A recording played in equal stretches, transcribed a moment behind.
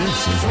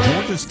This is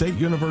Georgia State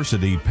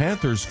University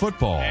Panthers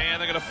football. And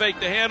they're going to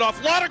fake the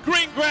handoff. A lot of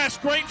green grass.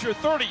 Granger,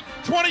 30,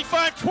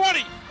 25,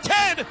 20,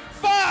 10,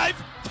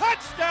 5.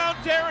 Touchdown,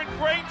 Darren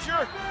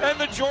Granger and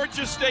the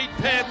Georgia State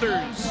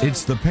Panthers.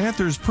 It's the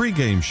Panthers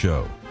pregame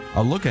show.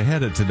 A look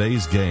ahead at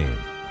today's game.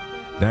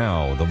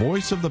 Now, the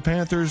voice of the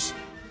Panthers,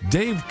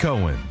 Dave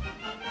Cohen.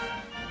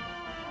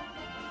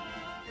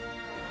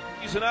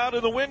 And out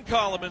in the win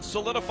column and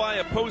solidify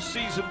a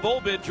postseason bowl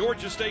bid.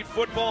 Georgia State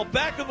football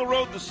back on the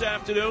road this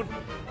afternoon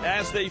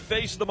as they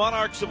face the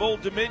Monarchs of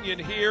Old Dominion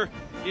here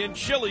in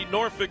chilly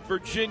Norfolk,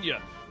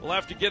 Virginia. Well,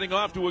 after getting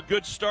off to a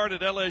good start at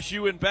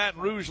LSU in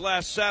Baton Rouge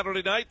last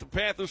Saturday night, the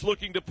Panthers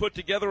looking to put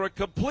together a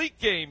complete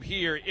game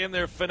here in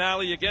their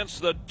finale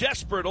against the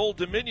desperate Old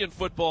Dominion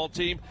football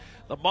team.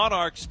 The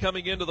Monarchs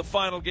coming into the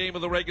final game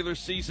of the regular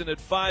season at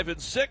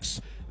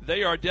 5-6.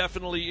 They are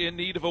definitely in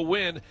need of a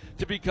win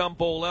to become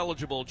bowl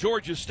eligible.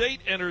 Georgia State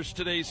enters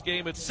today's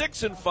game at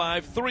 6-5,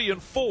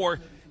 3-4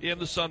 in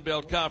the Sun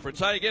Belt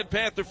Conference. Hi again,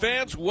 Panther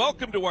fans.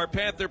 Welcome to our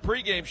Panther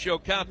pregame show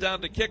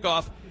countdown to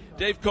kickoff.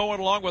 Dave Cohen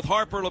along with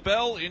Harper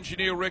LaBelle,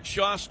 engineer Rick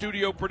Shaw,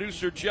 studio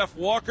producer Jeff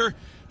Walker.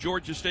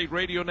 Georgia State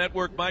Radio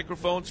Network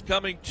microphones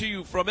coming to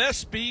you from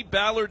SB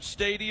Ballard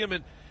Stadium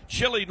in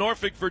chilly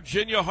Norfolk,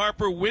 Virginia.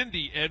 Harper,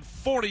 windy and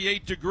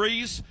 48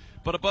 degrees.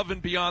 But above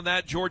and beyond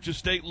that, Georgia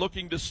State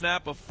looking to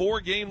snap a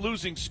 4-game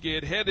losing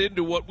skid, head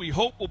into what we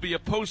hope will be a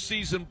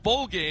postseason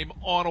bowl game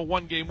on a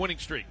 1-game winning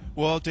streak.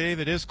 Well, Dave,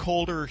 it is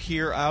colder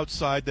here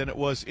outside than it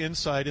was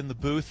inside in the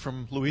booth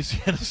from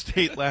Louisiana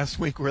State last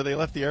week, where they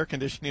left the air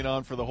conditioning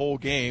on for the whole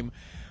game.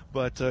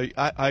 But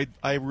I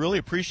really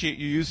appreciate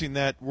you using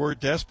that word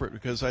desperate,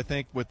 because I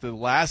think with the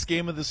last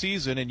game of the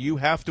season, and you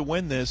have to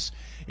win this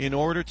in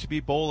order to be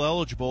bowl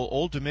eligible,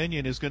 Old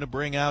Dominion is going to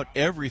bring out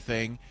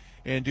everything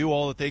and do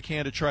all that they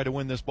can to try to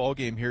win this ball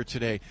game here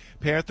today.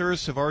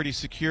 Panthers have already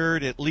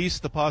secured at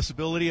least the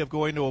possibility of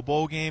going to a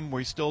bowl game.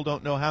 We still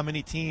don't know how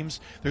many teams.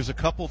 There's a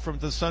couple from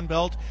the Sun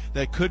Belt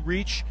that could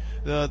reach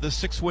the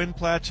 6-win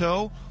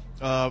plateau.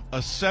 A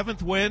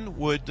 7th win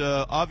would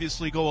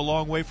obviously go a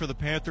long way for the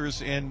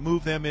Panthers and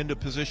move them into a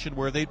position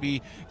where they'd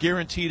be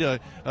guaranteed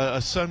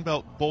a Sun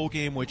Belt bowl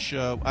game, which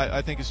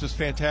I think is just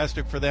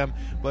fantastic for them.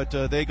 But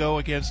they go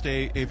against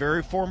a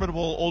very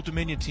formidable Old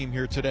Dominion team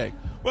here today.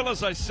 Well,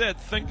 as I said,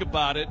 think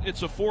about it.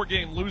 It's a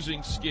 4-game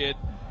losing skid,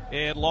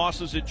 and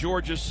losses at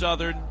Georgia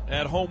Southern,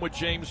 at home with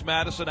James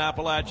Madison,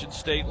 Appalachian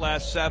State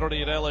last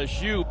Saturday at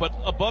LSU. But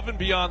above and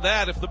beyond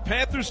that, if the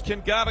Panthers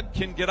can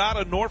get out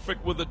of Norfolk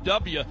with a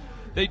W,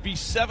 they'd be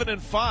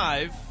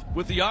 7-5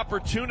 with the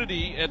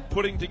opportunity at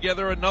putting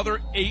together another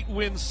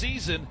 8-win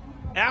season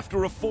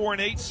after a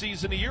 4-8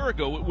 season a year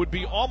ago. It would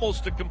be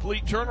almost a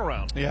complete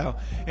turnaround. Yeah,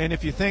 and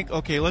if you think,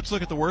 okay, let's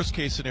look at the worst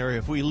case scenario.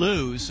 If we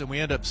lose and we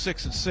end up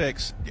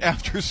 6-6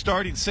 after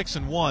starting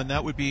 6-1,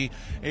 that would be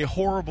a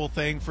horrible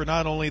thing for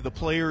not only the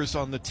players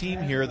on the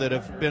team here that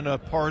have been a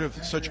part of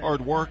such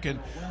hard work and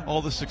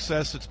all the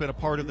success that's been a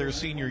part of their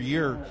senior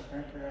year,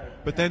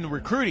 but then the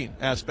recruiting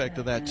aspect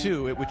of that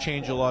too. It would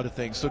change a lot of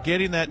things. So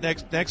getting that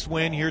next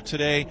win here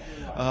today,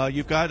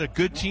 you've got a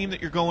good team that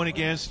you're going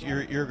against.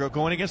 You're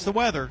going against the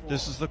weather.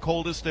 This is the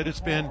coldest that it's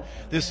been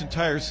this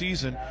entire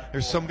season.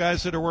 There's some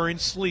guys that are wearing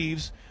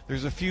sleeves.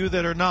 There's a few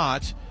that are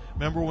not.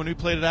 Remember when we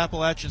played at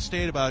Appalachian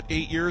State about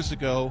 8 years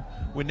ago,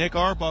 when Nick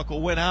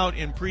Arbuckle went out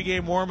in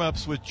pregame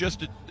warmups with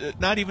just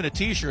not even a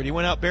T-shirt. He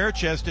went out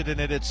bare-chested, and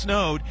it had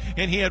snowed,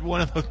 and he had one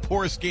of the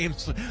poorest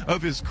games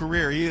of his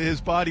career.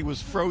 His body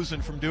was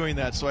frozen from doing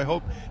that. So I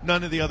hope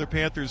none of the other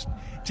Panthers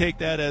take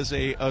that as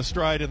a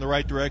stride in the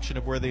right direction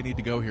of where they need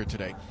to go here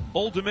today.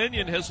 Old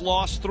Dominion has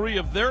lost 3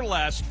 of their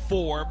last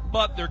 4,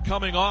 but they're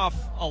coming off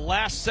a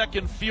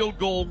last-second field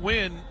goal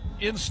win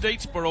in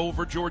Statesboro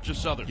over Georgia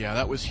Southern. Yeah,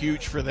 that was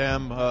huge for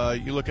them.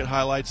 You look at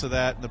highlights of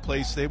that, and the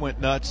place, they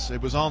went nuts.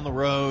 It was on the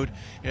road.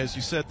 As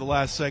you said, the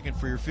last second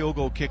for your field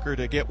goal kicker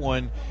to get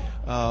one.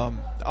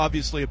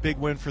 Obviously a big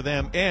win for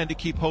them, and to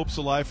keep hopes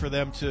alive for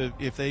them to,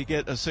 if they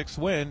get a 6th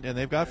win, and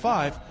they've got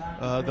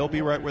 5, they'll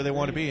be right where they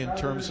want to be in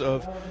terms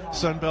of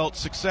Sun Belt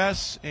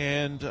success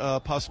and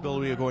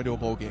possibility of going to a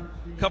bowl game.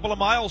 A couple of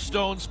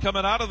milestones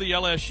coming out of the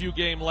LSU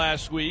game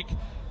last week.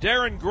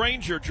 Darren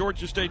Granger,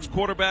 Georgia State's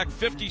quarterback,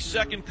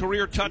 52nd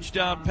career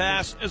touchdown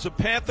pass as a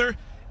Panther,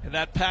 and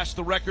that passed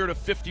the record of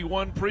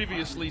 51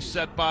 previously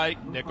set by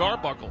Nick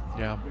Arbuckle.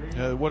 Yeah,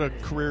 what a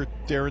career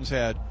Darren's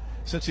had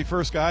since he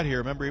first got here.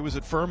 Remember, he was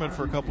at Furman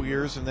for a couple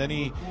years, and then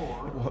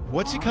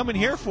what's he coming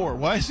here for?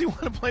 Why does he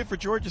want to play for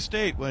Georgia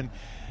State when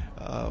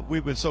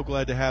we've been so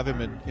glad to have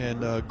him,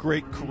 and a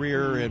great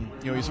career. And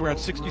he's around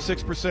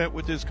 66%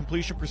 with his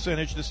completion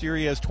percentage this year.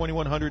 He has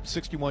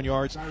 2,161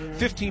 yards,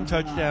 15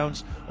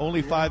 touchdowns,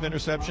 only 5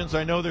 interceptions.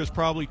 I know there's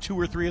probably 2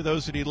 or 3 of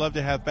those that he'd love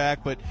to have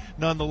back, but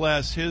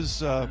nonetheless,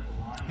 his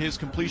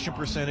completion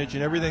percentage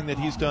and everything that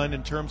he's done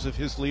in terms of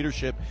his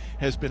leadership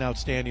has been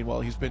outstanding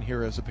while he's been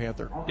here as a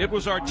Panther. It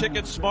was our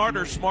Ticket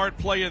Smarter smart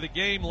play of the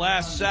game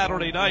last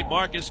Saturday night.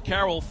 Marcus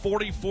Carroll,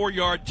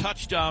 44-yard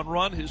touchdown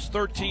run, his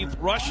 13th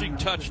rushing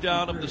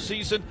touchdown of the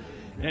season,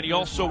 and he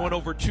also went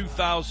over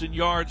 2,000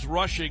 yards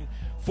rushing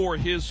for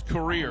his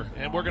career.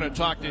 And we're going to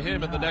talk to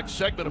him in the next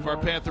segment of our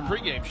Panther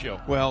pregame show.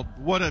 Well,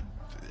 what a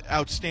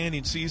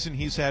outstanding season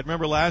he's had.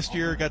 Remember last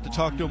year, got to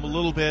talk to him a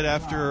little bit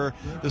after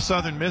the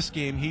Southern Miss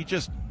game. He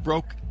just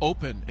broke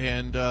open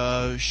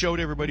and showed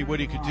everybody what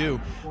he could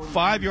do.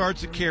 5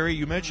 yards a carry.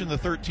 You mentioned the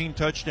 13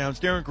 touchdowns.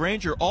 Darren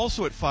Granger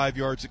also at 5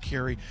 yards a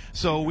carry.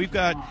 So we've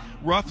got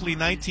roughly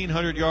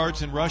 1,900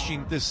 yards in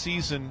rushing this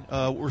season.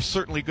 We're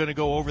certainly going to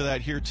go over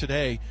that here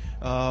today.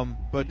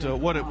 But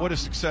what a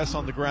success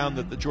on the ground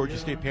that the Georgia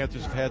State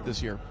Panthers have had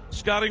this year.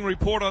 Scouting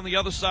report on the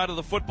other side of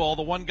the football,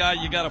 the one guy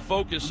you got to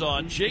focus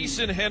on,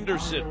 Jason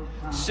Henderson,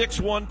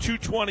 6'1",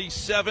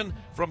 227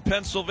 from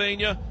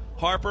Pennsylvania.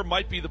 Harper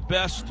might be the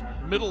best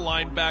middle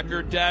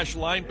linebacker, dash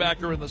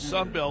linebacker in the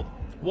Sun Belt.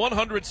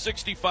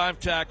 165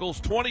 tackles,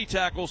 20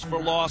 tackles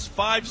for loss,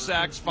 5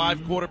 sacks,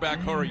 5 quarterback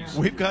hurries.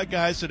 We've got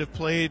guys that have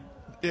played.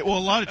 Well, a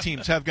lot of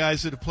teams have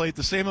guys that have played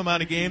the same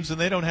amount of games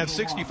and they don't have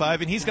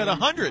 65, and he's got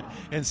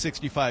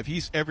 165.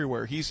 He's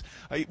everywhere. He's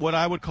what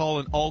I would call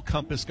an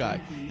all-compass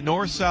guy.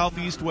 North, south,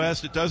 east,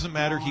 west, it doesn't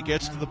matter. He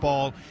gets to the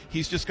ball.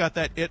 He's just got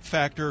that it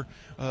factor.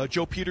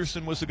 Joe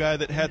Peterson was the guy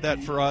that had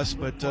that for us,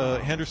 but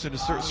Henderson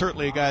is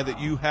certainly a guy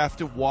that you have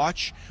to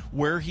watch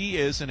where he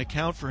is and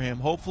account for him.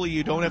 Hopefully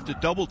you don't have to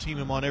double-team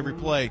him on every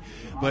play,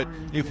 but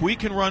if we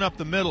can run up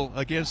the middle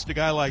against a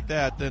guy like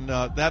that, then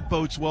that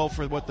bodes well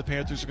for what the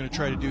Panthers are going to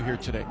try to do here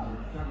today.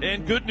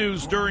 And good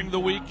news during the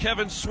week,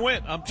 Kevin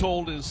Swint, I'm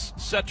told, is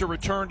set to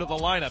return to the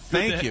lineup.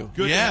 Thank you.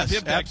 Good yes, to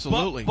have him back.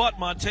 absolutely. But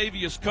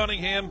Montavious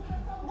Cunningham,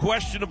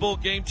 questionable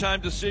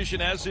game-time decision,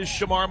 as is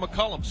Shamar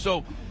McCullum.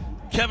 So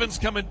Kevin's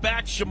coming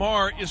back.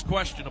 Shamar is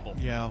questionable.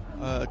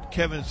 Yeah,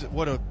 Kevin's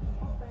what a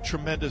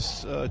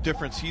tremendous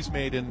difference he's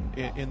made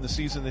in the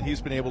season that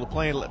he's been able to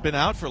play. Been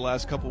out for the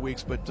last couple of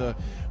weeks, but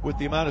with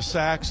the amount of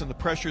sacks and the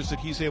pressures that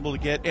he's able to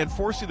get and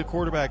forcing the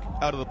quarterback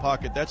out of the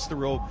pocket, that's the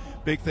real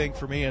big thing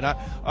for me. And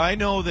I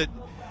know that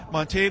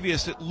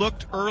Montavious, it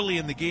looked early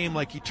in the game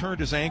like he turned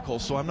his ankle,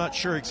 so I'm not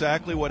sure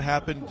exactly what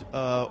happened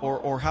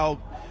or how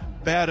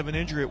bad of an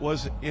injury it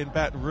was in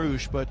Baton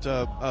Rouge, but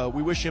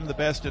we wish him the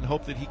best and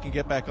hope that he can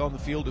get back on the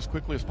field as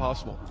quickly as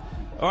possible.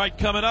 All right,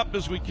 coming up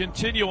as we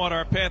continue on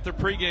our Panther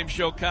pregame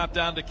show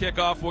countdown to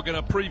kickoff, we're going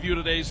to preview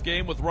today's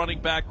game with running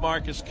back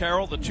Marcus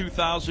Carroll, the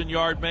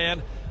 2,000-yard man.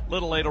 A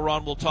little later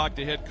on, we'll talk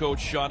to head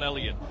coach Sean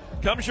Elliott.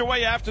 Comes your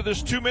way after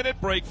this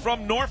 2-minute break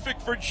from Norfolk,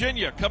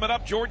 Virginia. Coming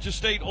up, Georgia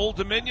State, Old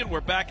Dominion.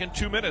 We're back in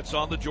 2 minutes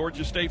on the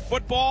Georgia State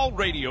Football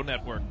Radio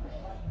Network.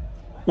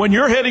 When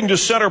you're heading to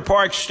Center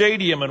Park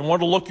Stadium and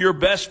want to look your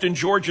best in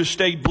Georgia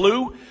State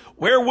blue,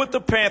 wear what the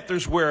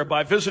Panthers wear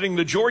by visiting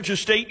the Georgia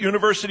State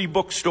University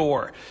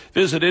bookstore.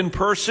 Visit in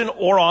person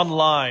or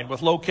online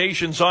with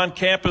locations on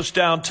campus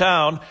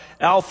downtown,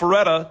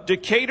 Alpharetta,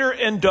 Decatur,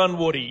 and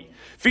Dunwoody,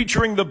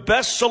 featuring the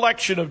best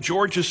selection of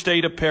Georgia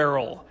State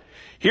apparel.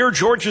 Hear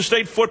Georgia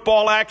State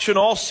football action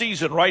all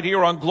season right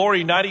here on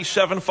Glory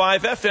 97.5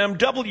 FM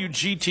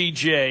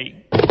WGTJ.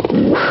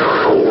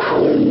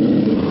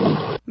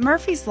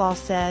 Murphy's Law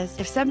says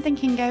if something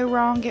can go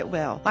wrong, it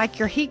will. Like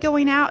your heat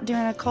going out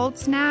during a cold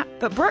snap.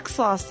 But Brooks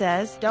Law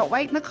says don't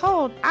wait in the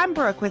cold. I'm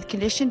Brooke with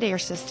Conditioned Air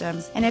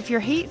Systems. And if your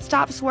heat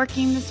stops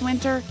working this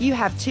winter, you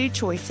have 2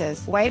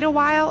 choices. Wait a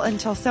while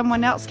until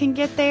someone else can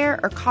get there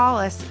or call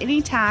us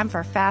anytime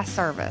for fast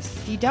service.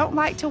 If you don't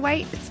like to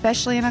wait,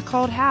 especially in a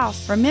cold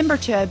house, remember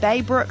to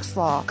obey Brooks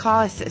Law.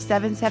 Call us at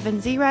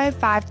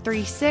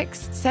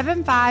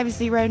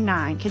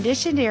 770-536-7509.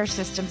 Conditioned Air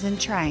Systems and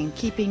Train,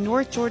 keeping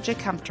North Georgia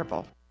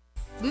comfortable.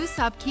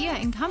 Lusab Kia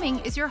in Cumming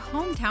is your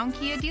hometown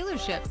Kia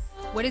dealership.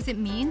 What does it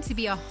mean to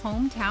be a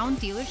hometown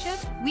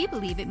dealership? We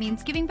believe it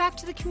means giving back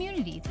to the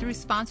community through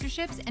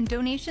sponsorships and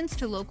donations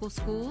to local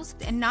schools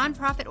and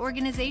nonprofit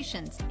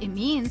organizations. It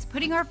means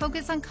putting our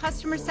focus on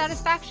customer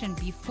satisfaction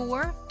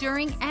before,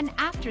 during, and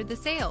after the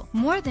sale,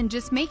 more than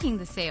just making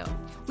the sale.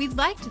 We'd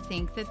like to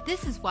think that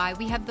this is why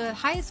we have the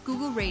highest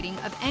Google rating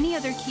of any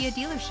other Kia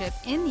dealership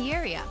in the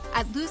area.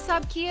 At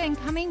Lusab Kia in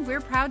Cumming,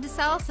 we're proud to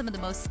sell some of the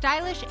most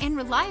stylish and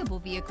reliable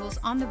vehicles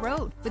on the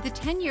road with a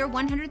 10-year,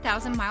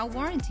 100,000-mile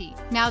warranty.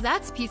 Now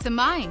that's peace of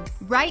mind.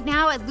 Right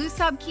now at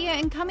Lusab Kia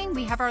in Cumming,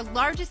 we have our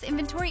largest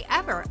inventory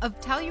ever of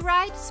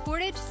Telluride,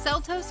 Sportage,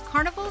 Seltos,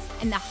 Carnivals,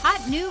 and the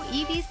hot new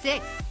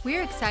EV6.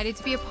 We're excited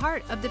to be a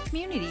part of the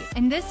community,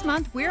 and this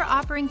month we're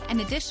offering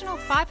an additional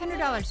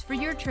 $500 for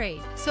your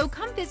trade. So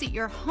come visit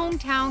your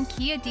hometown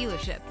Kia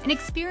dealership and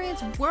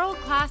experience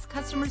world-class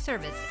customer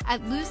service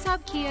at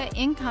Lusab Kia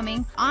in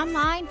Cumming,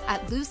 online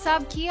at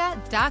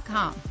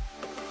lusabkia.com.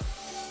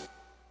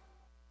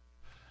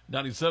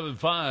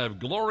 97.5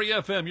 Glory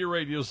FM, your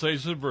radio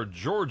station for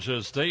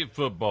Georgia State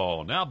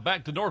football. Now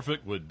back to Norfolk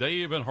with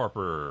Dave and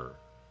Harper.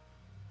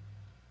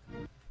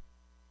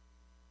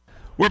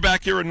 We're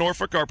back here in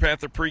Norfolk. Our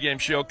Panther pregame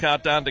show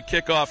countdown to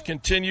kickoff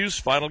continues.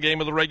 Final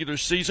game of the regular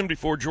season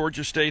before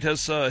Georgia State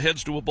heads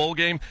to a bowl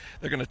game.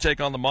 They're going to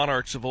take on the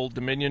Monarchs of Old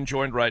Dominion,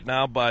 joined right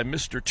now by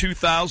Mr.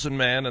 2000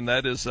 man, and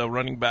that is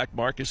running back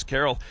Marcus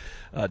Carroll,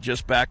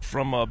 just back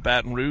from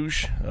Baton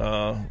Rouge.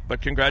 But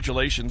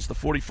congratulations, the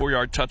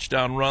 44-yard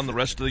touchdown run. The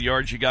rest of the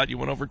yards you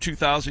went over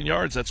 2,000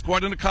 yards. That's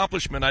quite an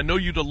accomplishment. I know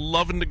you'd have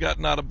loved to have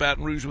gotten out of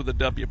Baton Rouge with a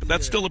W, but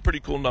that's still a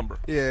pretty cool number.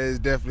 Yeah, it's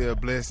definitely a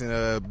blessing.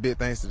 Big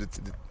thanks to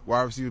the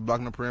wide receivers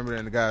blocking the perimeter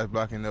and the guys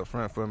blocking up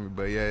front for me.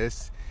 But, yeah,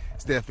 it's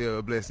definitely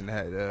a blessing to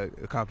have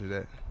accomplish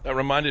that. That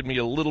reminded me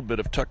a little bit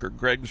of Tucker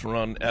Gregg's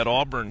run at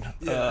Auburn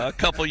a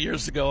couple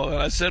years ago. And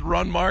I said,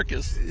 run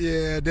Marcus.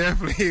 Yeah,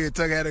 definitely.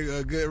 Tucker had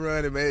a good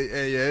run. And, man,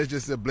 yeah, it's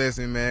just a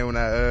blessing, man. When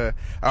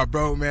I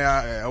broke,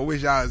 man, I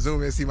wish y'all would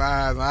zoom in and see my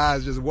eyes. My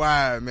eyes just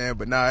wide, man.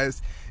 But, no,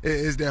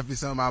 it's definitely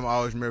something I'm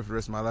always remember for the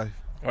rest of my life.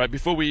 All right,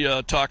 before we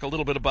talk a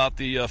little bit about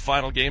the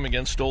final game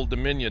against Old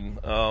Dominion,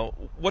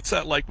 what's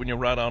that like when you're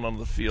right out on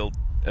the field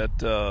at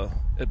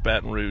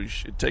Baton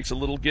Rouge? It takes a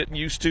little getting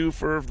used to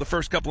for the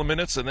first couple of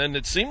minutes, and then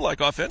it seemed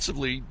like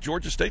offensively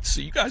Georgia State,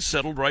 you guys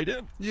settled right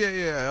in.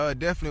 Yeah,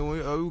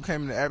 definitely. When we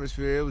came in the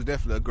atmosphere, it was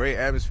definitely a great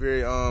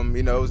atmosphere.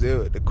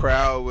 The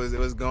crowd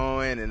was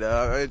going, and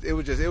it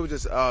was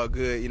just all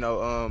good.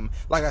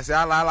 Like I said,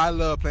 I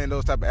love playing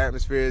those type of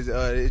atmospheres.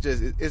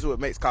 It's what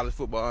makes college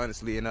football,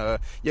 honestly. And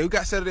we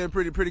got settled in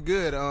pretty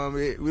good.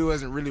 We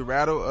wasn't really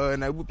rattled,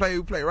 and we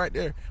played right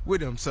there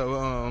with them.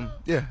 So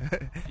yeah.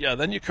 Yeah,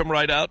 then you come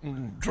right out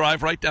and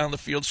drive right down the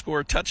field,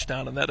 score a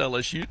touchdown, and that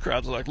LSU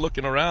crowd's like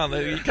looking around.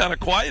 You kind of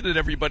quieted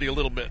everybody a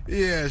little bit.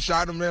 Yeah,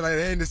 shot them there like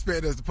they didn't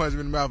expect us to punch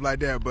them in the mouth like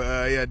that.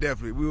 But yeah,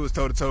 definitely, we was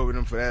toe to toe with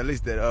them for at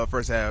least that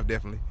first half,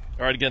 definitely.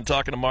 All right, again,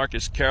 talking to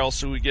Marcus Carroll,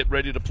 so we get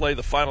ready to play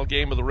the final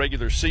game of the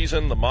regular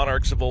season, the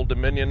Monarchs of Old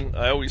Dominion.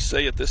 I always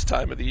say at this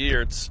time of the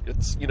year, it's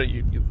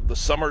the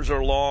summers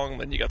are long,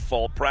 then you got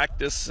fall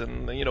practice,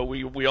 and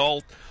we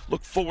all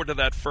look forward to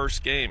that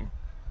first game.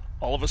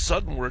 All of a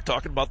sudden, we're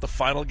talking about the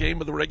final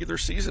game of the regular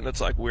season. It's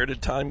like, where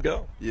did time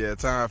go? Yeah,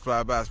 time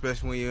fly by,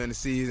 especially when you're in the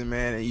season,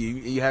 man, and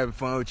you having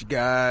fun with your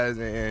guys,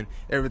 and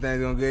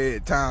everything's gonna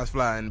get. Time's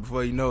flying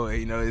before you know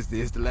it.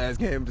 It's the last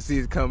game of the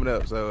season coming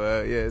up.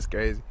 So yeah, it's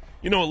crazy.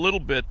 A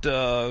little bit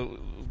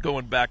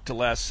going back to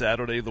last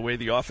Saturday, the way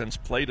the offense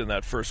played in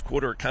that first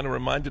quarter, it kind of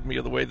reminded me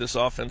of the way this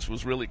offense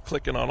was really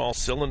clicking on all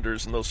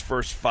cylinders in those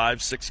first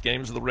 5-6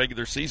 games of the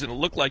regular season. It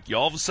looked like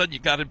all of a sudden you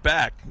got it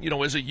back,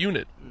 as a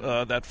unit,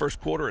 that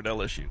first quarter at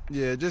LSU.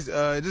 Yeah, just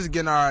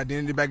getting our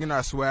identity back, getting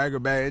our swagger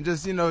back, and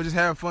just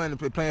having fun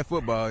and playing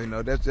football.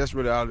 That's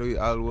really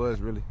all it was,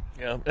 really.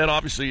 Yeah, and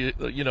obviously,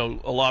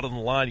 a lot on the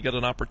line. You got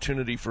an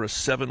opportunity for a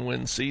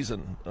 7-win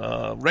season,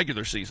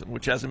 regular season,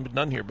 which hasn't been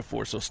done here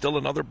before. So still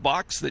another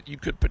box that you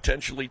could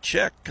potentially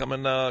check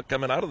coming out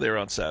of there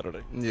on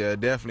Saturday. Yeah,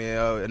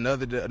 definitely.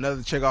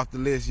 Another check off the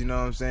list. You know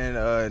what I'm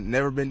saying?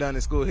 Never been done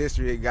in school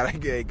history. Gotta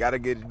get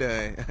it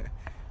done.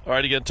 All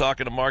right, again,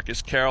 talking to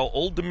Marcus Carroll,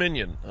 Old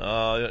Dominion.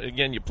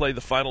 Again, you play the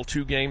final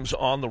 2 games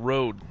on the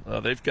road.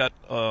 They've got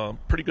a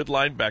pretty good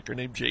linebacker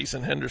named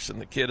Jason Henderson.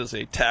 The kid is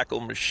a tackle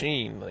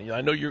machine.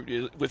 I know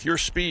with your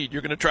speed,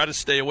 you're going to try to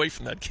stay away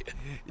from that kid.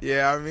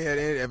 Yeah, I mean,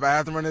 if I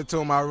have to run into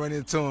him, I'll run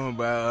into him.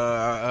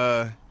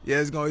 But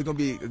yeah, it's gonna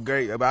be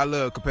great. But I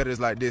love competitors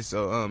like this,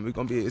 so it's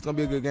gonna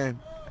be a good game.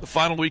 The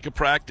final week of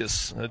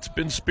practice, it's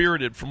been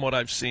spirited from what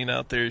I've seen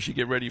out there as you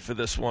get ready for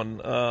this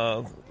one.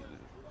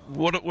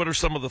 What are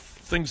some of the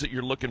things that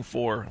you're looking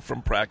for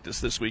from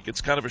practice this week?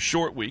 It's kind of a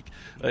short week.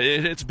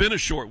 It's been a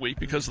short week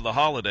because of the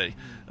holiday,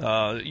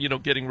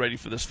 getting ready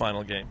for this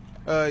final game.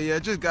 Yeah,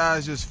 just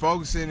guys just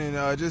focusing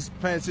and just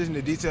paying attention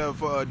to detail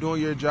for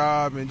doing your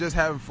job and just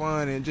having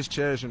fun and just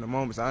cherishing the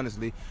moments,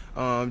 honestly.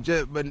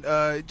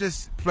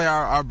 Just play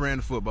our brand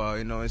of football,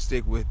 and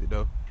stick with it,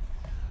 though.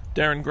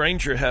 Darren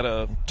Granger had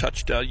a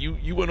touchdown.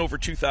 You went over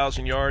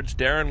 2,000 yards.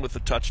 Darren with the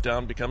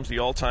touchdown becomes the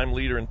all-time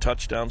leader in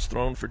touchdowns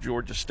thrown for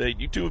Georgia State.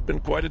 You two have been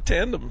quite a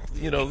tandem.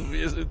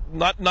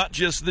 Not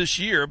just this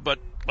year, but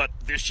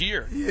this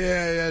year.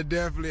 Yeah,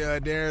 definitely.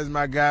 Darren's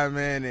my guy,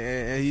 man,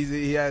 and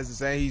he has the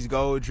same. He's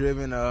goal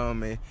driven.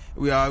 And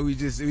we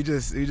just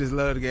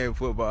love the game of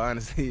football,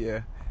 honestly.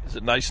 Yeah. Is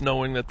it nice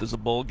knowing that there's a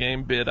bowl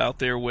game bid out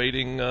there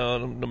waiting,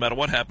 no matter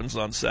what happens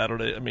on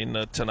Saturday? I mean,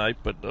 tonight,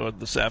 but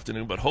this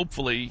afternoon. But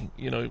hopefully,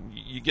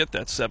 you get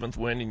that 7th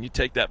win and you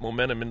take that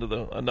momentum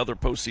into another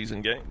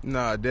postseason game.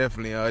 No,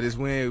 definitely. This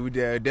win, we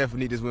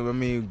definitely need this win. I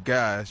mean,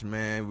 gosh,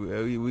 man,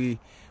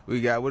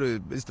 we got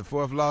it's the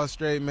 4th loss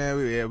straight, man.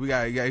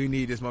 We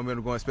need this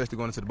momentum going, especially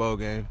going into the bowl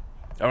game.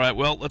 All right,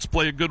 well, let's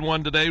play a good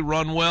one today,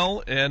 run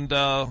well, and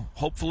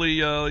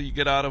hopefully we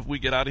get out of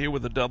here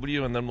with a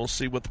W, and then we'll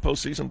see what the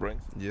postseason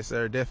brings. Yes,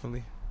 sir,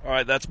 definitely. All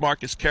right, that's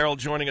Marcus Carroll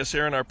joining us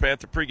here in our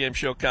Panther pregame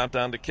show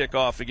countdown to kick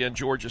off. Again,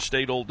 Georgia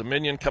State, Old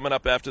Dominion. Coming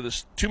up after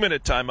this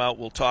 2-minute timeout,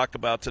 we'll talk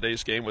about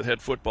today's game with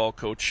head football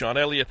coach Sean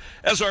Elliott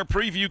as our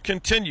preview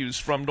continues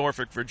from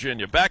Norfolk,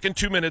 Virginia. Back in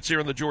 2 minutes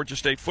here on the Georgia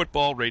State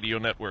Football Radio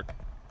Network.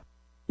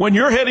 When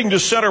you're heading to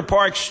Center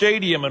Park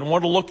Stadium and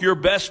want to look your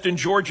best in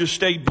Georgia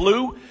State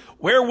blue,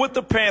 wear what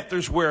the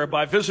Panthers wear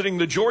by visiting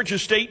the Georgia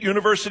State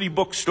University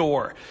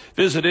bookstore.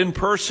 Visit in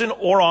person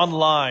or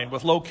online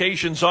with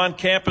locations on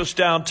campus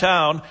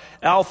downtown,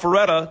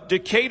 Alpharetta,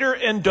 Decatur,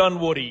 and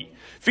Dunwoody,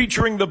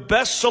 featuring the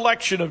best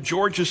selection of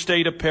Georgia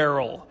State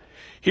apparel.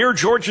 Hear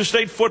Georgia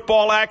State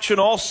football action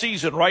all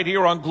season right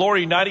here on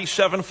Glory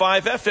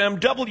 97.5 FM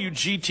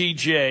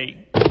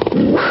WGTJ.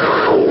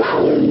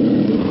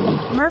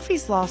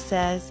 Murphy's Law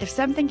says if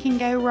something can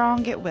go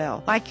wrong, it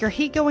will. Like your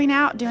heat going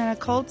out during a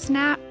cold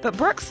snap. But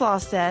Brooks Law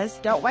says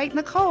don't wait in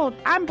the cold.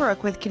 I'm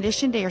Brooke with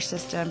Conditioned Air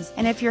Systems.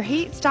 And if your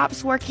heat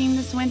stops working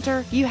this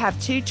winter, you have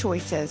two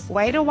choices.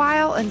 Wait a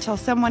while until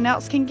someone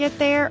else can get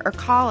there or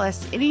call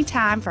us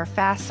anytime for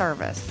fast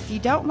service. If you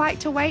don't like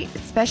to wait,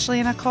 especially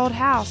in a cold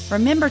house,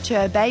 remember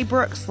to obey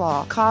Brooks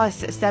Law. Call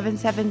us at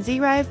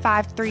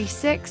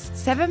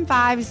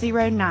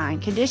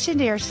 770-536-7509.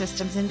 Conditioned Air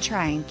Systems and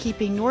Train,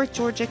 keeping North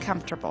Georgia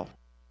comfortable.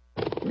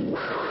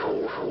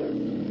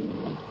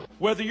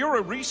 Whether you're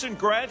a recent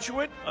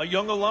graduate, a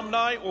young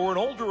alumni, or an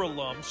older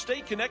alum,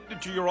 stay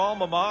connected to your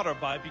alma mater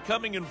by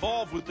becoming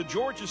involved with the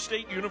Georgia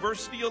State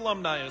University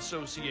Alumni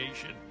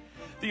Association.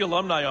 The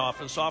Alumni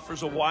Office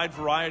offers a wide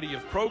variety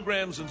of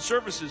programs and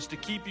services to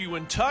keep you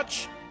in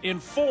touch,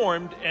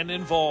 informed, and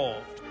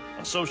involved.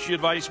 Associate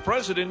Vice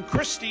President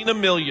Christina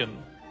Million.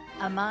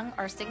 Among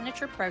our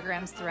signature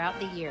programs throughout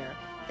the year,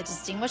 the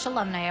Distinguished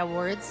Alumni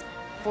Awards,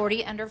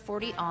 40 Under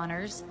 40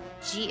 Honors,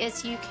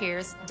 GSU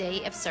Cares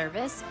Day of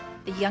Service,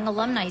 the Young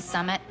Alumni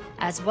Summit,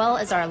 as well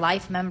as our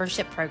Life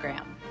Membership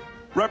Program.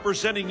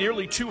 Representing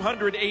nearly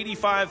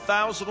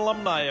 285,000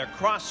 alumni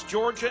across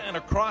Georgia and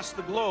across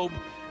the globe,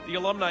 the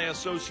Alumni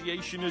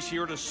Association is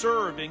here to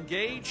serve,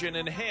 engage, and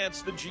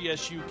enhance the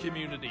GSU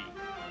community.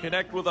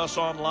 Connect with us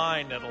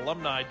online at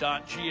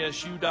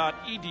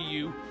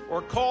alumni.gsu.edu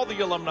or call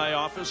the Alumni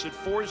Office at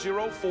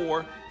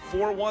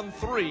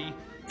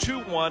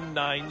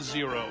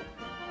 404-413-2190.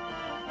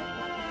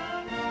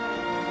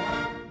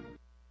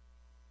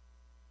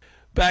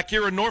 Back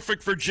here in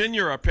Norfolk,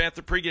 Virginia, our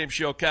Panther pregame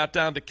show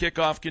countdown to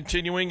kickoff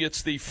continuing.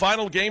 It's the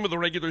final game of the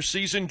regular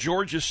season.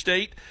 Georgia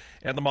State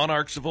and the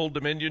Monarchs of Old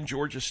Dominion.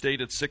 Georgia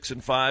State at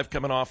 6-5,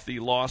 coming off the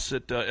loss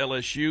at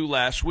LSU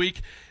last week,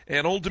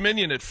 and Old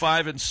Dominion at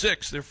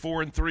 5-6. They're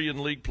 4-3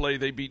 in league play.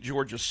 They beat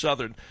Georgia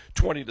Southern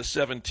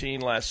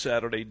 20-17 last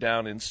Saturday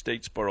down in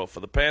Statesboro. For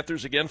the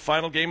Panthers, again,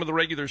 final game of the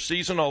regular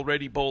season,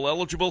 already bowl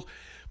eligible.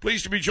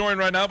 Pleased to be joined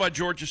right now by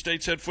Georgia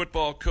State's head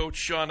football coach,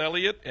 Sean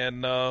Elliott.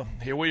 And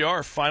here we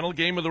are, final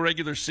game of the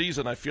regular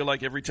season. I feel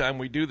like every time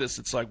we do this,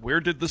 it's like, where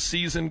did the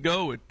season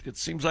go? It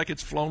seems like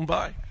it's flown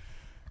by.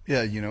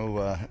 Yeah,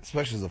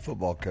 especially as a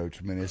football coach,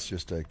 I mean, it's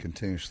just a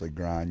continuously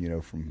grind,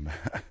 from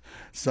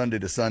Sunday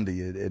to Sunday.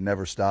 It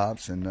never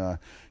stops. And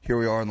here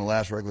we are in the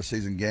last regular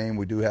season game.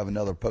 We do have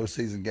another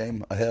postseason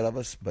game ahead of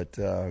us, but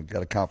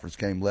got a conference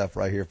game left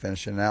right here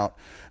finishing out,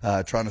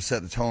 trying to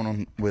set the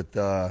tone with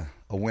a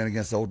win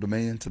against Old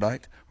Dominion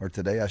tonight, or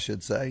today, I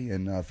should say,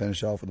 and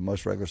finish off with the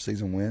most regular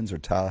season wins or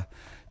tie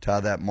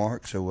that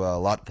mark. So a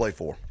lot to play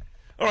for.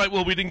 All right,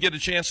 well, we didn't get a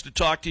chance to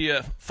talk to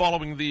you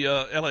following the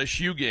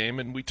LSU game,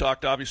 and we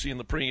talked obviously in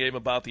the pregame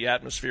about the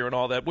atmosphere and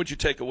all that. What'd you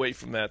take away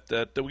from that?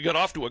 That we got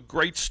off to a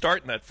great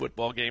start in that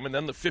football game, and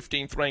then the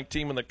 15th ranked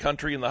team in the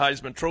country and the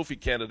Heisman Trophy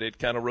candidate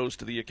kind of rose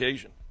to the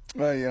occasion.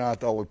 Well, I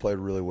thought we played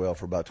really well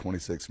for about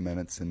 26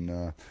 minutes,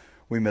 and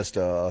we missed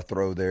a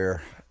throw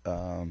there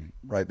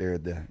right there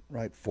at the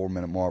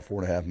 4-minute mark,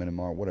 4.5-minute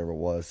mark, whatever it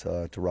was,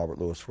 to Robert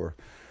Lewis for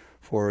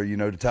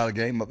to tie the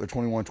game up to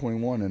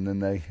 21-21, and then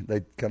they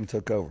kind of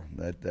took over.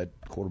 That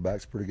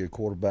quarterback's a pretty good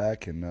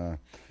quarterback, and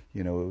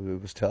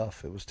it was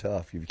tough. It was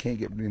tough. You can't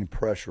get any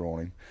pressure on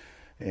him,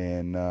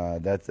 and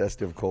that's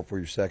difficult for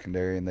your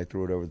secondary. And they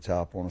threw it over the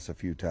top on us a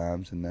few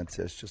times, and that's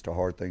just a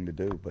hard thing to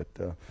do. But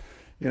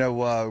we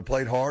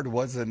played hard. It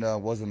wasn't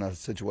a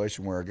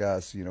situation where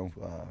guys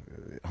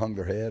hung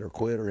their head or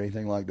quit or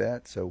anything like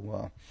that.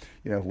 So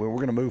we're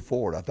going to move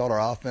forward. I thought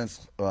our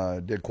offense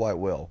did quite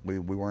well. We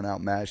weren't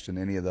outmatched in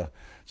any of the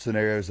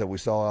scenarios that we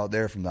saw out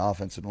there, from the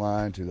offensive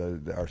line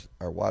to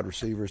our wide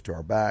receivers to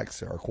our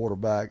backs, our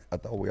quarterback. I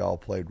thought we all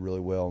played really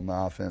well on the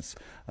offense,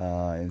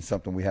 and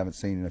something we haven't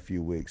seen in a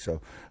few weeks.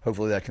 So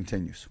hopefully that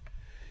continues.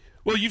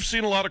 Well, you've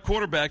seen a lot of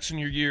quarterbacks in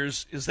your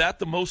years. Is that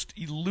the most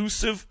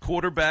elusive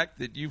quarterback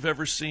that you've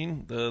ever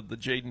seen, the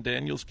Jaden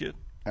Daniels kid?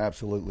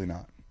 Absolutely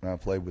not. I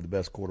played with the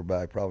best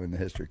quarterback probably in the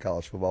history of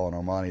college football, in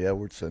Armani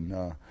Edwards,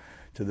 and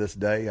to this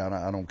day,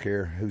 I don't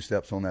care who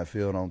steps on that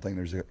field. I don't think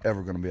there's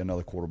ever going to be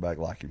another quarterback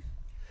like him.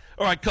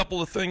 All right,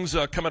 couple of things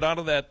coming out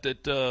of that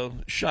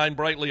shine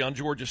brightly on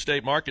Georgia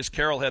State. Marcus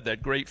Carroll had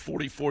that great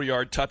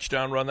 44-yard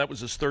touchdown run. That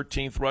was his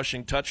 13th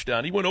rushing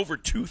touchdown. He went over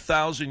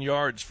 2,000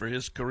 yards for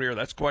his career.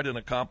 That's quite an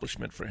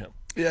accomplishment for him.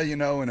 Yeah,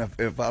 and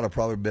if I'd have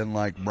probably been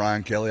like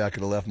Brian Kelly, I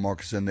could have left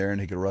Marcus in there and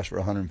he could rush for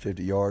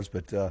 150 yards.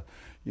 But,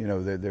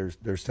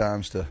 there's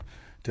times to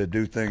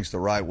do things the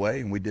right way,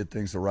 and we did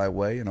things the right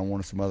way, and I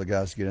wanted some other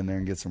guys to get in there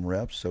and get some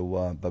reps.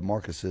 So, but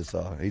Marcus is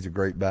he's a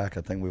great back.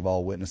 I think we've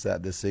all witnessed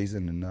that this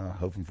season, and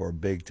hoping for a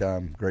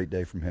big-time, great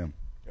day from him.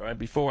 All right,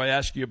 before I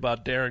ask you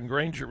about Darren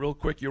Granger real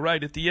quick, you're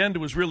right. At the end, it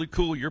was really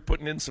cool. You're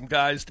putting in some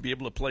guys to be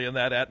able to play in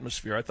that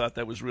atmosphere. I thought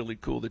that was really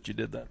cool that you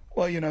did that.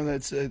 Well,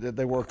 that's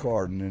they work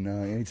hard, and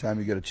anytime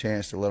you get a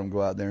chance to let them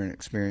go out there and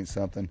experience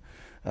something,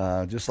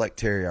 just like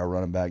Terry, our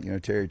running back.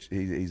 Terry,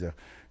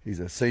 he's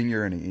a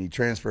senior, and he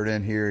transferred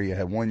in here. He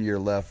had 1 year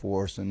left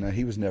for us, and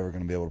he was never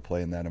going to be able to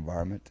play in that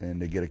environment. And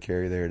to get a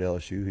carry there at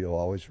LSU, he'll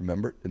always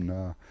remember it.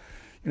 And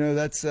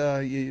that's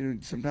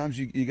sometimes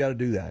you got to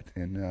do that,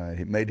 and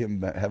it made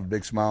him have a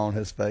big smile on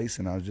his face.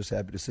 And I was just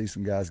happy to see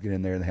some guys get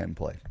in there that hadn't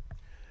played.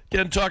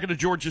 Again, talking to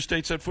Georgia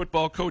State's head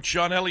football coach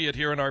Sean Elliott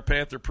here in our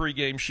Panther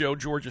pregame show.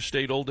 Georgia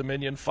State Old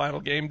Dominion final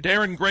game.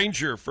 Darren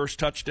Granger, first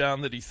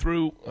touchdown that he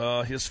threw,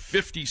 his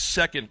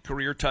 52nd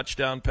career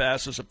touchdown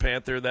pass as a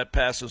Panther. That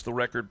passes the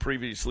record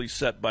previously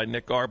set by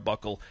Nick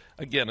Arbuckle.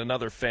 Again,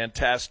 another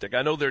fantastic.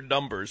 I know they're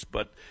numbers,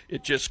 but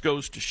it just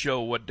goes to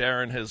show what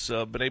Darren has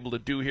been able to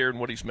do here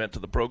and what he's meant to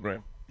the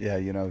program. Yeah,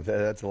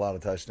 that's a lot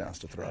of touchdowns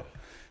to throw,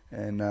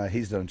 and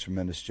he's done a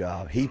tremendous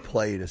job. He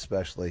played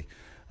especially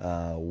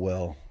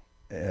well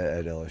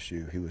at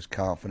LSU. He was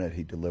confident.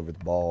 He delivered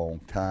the ball on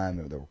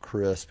time. They were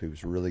crisp. He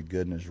was really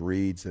good in his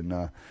reads,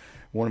 and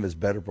one of his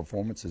better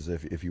performances,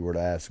 if you were to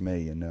ask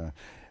me. And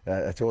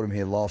I told him he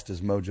had lost his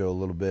mojo a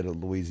little bit at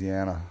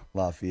Louisiana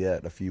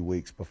Lafayette a few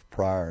weeks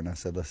prior, and I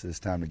said, it's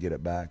time to get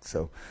it back.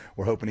 So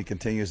we're hoping he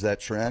continues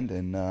that trend,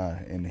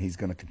 and he's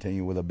going to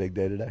continue with a big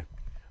day today.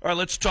 All right,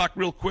 let's talk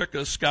real quick.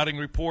 A scouting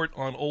report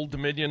on Old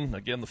Dominion.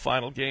 Again, the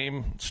final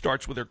game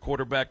starts with their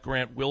quarterback,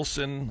 Grant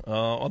Wilson.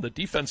 On the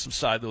defensive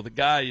side, though, the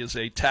guy is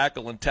a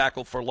tackle and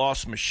tackle for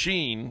loss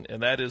machine,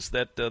 and that is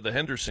the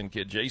Henderson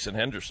kid, Jason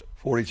Henderson.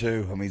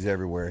 42. He's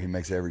everywhere. He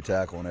makes every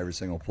tackle on every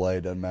single play.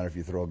 It doesn't matter if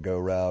you throw a go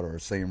route or a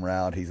seam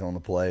route, he's on the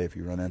play. If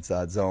you run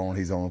inside zone,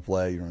 he's on the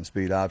play. You run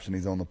speed option,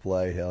 he's on the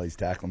play. Hell, he's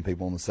tackling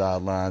people on the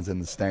sidelines, in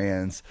the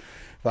stands.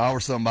 If I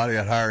were somebody,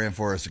 I'd hire him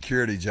for a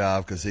security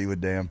job because he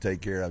would take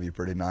care of you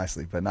pretty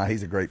nicely. But now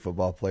he's a great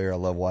football player. I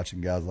love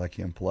watching guys like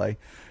him play.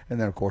 And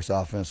then, of course,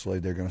 offensively,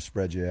 they're going to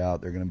spread you out.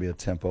 They're going to be a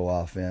tempo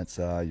offense.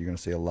 You're going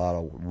to see a lot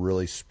of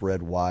really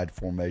spread wide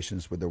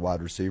formations with their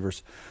wide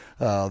receivers.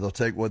 They'll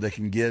take what they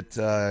can get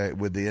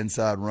with the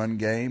inside run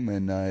game,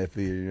 and if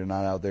you're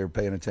not out there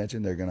paying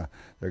attention, they're going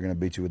to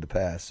beat you with the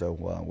pass.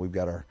 So we've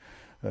got our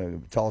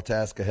tall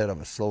task ahead of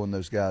us, slowing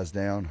those guys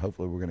down.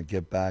 Hopefully we're going to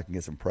get back and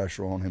get some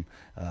pressure on him,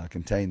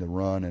 contain the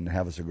run, and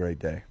have us a great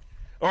day.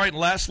 All right, and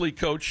lastly,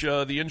 Coach,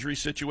 the injury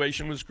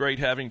situation was great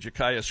having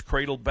Jakias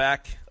Cradle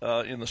back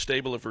in the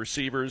stable of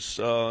receivers.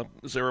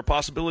 Is there a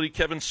possibility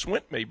Kevin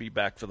Swint may be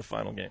back for the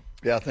final game?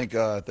 Yeah, I think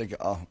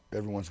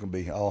everyone's going to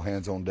be all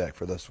hands on deck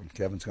for this one.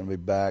 Kevin's going to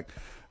be back.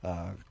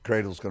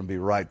 Cradle's going to be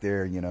right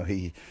there.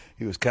 He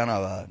was kind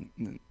of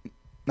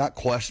not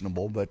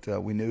questionable, but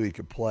we knew he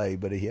could play,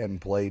 but he hadn't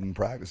played in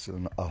practice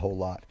a whole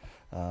lot.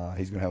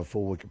 He's going to have a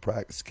full week of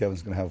practice.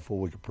 Kevin's going to have a full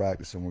week of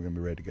practice, and we're going to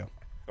be ready to go.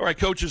 All right,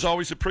 Coach, as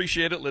always,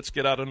 appreciate it. Let's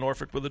get out of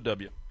Norfolk with a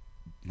W.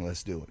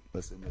 Let's do it.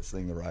 Let's end this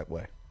thing the right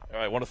way. All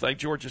right, I want to thank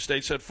Georgia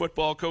State's head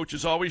football coach,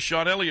 as always,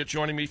 Sean Elliott,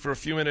 joining me for a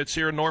few minutes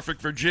here in Norfolk,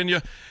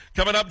 Virginia.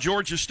 Coming up,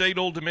 Georgia State,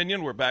 Old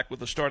Dominion. We're back with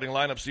the starting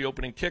lineups, the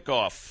opening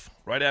kickoff.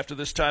 Right after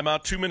this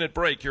timeout, 2-minute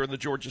break here in the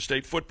Georgia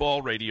State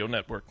Football Radio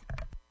Network.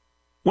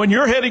 When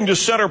you're heading to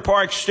Center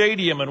Park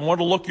Stadium and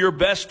want to look your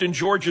best in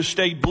Georgia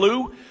State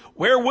blue,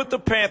 wear what the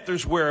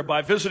Panthers wear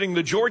by visiting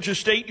the Georgia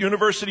State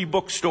University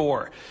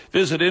Bookstore.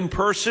 Visit in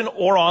person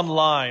or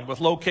online with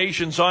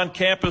locations on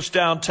campus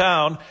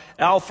downtown,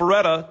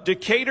 Alpharetta,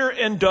 Decatur,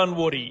 and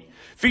Dunwoody,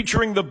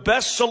 featuring the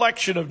best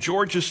selection of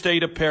Georgia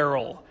State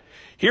apparel.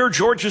 Hear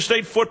Georgia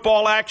State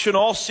football action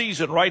all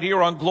season right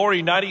here on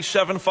Glory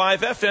 97.5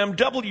 FM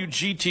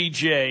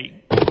WGTJ.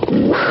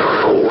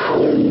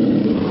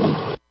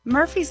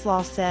 Murphy's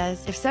Law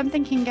says if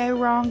something can go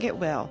wrong, it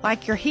will.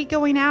 Like your heat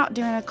going out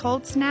during a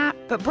cold snap.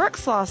 But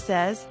Brooks Law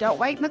says don't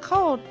wait in the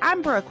cold.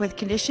 I'm Brooke with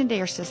Conditioned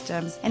Air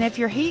Systems. And if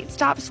your heat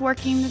stops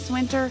working this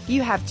winter,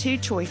 you have two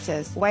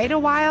choices. Wait a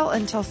while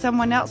until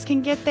someone else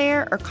can get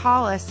there, or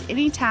call us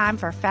anytime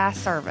for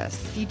fast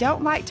service. If you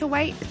don't like to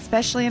wait,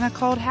 especially in a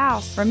cold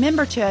house,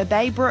 remember to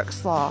obey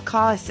Brooks Law.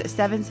 Call us at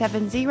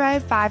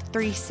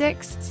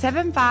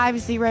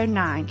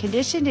 770-536-7509.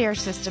 Conditioned Air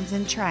Systems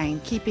and Train,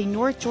 keeping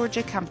North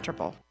Georgia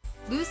comfortable.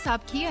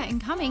 Lusab Kia in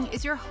Cumming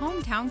is your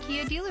hometown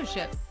Kia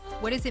dealership.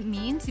 What does it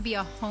mean to be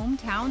a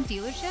hometown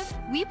dealership?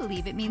 We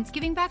believe it means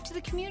giving back to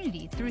the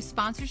community through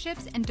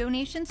sponsorships and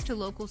donations to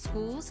local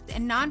schools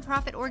and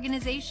nonprofit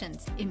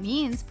organizations. It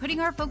means putting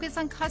our focus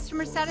on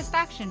customer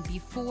satisfaction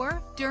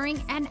before,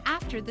 during, and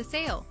after the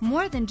sale,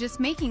 more than just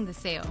making the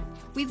sale.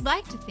 We'd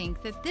like to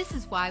think that this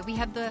is why we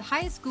have the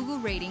highest Google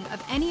rating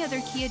of any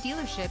other Kia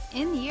dealership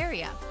in the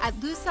area. At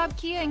Lusab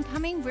Kia in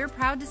Cumming, we're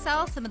proud to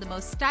sell some of the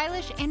most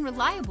stylish and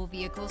reliable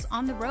vehicles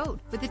on the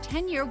road with a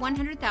 10-year,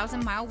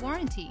 100,000-mile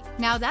warranty.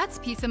 Now that's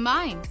That's peace of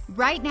mind.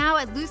 Right now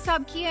at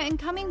Lusab Kia in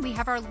Cumming, we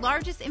have our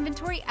largest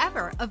inventory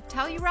ever of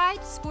Telluride,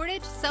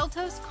 Sportage,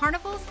 Seltos,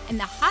 Carnivals, and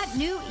the hot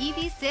new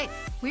EV6.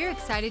 We're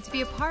excited to be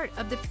a part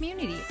of the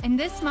community, and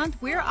this month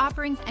we're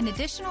offering an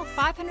additional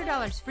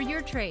 $500 for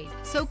your trade.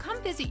 So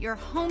come visit your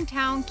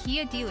hometown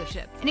Kia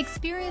dealership and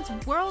experience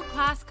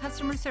world-class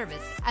customer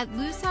service at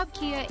Lusab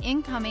Kia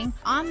in Cumming,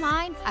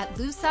 online at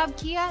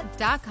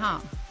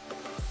lusabkia.com.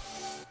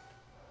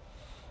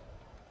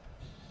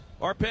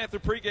 Our Panther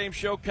pregame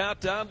show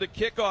countdown to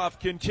kickoff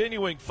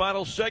continuing.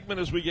 Final segment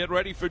as we get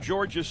ready for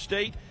Georgia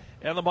State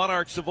and the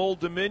Monarchs of Old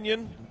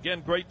Dominion.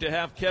 Again, great to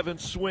have Kevin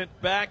Swint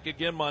back.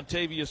 Again,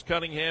 Montavious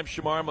Cunningham,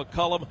 Shamar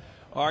McCullum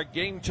are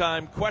game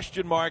time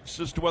question marks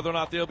as to whether or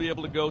not they'll be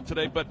able to go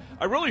today. But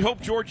I really hope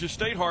Georgia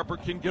State, Harper,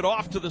 can get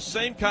off to the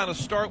same kind of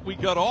start we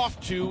got off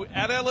to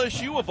at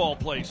LSU of all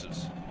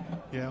places.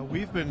 Yeah,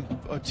 we've been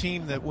a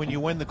team that when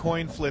you win the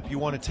coin flip, you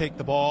want to take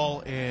the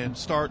ball and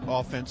start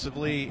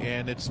offensively,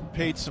 and it's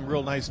paid some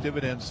real nice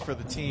dividends for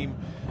the team.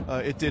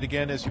 It did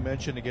again, as you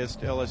mentioned,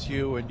 against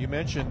LSU, and you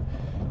mentioned,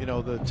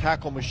 the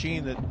tackle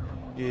machine that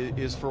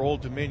is for Old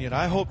Dominion.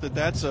 I hope that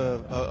that's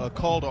a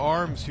call to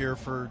arms here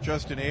for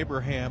Justin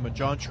Abraham and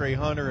John Trey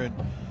Hunter and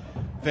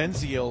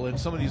Venziel and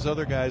some of these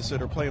other guys that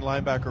are playing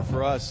linebacker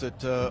for us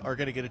that are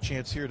going to get a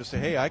chance here to say,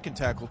 hey, I can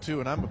tackle too,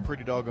 and I'm a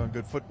pretty doggone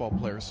good football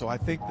player. So I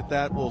think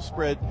that will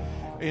spread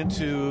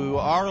into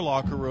our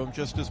locker room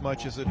just as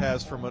much as it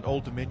has from an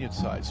Old Dominion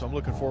side. So I'm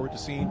looking forward to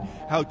seeing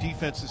how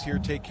defenses here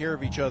take care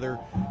of each other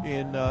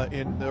in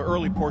the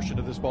early portion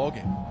of this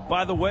ballgame.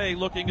 By the way,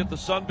 looking at the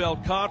Sun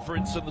Belt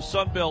Conference and the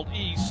Sun Belt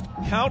East,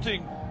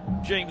 counting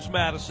James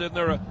Madison,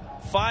 there are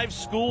 5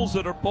 schools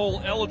that are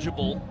bowl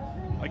eligible.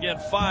 Again,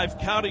 5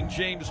 counting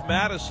James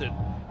Madison.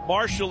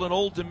 Marshall and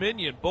Old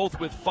Dominion,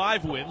 both with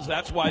 5 wins.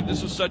 That's why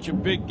this is such a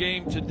big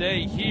game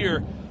today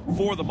here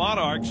for the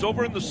Monarchs.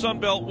 Over in the Sun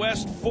Belt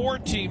West, 4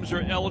 teams are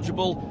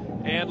eligible,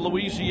 and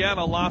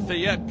Louisiana,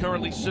 Lafayette,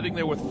 currently sitting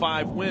there with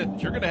 5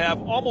 wins. You're going to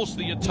have almost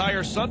the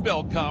entire Sun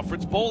Belt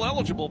Conference bowl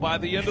eligible by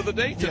the end of the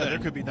day today. Yeah, there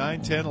could be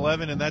 9, 10,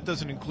 11, and that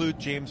doesn't include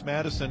James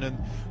Madison, and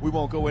we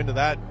won't go into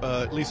that,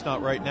 at least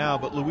not right now.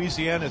 But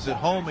Louisiana is at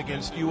home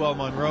against UL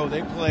Monroe.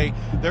 They play,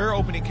 their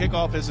opening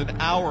kickoff is an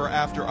hour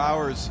after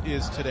ours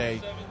is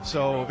today.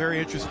 So very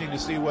interesting to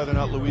see whether or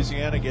not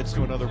Louisiana gets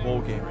to another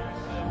bowl game.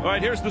 All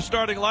right, here's the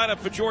starting lineup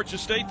for Georgia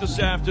State this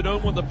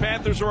afternoon when the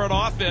Panthers are on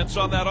offense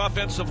on that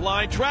offensive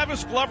line.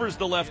 Travis Glover's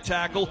the left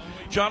tackle.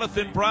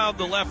 Jonathan Brown,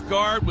 the left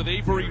guard, with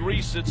Avery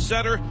Reese at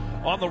center.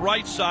 On the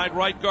right side,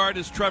 right guard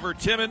is Trevor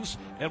Timmons,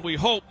 and we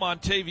hope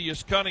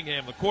Montavious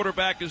Cunningham. The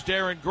quarterback is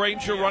Darren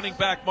Granger, running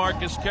back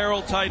Marcus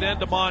Carroll, tight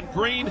end Amon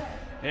Green,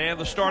 and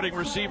the starting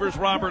receivers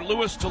Robert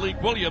Lewis, Talik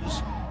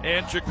Williams,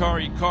 and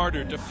Jakari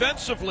Carter.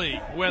 Defensively,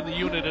 when the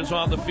unit is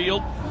on the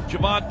field,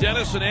 Javon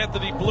Dennis and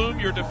Anthony Bloom,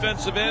 your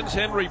defensive ends.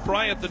 Henry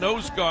Bryant, the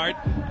nose guard.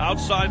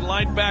 Outside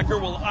linebacker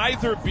will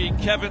either be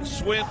Kevin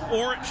Swint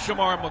or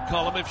Shamar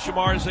McCullum if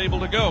Shamar is able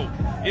to go.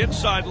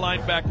 Inside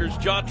linebackers,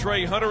 John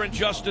Trey Hunter and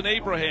Justin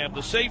Abraham.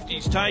 The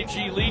safeties, Ty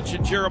G. Leach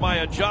and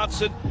Jeremiah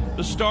Johnson.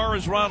 The star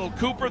is Ronald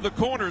Cooper. The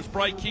corners,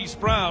 Bright Keith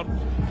Brown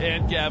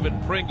and Gavin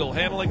Pringle.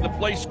 Handling the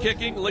place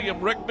kicking,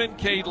 Liam Rickman.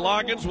 Cade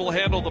Loggins will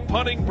handle the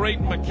punting.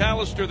 Braden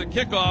McAllister the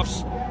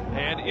kickoffs.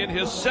 And in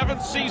his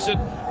 7th season,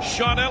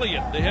 Sean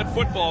Elliott, the head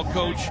football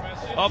coach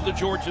of the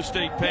Georgia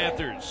State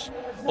Panthers.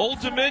 Old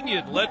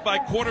Dominion, led by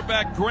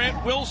quarterback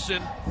Grant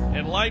Wilson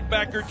and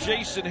linebacker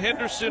Jason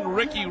Henderson.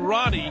 Ricky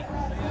Ronnie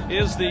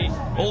is the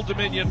Old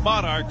Dominion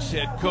Monarchs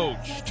head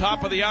coach.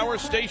 Top of the hour,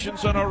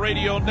 stations on our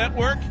radio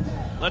network.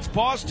 Let's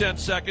pause 10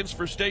 seconds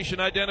for station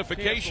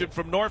identification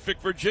from Norfolk,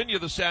 Virginia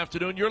this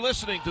afternoon. You're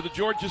listening to the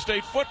Georgia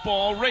State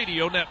Football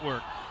Radio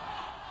Network.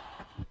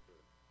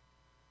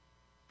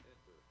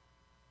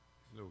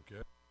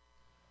 Okay.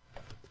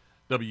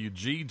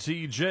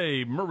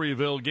 WGTJ,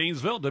 Murrayville,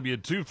 Gainesville.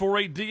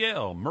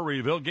 W248DL,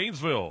 Murrayville,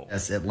 Gainesville.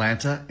 That's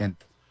Atlanta. And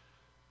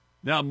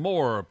now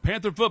more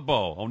Panther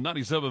football on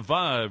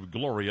 97.5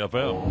 Glory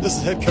FM. This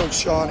is head coach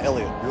Sean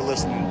Elliott. You're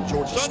listening to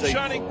Georgia Sun State.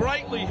 shining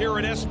brightly here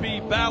at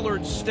SB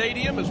Ballard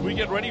Stadium as we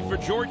get ready for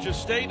Georgia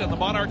State and the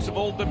Monarchs of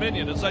Old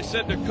Dominion. As I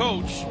said to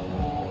Coach,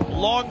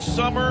 long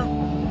summer,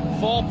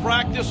 fall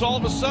practice, all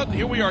of a sudden,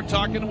 here we are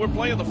talking, and we're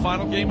playing the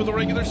final game of the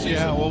regular season.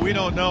 Yeah, well, we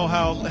don't know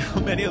how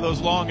many of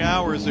those long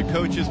hours the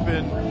coach has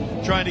been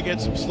trying to get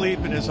some sleep,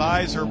 and his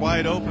eyes are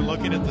wide open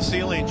looking at the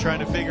ceiling, trying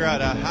to figure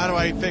out how do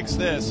I fix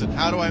this, and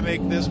how do I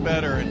make this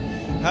better,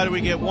 and how do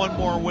we get one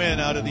more win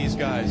out of these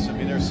guys. I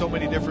mean, there's so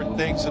many different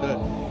things that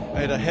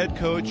a head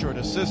coach or an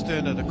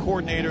assistant and a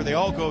coordinator, they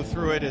all go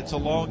through it. It's a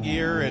long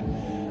year,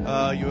 and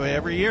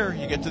every year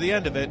you get to the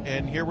end of it,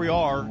 and here we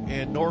are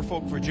in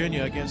Norfolk,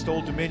 Virginia against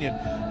Old Dominion.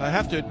 I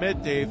have to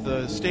admit, Dave,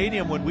 the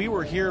stadium when we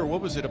were here, what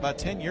was it, about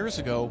 10 years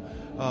ago,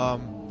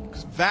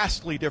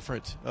 vastly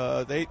different.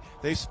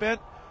 They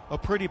spent a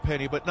pretty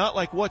penny, but not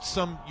like what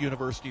some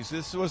universities.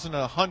 This wasn't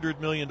a $100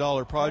 million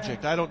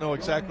project. I don't know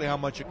exactly how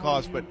much it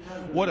cost, but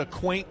what a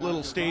quaint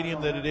little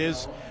stadium that it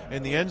is.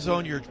 In the end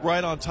zone, you're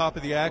right on top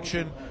of the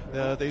action.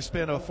 They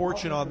spent a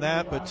fortune on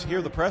that, but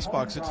here, the press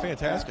box, it's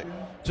fantastic.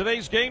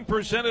 Today's game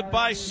presented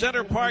by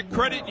Center Park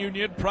Credit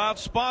Union, proud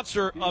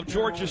sponsor of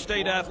Georgia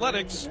State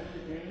Athletics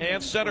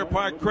and Center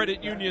Park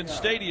Credit Union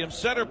Stadium.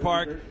 Center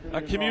Park,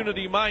 a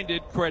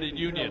community-minded credit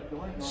union.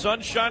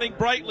 Sun shining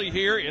brightly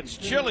here. It's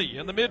chilly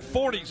in the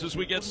mid-40s as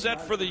we get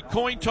set for the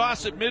coin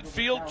toss at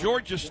midfield.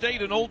 Georgia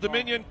State and Old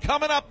Dominion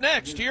coming up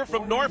next here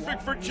from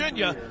Norfolk,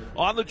 Virginia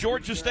on the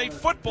Georgia State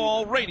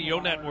Football Radio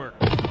Network.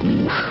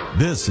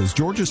 This is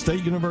Georgia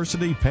State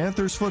University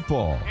Panthers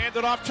football.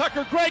 Handed off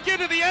Tucker Gregg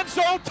into the end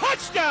zone.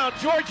 Touchdown,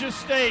 Georgia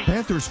State.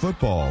 Panthers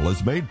football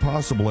is made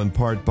possible in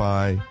part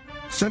by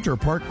Center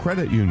Park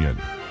Credit Union,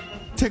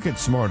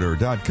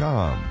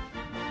 Ticketsmarter.com,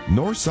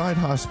 Northside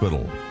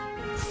Hospital,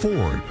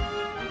 Ford,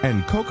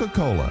 and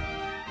Coca-Cola.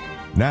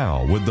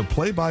 Now, with the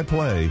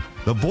play-by-play,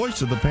 the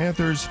voice of the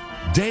Panthers,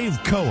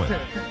 Dave Cohen.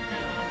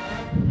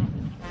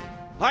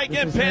 Hi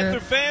again, Panther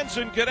fans,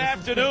 and good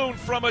afternoon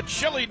from a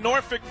chilly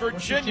Norfolk,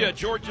 Virginia.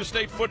 Georgia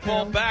State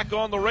football back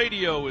on the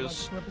radio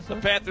as the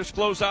Panthers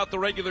close out the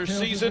regular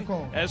season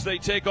as they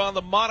take on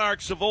the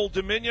Monarchs of Old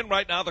Dominion.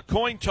 Right now, the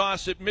coin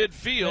toss at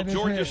midfield,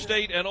 Georgia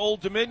State and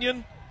Old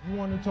Dominion.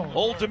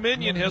 Old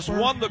Dominion has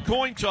won the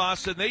coin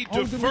toss, and they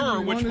defer,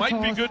 which might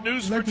be good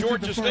news for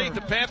Georgia State. The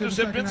Panthers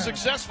have been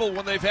successful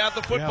when they've had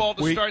the football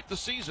to start the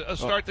season,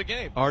 start the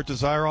game. Our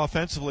desire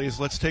offensively is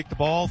let's take the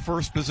ball,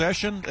 first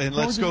possession, and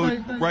let's go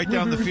right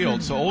down the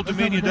field. So Old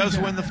Dominion does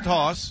win the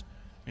toss,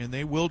 and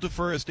they will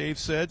defer, as Dave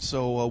said.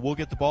 So we'll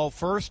get the ball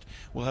first.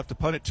 We'll have to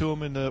punt it to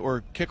them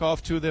or kick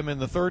off to them in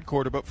the third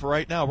quarter. But for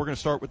right now, we're going to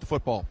start with the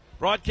football.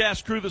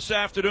 Broadcast crew this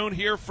afternoon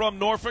here from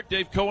Norfolk.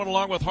 Dave Cohen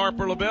along with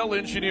Harper LaBelle,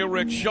 engineer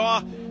Rick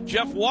Shaw,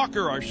 Jeff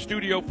Walker, our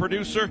studio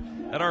producer,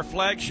 at our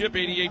flagship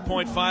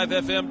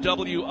 88.5 FM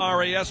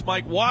WRAS,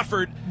 Mike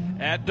Wofford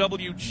at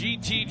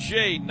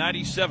WGTJ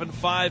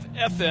 97.5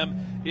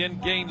 FM in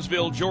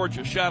Gainesville,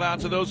 Georgia. Shout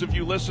out to those of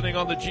you listening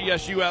on the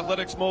GSU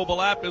Athletics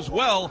mobile app as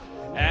well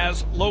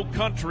as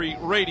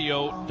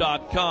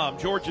lowcountryradio.com.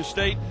 Georgia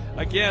State,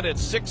 again, at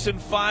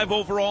 6-5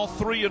 overall,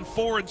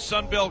 3-4 in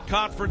Sun Belt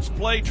Conference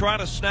play, trying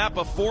to snap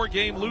a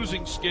 4-game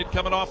losing skid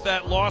coming off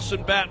that loss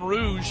in Baton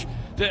Rouge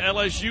to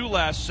LSU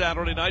last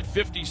Saturday night,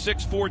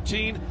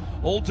 56-14.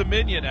 Old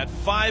Dominion at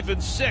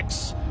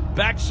 5-6,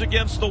 backs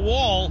against the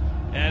wall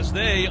as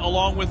they,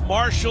 along with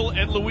Marshall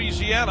and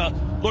Louisiana,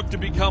 look to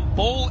become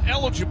bowl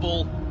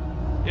eligible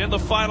in the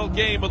final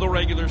game of the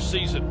regular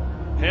season.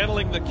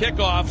 Handling the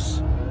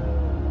kickoffs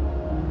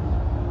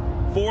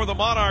for the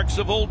Monarchs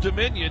of Old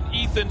Dominion,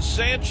 Ethan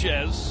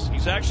Sanchez.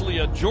 He's actually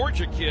a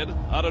Georgia kid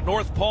out of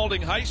North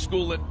Paulding High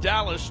School in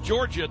Dallas,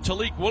 Georgia.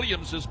 Talik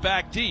Williams is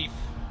back deep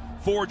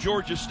for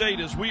Georgia State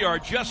as we are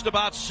just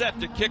about set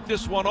to kick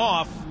this one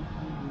off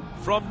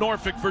from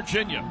Norfolk,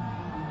 Virginia.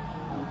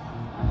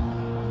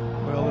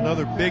 Well,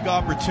 another big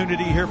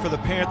opportunity here for the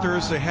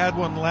Panthers. They had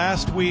one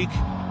last week.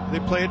 They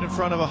played in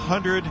front of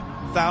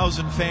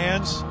 100,000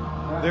 fans.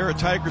 They're at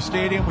Tiger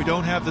Stadium. We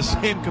don't have the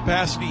same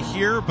capacity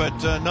here, but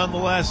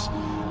nonetheless,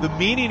 the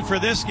meaning for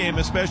this game,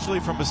 especially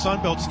from a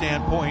Sun Belt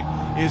standpoint,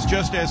 is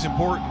just as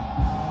important.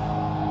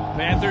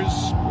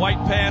 Panthers, white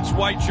pants,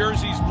 white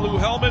jerseys, blue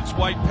helmets,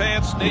 white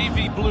pants,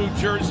 navy blue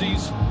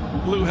jerseys,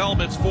 blue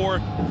helmets for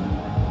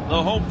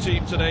the home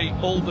team today,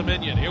 Old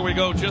Dominion. Here we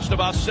go, just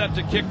about set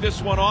to kick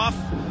this one off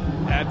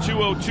at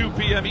 2:02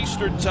 p.m.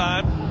 Eastern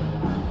Time.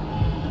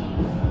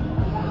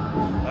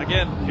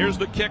 Again, here's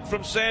the kick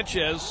from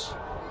Sanchez.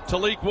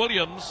 Talik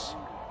Williams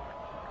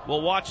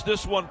will watch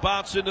this one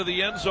bounce into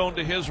the end zone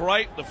to his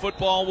right. The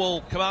football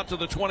will come out to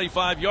the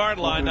 25-yard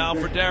line now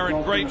for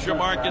Darren Granger,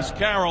 Marcus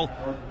Carroll,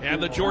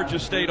 and the Georgia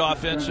State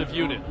offensive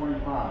unit.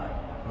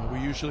 Well, we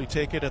usually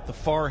take it at the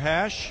far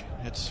hash.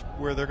 It's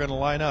where they're going to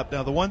line up.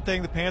 Now, the one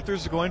thing, the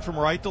Panthers are going from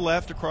right to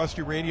left across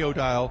your radio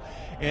dial,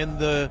 and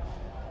the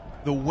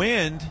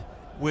wind,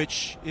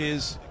 which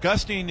is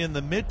gusting in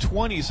the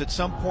mid-20s at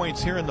some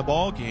points here in the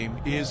ball game,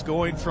 is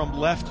going from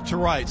left to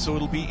right. So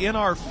it'll be in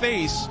our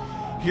face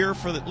here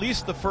for at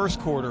least the first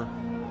quarter.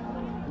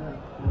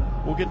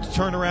 We'll get to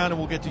turn around and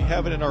we'll get to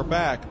have it in our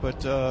back, but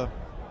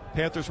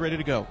Panthers ready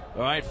to go.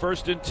 All right,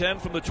 1st and 10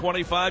 from the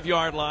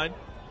 25-yard line.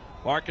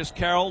 Marcus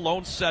Carroll,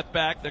 lone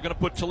setback. They're going to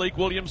put Talik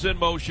Williams in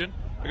motion.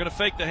 They're going to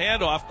fake the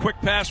handoff. Quick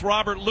pass,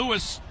 Robert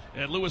Lewis,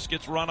 and Lewis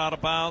gets run out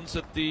of bounds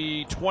at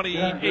the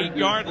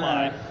 28-yard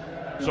line.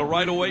 So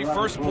right away,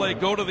 first play,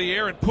 go to the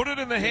air and put it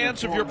in the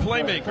hands of your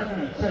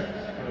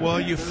playmaker.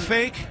 Well, you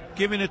fake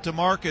giving it to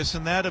Marcus,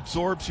 and that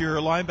absorbs your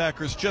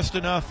linebackers just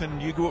enough,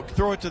 and you go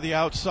throw it to the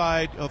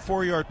outside, a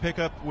 4-yard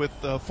pickup with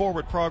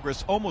forward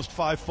progress, almost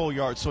 5 full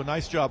yards. So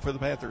nice job for the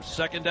Panthers.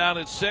 2nd down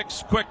at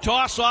 6. Quick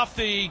toss off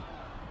the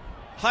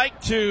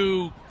hike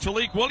to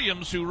Talik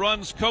Williams, who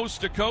runs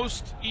coast to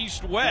coast,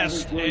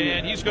 east-west,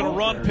 and he's going to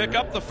run, pick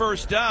up the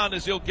first down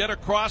as he'll get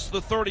across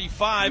the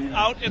 35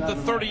 out at the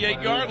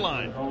 38-yard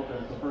line.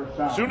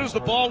 As soon as the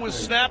ball was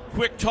snapped,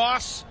 quick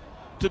toss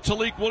to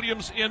Talik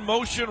Williams in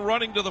motion,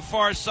 running to the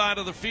far side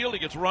of the field. He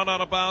gets run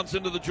out of bounds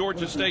into the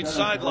Georgia State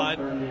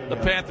sideline. The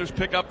Panthers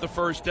pick up the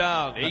first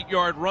down.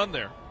 8-yard run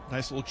there.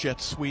 Nice little jet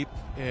sweep,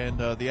 and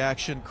the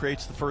action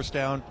creates the first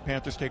down.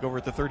 Panthers take over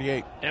at the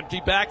 38.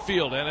 Empty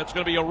backfield, and it's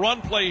going to be a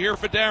run play here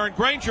for Darren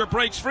Granger.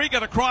 Breaks free,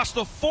 got across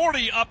the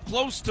 40, up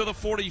close to the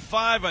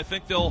 45. I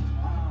think they'll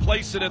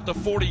place it at the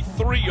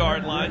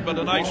 43-yard line, but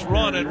a nice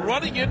run, and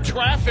running in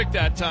traffic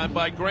that time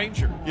by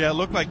Granger. Yeah, it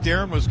looked like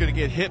Darren was going to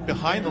get hit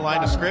behind the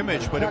line of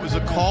scrimmage, but it was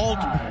a called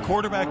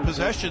quarterback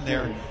possession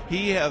there.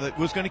 He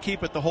was going to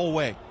keep it the whole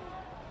way.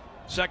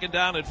 Second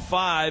down at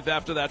 5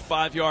 after that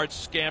 5-yard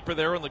scamper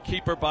there, and the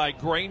keeper by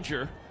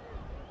Granger.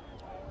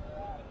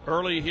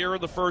 Early here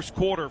in the first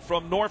quarter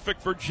from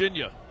Norfolk,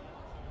 Virginia.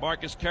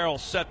 Marcus Carroll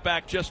set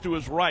back just to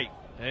his right,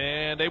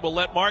 and they will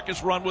let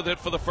Marcus run with it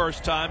for the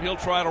first time. He'll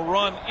try to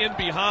run in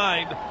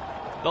behind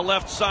the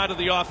left side of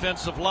the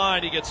offensive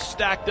line. He gets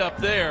stacked up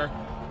there.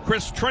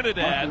 Chris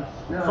Trinidad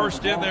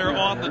first in there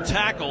on the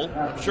tackle.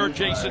 I'm sure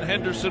Jason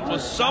Henderson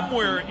was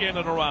somewhere in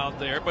and around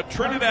there, but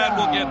Trinidad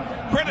will get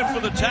credit for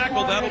the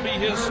tackle. That'll be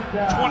his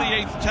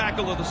 28th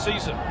tackle of the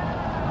season.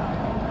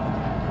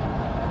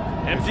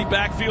 Empty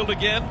backfield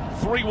again.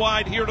 3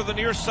 wide here to the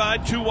near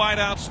side, 2 wide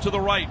outs to the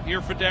right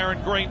here for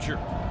Darren Granger.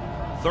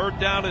 Third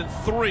down and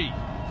 3.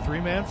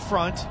 3-man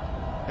front.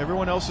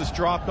 Everyone else is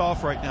dropped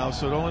off right now,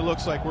 so it only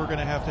looks like we're going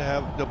to have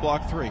the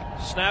block 3.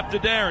 Snap to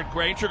Darren.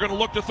 Granger going to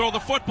look to throw the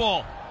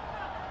football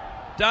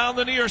down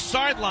the near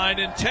sideline,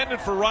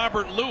 intended for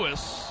Robert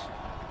Lewis,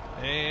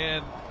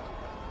 and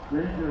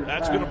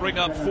that's going to bring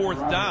up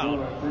 4th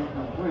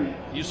down.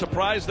 You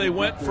surprised they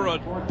went for a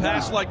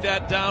pass like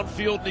that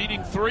downfield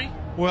needing 3?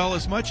 Well,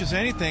 as much as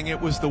anything, it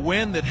was the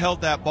wind that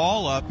held that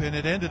ball up, and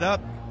it ended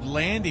up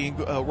landing.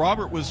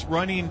 Robert was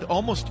running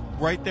almost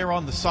right there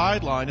on the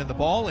sideline, and the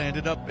ball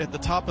ended up at the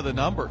top of the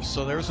numbers.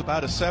 So there's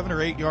about a 7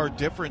 or 8 yard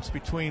difference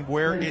between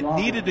where it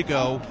needed to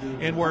go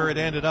and where it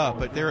ended up.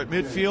 But there at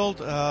midfield,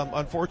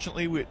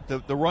 unfortunately,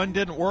 the run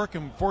didn't work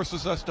and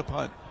forces us to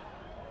punt.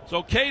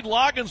 So Cade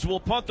Loggins will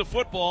punt the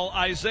football.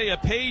 Isaiah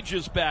Page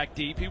is back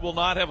deep. He will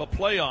not have a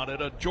play on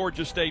it. A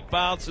Georgia State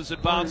bounce as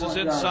it bounces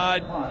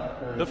inside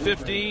the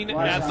 15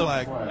 at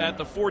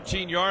the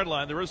 14-yard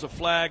line. There is a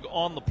flag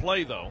on the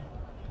play, though.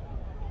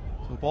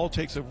 The ball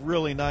takes a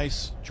really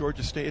nice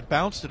Georgia State. It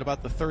bounced at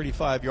about the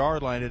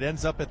 35-yard line. It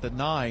ends up at the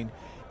 9,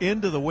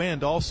 into the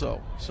wind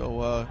also.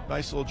 So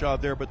nice little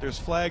job there. But there's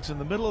flags in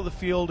the middle of the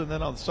field and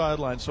then on the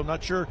sideline. So I'm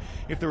not sure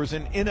if there was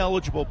an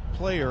ineligible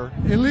player.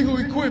 Illegal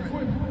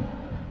equipment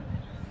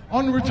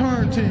on the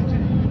return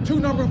team.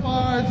 2 number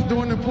 5s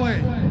doing the play.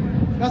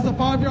 That's a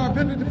 5-yard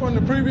penalty from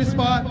the previous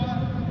spot.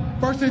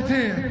 1st and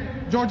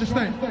 10, Georgia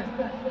State.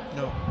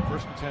 No,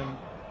 1st and 10.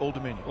 Old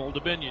Dominion. Old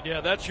Dominion,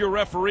 yeah, that's your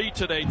referee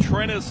today,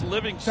 Trennis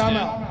Livingston.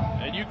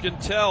 And you can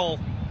tell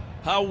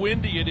how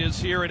windy it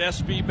is here at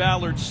SB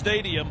Ballard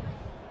Stadium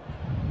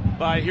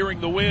by hearing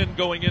the wind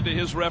going into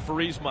his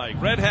referee's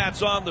mic. Red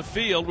Hats on the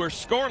field. We're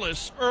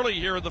scoreless early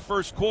here in the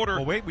first quarter.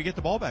 Well, wait, we get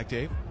the ball back,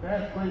 Dave.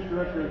 We're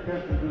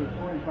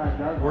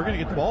going to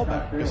get the ball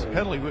back. It's a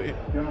penalty.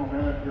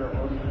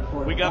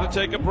 We got to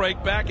take a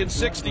break. Back in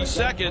 60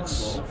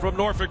 seconds from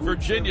Norfolk,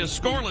 Virginia.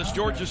 Scoreless,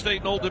 Georgia State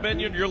and Old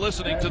Dominion. You're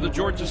listening to the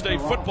Georgia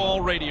State Football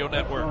Radio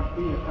Network.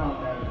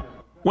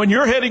 When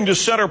you're heading to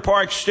Center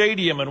Park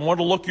Stadium and want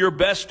to look your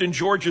best in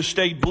Georgia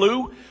State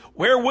blue,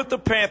 wear what the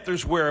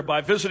Panthers wear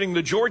by visiting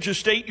the Georgia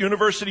State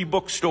University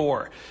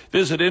Bookstore.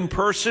 Visit in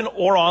person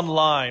or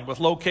online with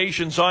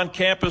locations on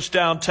campus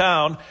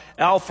downtown,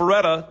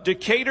 Alpharetta,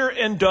 Decatur,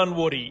 and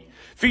Dunwoody,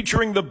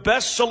 featuring the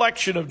best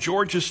selection of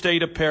Georgia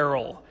State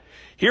apparel.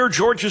 Hear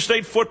Georgia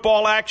State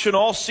football action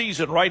all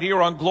season right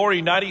here on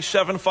Glory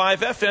 97.5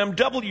 FM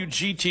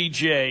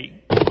WGTJ.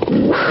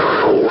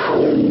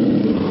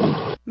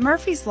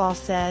 Murphy's Law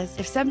says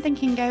if something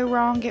can go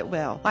wrong, it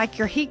will. Like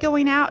your heat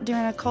going out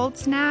during a cold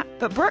snap.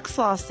 But Brooks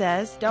Law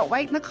says don't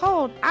wait in the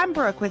cold. I'm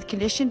Brooke with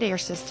Conditioned Air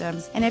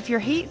Systems. And if your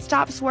heat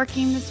stops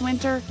working this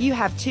winter, you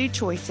have 2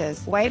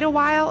 choices. Wait a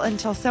while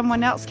until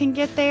someone else can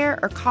get there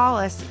or call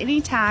us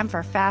anytime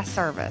for fast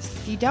service.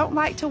 If you don't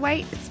like to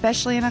wait,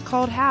 especially in a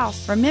cold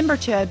house, remember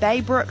to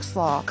obey Brooks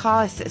Law.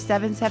 Call us at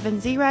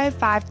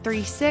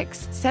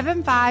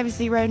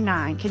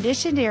 770-536-7509.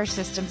 Conditioned Air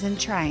Systems and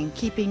Train,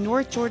 keeping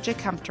North Georgia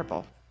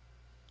comfortable.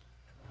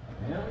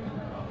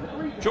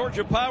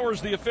 Georgia Power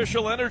is the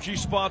official energy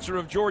sponsor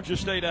of Georgia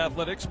State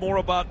Athletics. More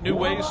about new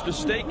ways to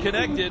stay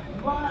connected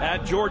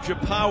at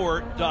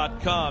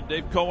GeorgiaPower.com.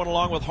 Dave Cohen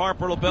along with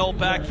Harper LaBelle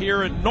back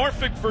here in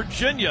Norfolk,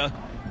 Virginia.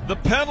 The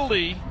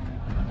penalty,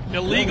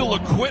 illegal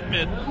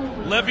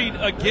equipment levied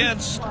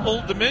against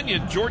Old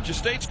Dominion. Georgia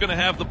State's going to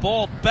have the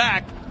ball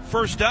back.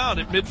 First down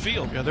at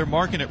midfield. Yeah, they're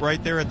marking it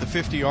right there at the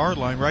 50-yard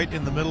line, right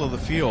in the middle of the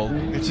field.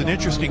 It's an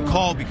interesting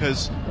call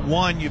because,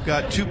 one, you've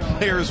got 2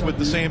 players with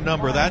the same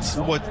number. That's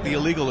what the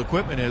illegal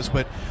equipment is,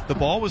 but the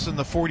ball was in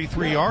the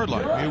 43-yard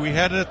line. We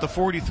had it at the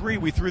 43.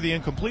 We threw the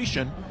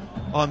incompletion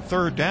on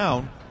 3rd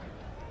down.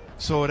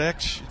 So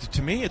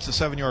to me, it's a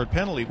 7-yard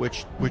penalty,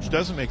 which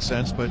doesn't make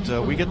sense, but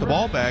we get the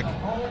ball back.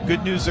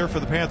 Good news there for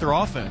the Panther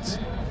offense.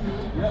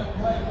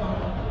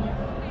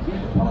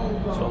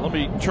 So let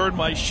me turn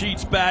my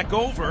sheets back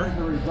over.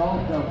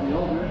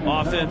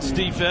 Offense,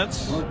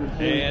 defense,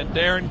 and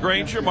Darren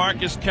Granger,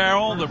 Marcus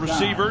Carroll, the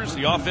receivers,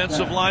 the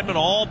offensive linemen,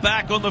 all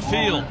back on the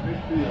field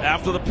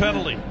after the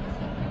penalty.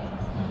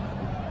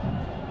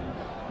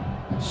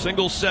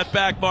 Single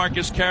setback,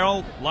 Marcus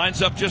Carroll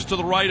lines up just to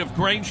the right of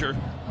Granger.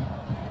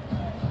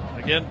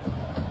 Again,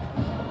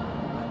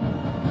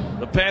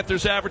 the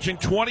Panthers averaging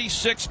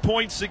 26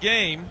 points a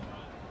game,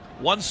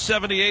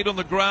 178 on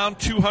the ground,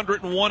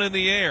 201 in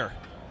the air,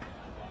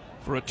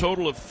 for a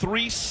total of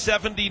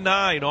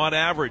 379 on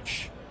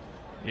average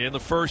in the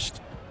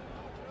first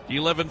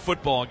 11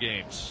 football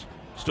games.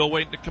 Still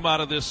waiting to come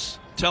out of this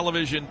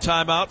television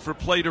timeout for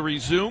play to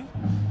resume.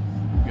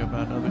 Got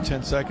about another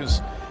 10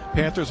 seconds.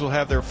 Panthers will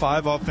have their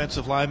 5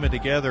 offensive linemen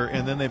together,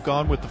 and then they've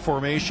gone with the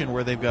formation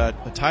where they've got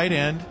a tight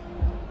end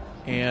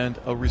and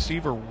a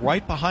receiver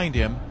right behind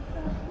him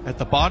at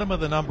the bottom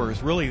of the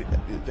numbers, really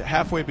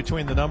halfway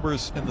between the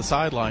numbers and the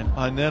sideline.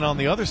 And then on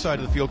the other side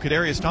of the field,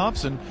 Kadarius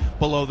Thompson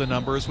below the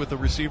numbers with the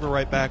receiver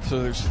right back.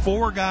 So there's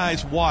 4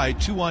 guys wide,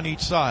 2 on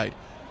each side.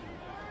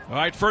 All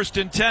right,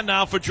 1st and 10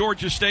 now for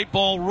Georgia State.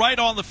 Ball right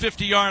on the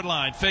 50-yard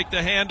line. Fake the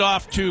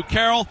handoff to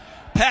Carroll.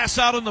 Pass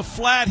out in the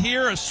flat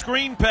here, a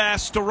screen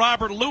pass to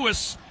Robert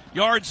Lewis.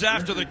 Yards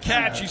after the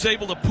catch, he's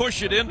able to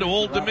push it into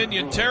Old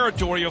Dominion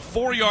territory. A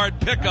 4-yard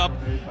pickup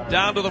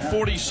down to the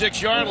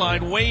 46-yard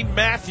line. Wayne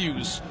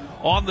Matthews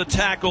on the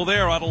tackle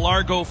there out of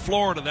Largo,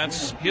 Florida.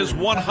 That's his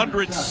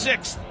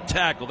 106th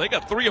tackle. They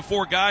got 3 or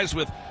 4 guys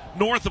with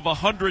north of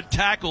 100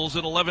 tackles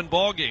in 11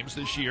 ball games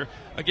this year.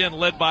 Again,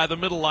 led by the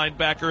middle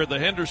linebacker, the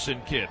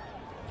Henderson kid.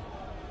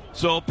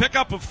 So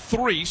pickup of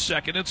 3,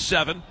 2nd and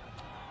 7.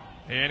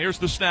 And here's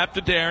the snap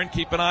to Darren.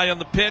 Keep an eye on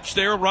the pitch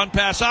there. Run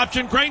pass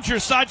option. Granger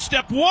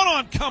sidestep. One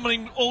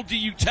oncoming Old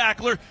DU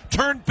tackler.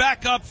 Turned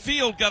back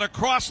upfield. Got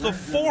across the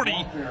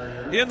 40.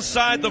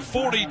 Inside the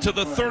 40 to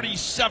the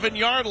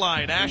 37-yard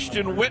line.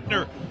 Ashton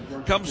Whitner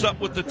comes up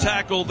with the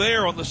tackle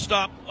there on the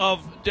stop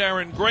of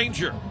Darren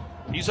Granger.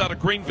 He's out of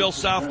Greenville,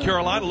 South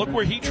Carolina. Look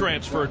where he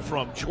transferred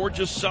from.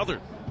 Georgia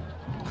Southern.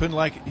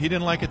 He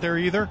didn't like it there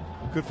either.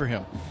 Good for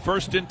him.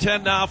 1st and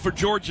 10 now for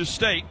Georgia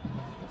State.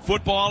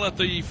 Football at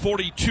the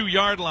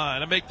 42-yard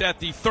line. I make that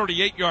the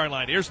 38-yard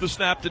line. Here's the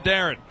snap to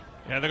Darren.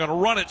 And they're going to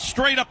run it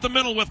straight up the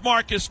middle with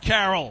Marcus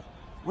Carroll.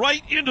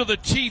 Right into the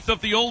teeth of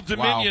the Old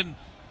Dominion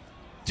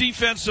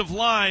defensive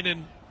line.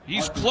 And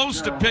he's close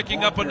to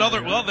picking up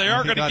another. Well, they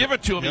are going to give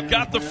it to him. He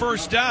got the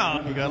first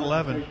down. He got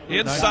 11.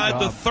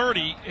 Inside the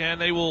 30. And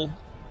they'll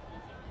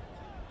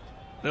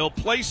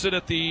place it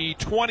at the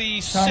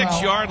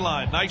 26-yard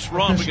line. Nice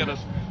run. We got a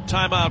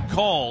timeout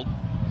called.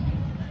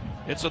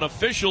 It's an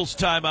official's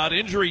timeout,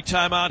 injury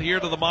timeout here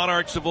to the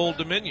Monarchs of Old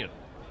Dominion.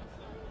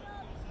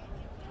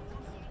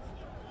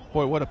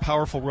 Boy, what a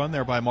powerful run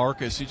there by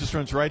Marcus. He just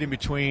runs right in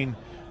between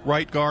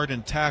right guard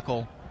and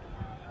tackle.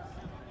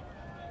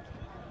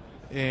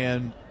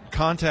 And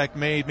contact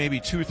made maybe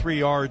 2-3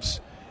 yards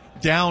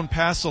down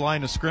past the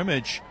line of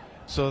scrimmage.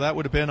 So that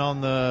would have been on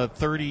the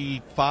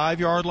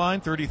 35-yard line,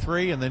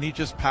 33, and then he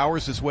just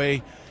powers his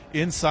way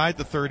inside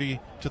the 30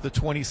 to the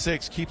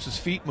 26, keeps his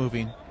feet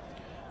moving.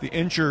 The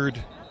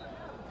injured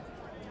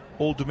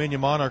Old Dominion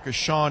Monarch is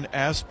Sean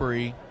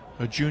Asbury,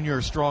 a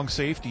junior strong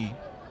safety.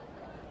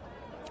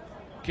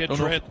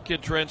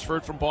 Kid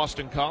transferred from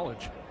Boston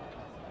College.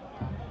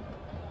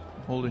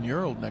 Old in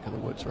your old neck of the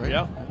woods, right?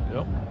 Yeah.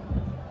 Yep.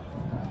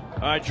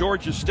 All right,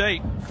 Georgia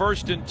State,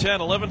 1st and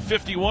 10,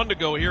 11:51 to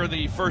go here in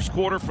the first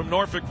quarter from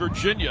Norfolk,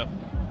 Virginia.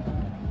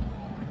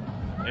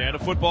 And a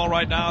football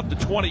right now at the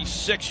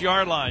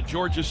 26-yard line.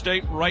 Georgia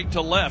State right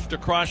to left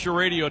across your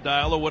radio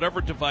dial or whatever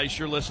device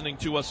you're listening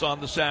to us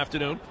on this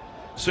afternoon.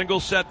 Single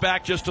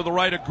setback just to the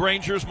right of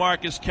Granger's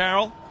Marcus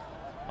Carroll.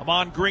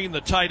 Amon Green,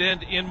 the tight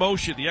end, in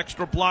motion. The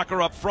extra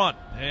blocker up front.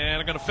 And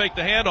they're going to fake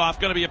the handoff.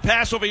 Going to be a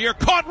pass over here.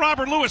 Caught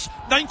Robert Lewis.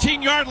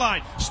 19-yard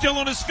line. Still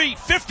on his feet.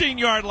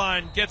 15-yard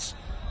line. Gets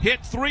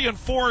hit 3 and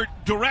 4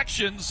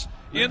 directions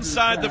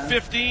inside the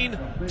 15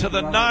 to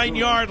the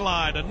 9-yard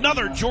line.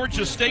 Another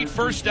Georgia State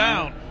first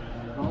down.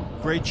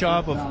 Great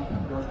job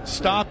of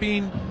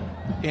stopping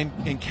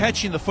and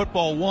catching the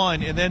football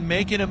one and then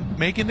making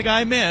the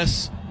guy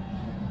miss.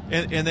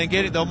 And then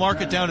they'll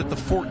mark it down at the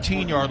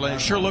 14-yard line.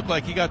 It sure looked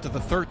like he got to the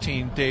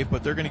 13, Dave,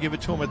 but they're going to give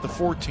it to him at the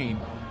 14.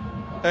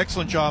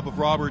 Excellent job of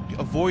Robert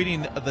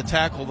avoiding the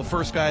tackle, the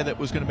first guy that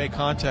was going to make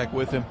contact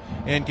with him,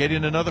 and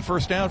getting another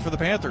first down for the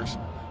Panthers.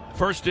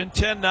 1st and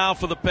 10 now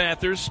for the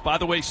Panthers. By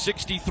the way,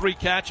 63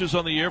 catches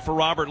on the year for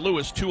Robert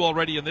Lewis, 2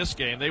 already in this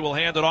game. They will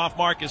hand it off.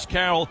 Marcus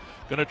Carroll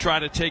going to try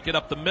to take it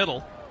up the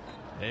middle.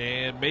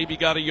 And maybe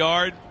got a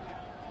yard.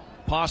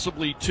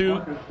 Possibly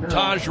 2.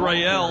 Taj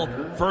Rael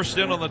first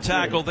in on the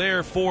tackle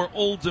there for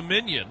Old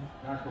Dominion.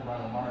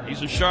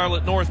 He's a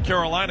Charlotte, North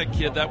Carolina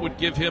kid. That would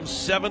give him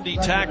 70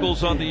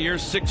 tackles on the year,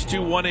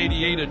 6'2",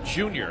 188, a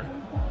junior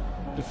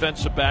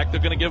defensive back.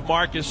 They're going to give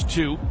Marcus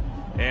 2,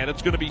 and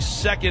it's going to be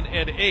 2nd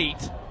and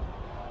 8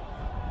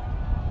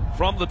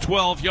 from the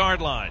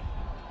 12-yard line.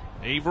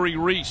 Avery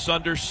Reese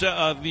under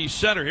the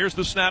center. Here's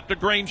the snap to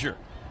Granger.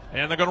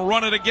 And they're going to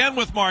run it again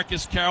with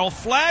Marcus Carroll.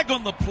 Flag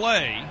on the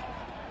play.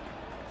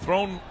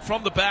 Thrown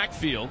from the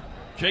backfield.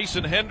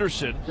 Jason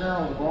Henderson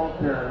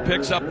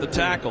picks up the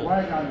tackle.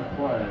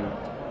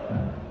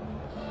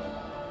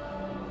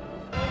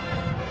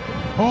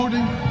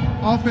 Holding,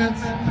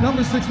 offense,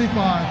 number 65.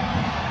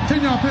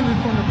 10-yard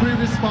penalty from the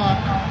previous spot.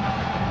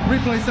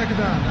 Replay, second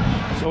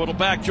down. So it'll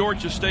back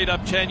Georgia State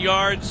up 10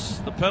 yards.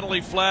 The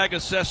penalty flag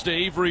assessed to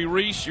Avery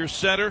Reese, your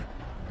center.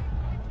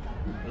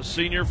 The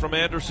senior from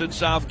Anderson,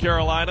 South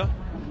Carolina.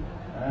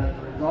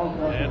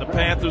 And the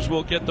Panthers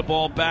will get the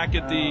ball back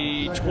at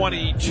the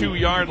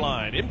 22-yard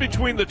line. In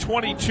between the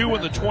 22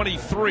 and the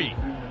 23.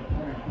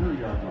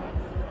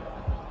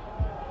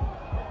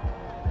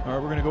 All right,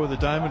 we're going to go with the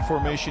diamond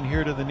formation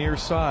here to the near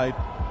side.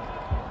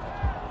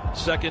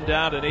 Second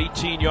down and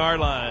 18-yard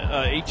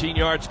line. 18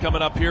 yards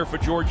coming up here for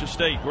Georgia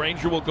State.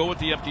 Granger will go with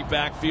the empty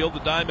backfield. The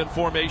diamond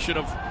formation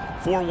of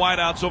 4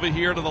 wideouts over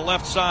here to the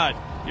left side.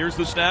 Here's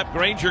the snap.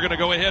 Granger going to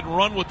go ahead and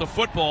run with the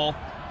football.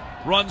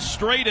 Runs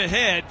straight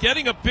ahead,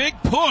 getting a big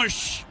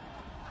push.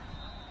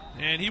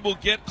 And he will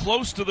get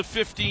close to the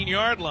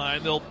 15-yard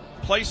line. They'll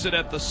place it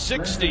at the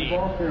 16.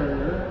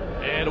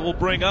 And it will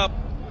bring up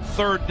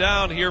third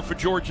down here for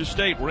Georgia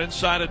State. We're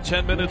inside of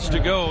 10 minutes to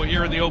go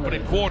here in the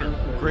opening quarter.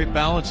 Great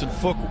balance and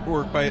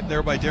footwork by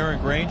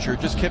Darren Granger.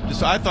 Just kept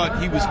this. I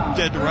thought he was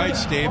dead to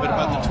rights, Dave, at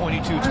about the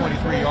 22,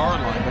 23-yard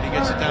line, but he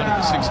gets it down to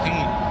the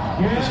 16.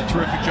 Does a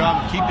terrific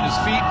job of keeping his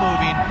feet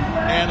moving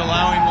and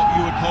allowing what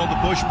you would call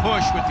the bush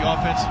push with the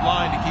offensive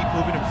line to keep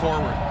moving him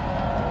forward.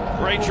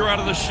 Granger out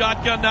of the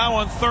shotgun now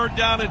on third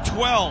down and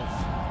 12.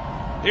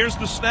 Here's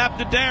the snap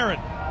to Darren.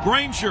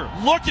 Granger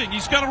looking.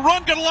 He's got to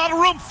run. Got a lot of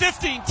room.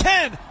 15,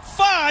 10,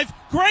 5.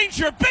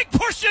 Granger, big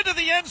push into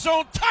the end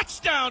zone.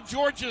 Touchdown,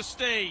 Georgia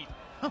State.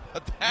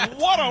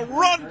 What a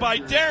run by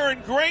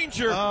Darren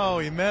Granger. Oh,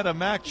 he met a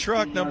Mack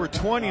truck, number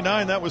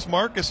 29. That was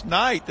Marcus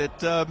Knight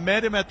that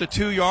met him at the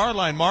 2-yard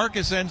line.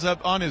 Marcus ends up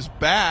on his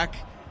back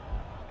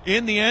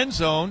in the end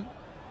zone.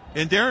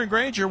 And Darren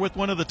Granger with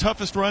one of the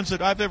toughest runs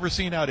that I've ever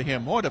seen out of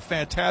him. What a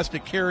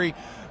fantastic carry.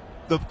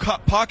 The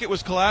pocket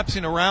was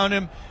collapsing around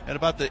him. At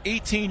about the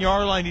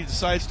 18-yard line, he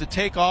decides to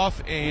take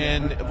off.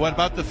 And what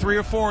about the 3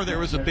 or 4, there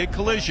was a big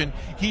collision.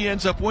 He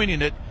ends up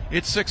winning it.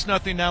 It's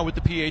 6-0 now with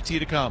the PAT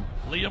to come.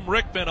 Liam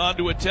Rickman on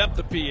to attempt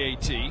the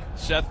PAT.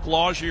 Seth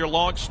Claus, your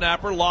long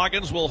snapper.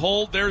 Loggins will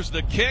hold. There's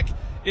the kick.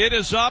 It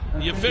is up.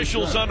 The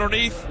officials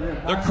underneath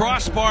the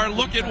crossbar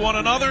look at one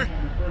another,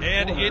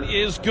 and it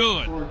is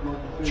good.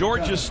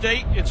 Georgia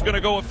State, it's going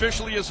to go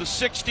officially as a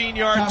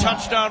 16-yard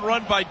touchdown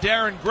run by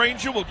Darren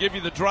Granger. We'll give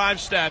you the drive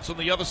stats on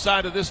the other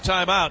side of this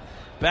timeout.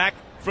 Back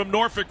from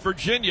Norfolk,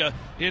 Virginia,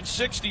 in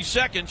 60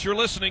 seconds, you're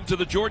listening to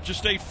the Georgia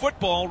State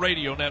Football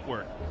Radio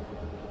Network.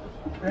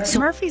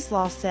 Murphy's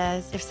Law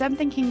says if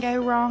something can go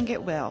wrong,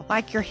 it will.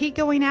 Like your heat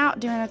going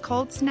out during a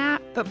cold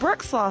snap. But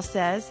Brooks Law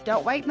says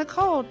don't wait in the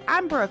cold.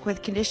 I'm Brooke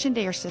with Conditioned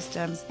Air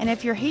Systems. And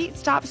if your heat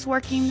stops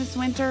working this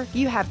winter,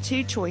 you have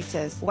 2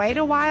 choices. Wait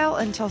a while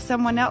until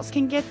someone else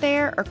can get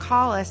there or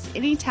call us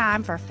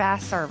anytime for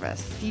fast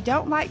service. If you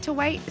don't like to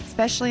wait,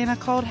 especially in a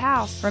cold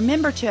house,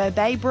 remember to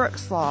obey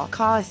Brooks Law.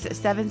 Call us at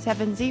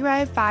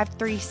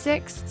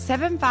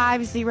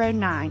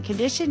 770-536-7509.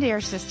 Conditioned Air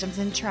Systems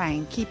and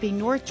Train, keeping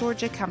North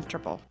Georgia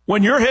comfortable.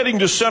 When you're heading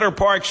to Center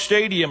Park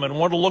Stadium and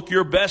want to look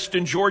your best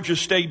in Georgia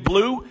State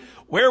blue,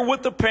 wear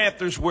what the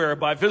Panthers wear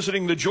by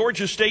visiting the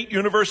Georgia State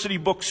University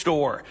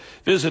Bookstore.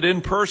 Visit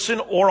in person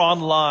or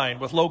online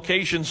with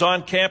locations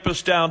on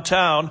campus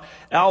downtown,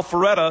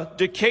 Alpharetta,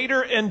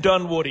 Decatur, and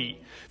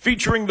Dunwoody,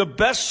 featuring the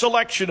best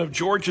selection of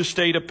Georgia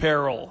State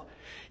apparel.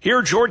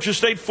 Hear Georgia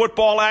State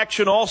football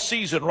action all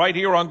season right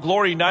here on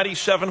Glory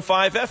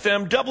 97.5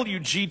 FM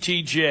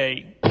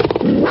WGTJ.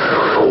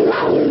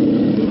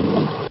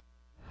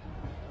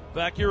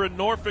 Back here in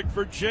Norfolk,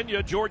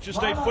 Virginia, Georgia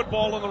State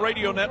football on the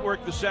radio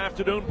network this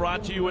afternoon,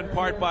 brought to you in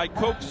part by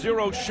Coke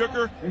Zero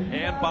Sugar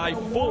and by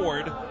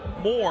Ford.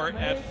 More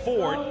at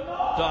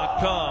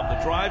Ford.com.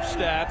 The drive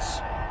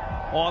stats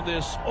on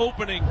this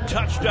opening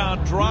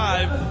touchdown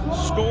drive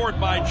scored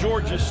by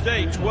Georgia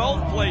State.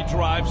 12-play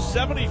drive,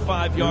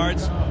 75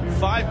 yards,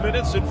 5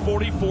 minutes and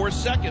 44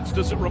 seconds.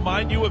 Does it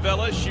remind you of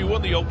LSU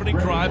on the opening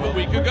drive a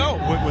week ago?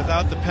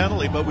 Without the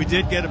penalty, but we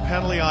did get a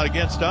penalty out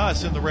against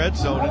us in the red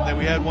zone, and then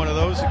we had one of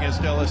those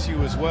against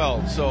LSU as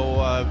well.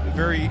 So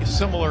very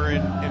similar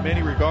in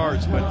many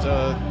regards, but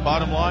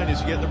bottom line is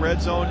you get in the red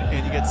zone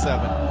and you get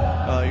 7.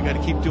 You got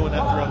to keep doing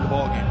that throughout the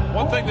ballgame.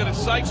 One thing that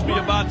excites me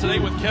about today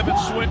with Kevin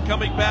Swint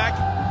coming back,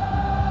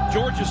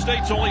 Georgia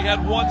State's only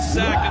had 1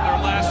 sack in their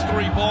last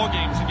 3 ball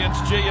games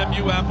against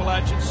JMU,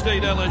 Appalachian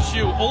State,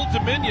 LSU. Old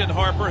Dominion,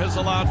 Harper, has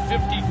allowed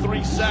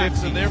 53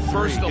 sacks in their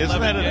first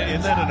 11 games.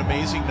 Isn't that an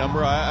amazing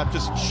number? I'm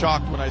just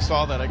shocked when I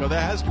saw that. I go,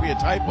 that has to be a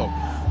typo.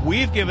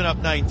 We've given up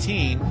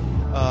 19.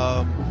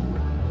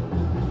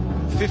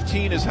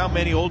 15 is how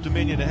many Old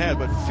Dominion had,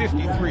 but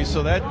 53.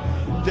 So that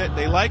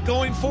they like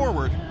going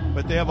forward.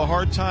 but they have a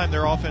hard time,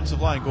 their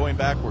offensive line, going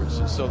backwards.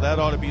 And so that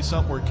ought to be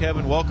something where,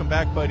 Kevin, welcome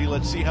back, buddy.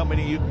 Let's see how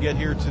many you can get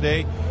here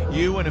today,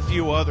 you and a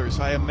few others.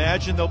 I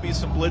imagine there'll be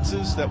some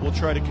blitzes that will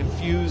try to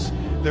confuse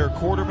their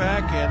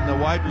quarterback and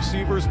the wide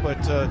receivers,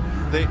 but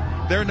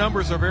their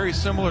numbers are very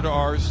similar to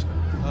ours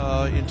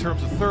in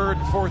terms of third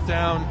and fourth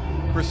down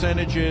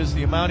percentages.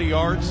 The amount of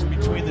yards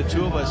between the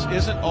two of us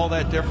isn't all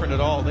that different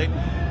at all.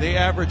 They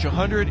average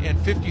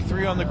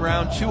 153 on the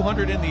ground,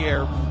 200 in the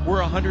air.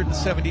 We're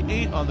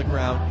 178 on the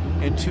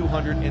ground and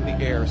 200 in the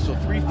air. So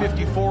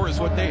 354 is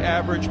what they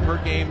average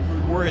per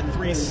game. We're at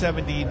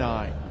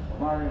 379.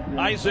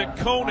 Isaac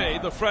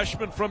Kone, the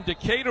freshman from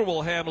Decatur,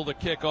 will handle the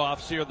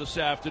kickoffs here this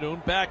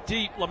afternoon. Back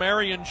deep,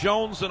 Lamarion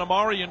Jones and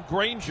Amarian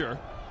Granger.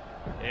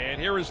 And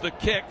here is the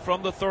kick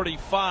from the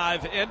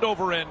 35,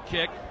 end-over-end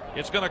kick.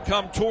 It's going to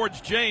come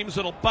towards James.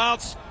 It'll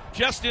bounce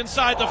just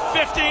inside the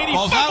 15. He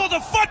fumbled the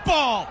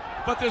football,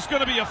 but there's going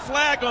to be a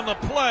flag on the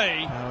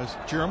play. Now, as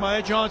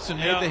Jeremiah Johnson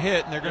made the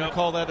hit, and they're going to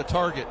call that a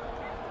target.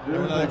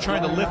 They're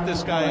trying to lift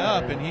this guy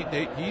up, and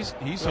he's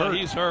hurt.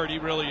 He's hurt. He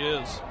really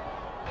is.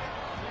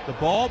 The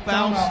ball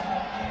bounced.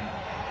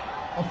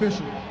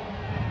 Official.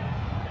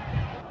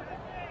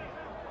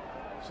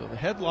 So the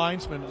head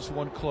linesman is the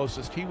one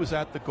closest. He was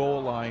at the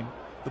goal line.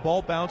 The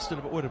ball bounced at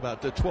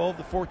about the 12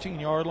 to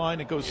 14-yard line.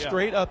 It goes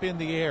straight up in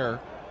the air,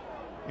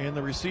 and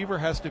the receiver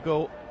has to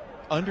go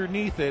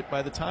underneath it.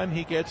 By the time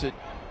he gets it,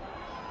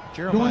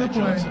 Jeremiah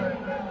Johnson.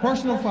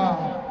 Personal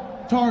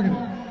foul, targeted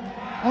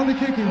on the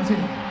kicking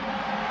team.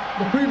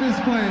 The previous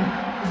play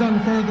is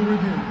under further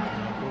review.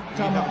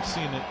 We haven't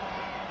seen it.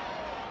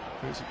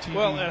 There's a TV.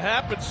 Well, it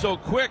happened so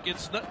quick.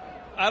 It's not.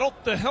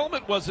 The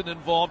helmet wasn't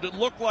involved. It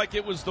looked like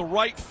it was the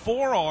right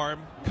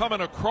forearm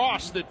coming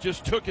across that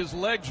just took his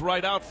legs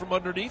right out from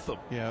underneath him.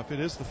 Yeah, if it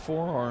is the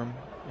forearm,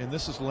 and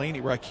this is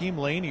Raheem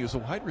Laney, who's a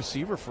wide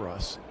receiver for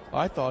us.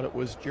 I thought it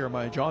was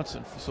Jeremiah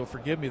Johnson, so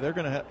forgive me. They're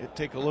going to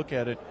take a look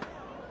at it.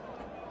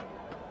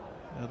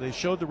 Now, they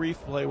showed the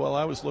replay while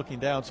I was looking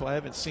down, so I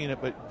haven't seen it,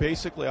 but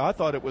basically I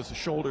thought it was a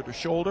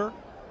shoulder-to-shoulder.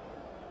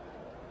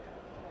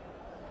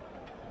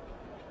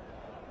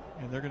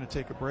 And they're going to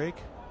take a break.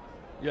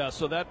 Yeah,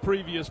 so that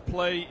previous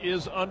play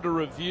is under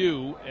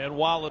review, and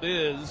while it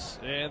is,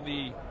 and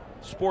the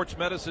sports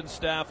medicine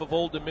staff of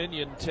Old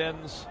Dominion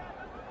tends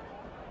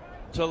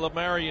to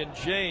Lamarion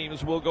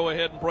James, we'll go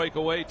ahead and break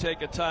away,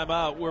 take a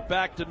timeout. We're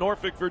back to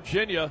Norfolk,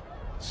 Virginia,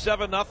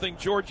 7-0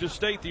 Georgia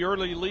State, the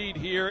early lead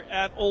here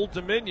at Old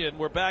Dominion.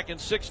 We're back in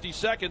 60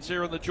 seconds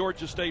here on the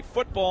Georgia State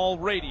Football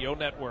Radio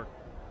Network.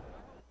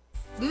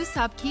 Lou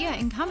Saab Kia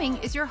in Cumming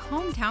is your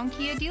hometown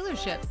Kia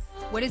dealership.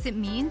 What does it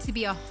mean to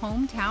be a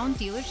hometown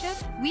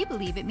dealership? We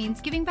believe it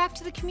means giving back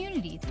to the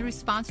community through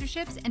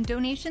sponsorships and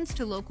donations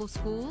to local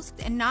schools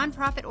and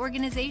nonprofit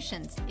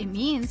organizations. It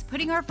means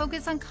putting our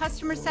focus on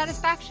customer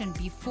satisfaction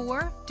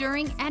before,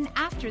 during, and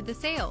after the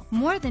sale,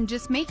 more than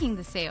just making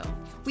the sale.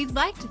 We'd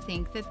like to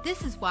think that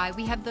this is why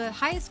we have the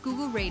highest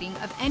Google rating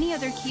of any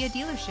other Kia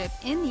dealership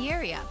in the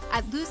area.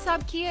 At Lou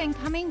Saab Kia in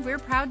Cumming, we're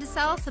proud to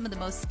sell some of the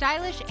most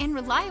stylish and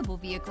reliable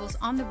vehicles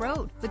on the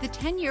road with a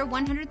 10-year,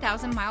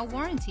 100,000-mile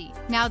warranty.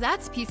 Now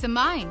that's peace of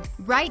mind.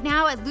 Right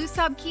now at Lou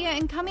Saab Kia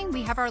in Cumming,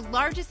 we have our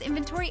largest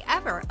inventory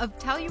ever of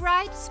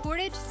Telluride,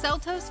 Sportage,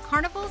 Seltos,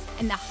 Carnivals,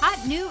 and the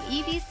hot new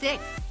EV6.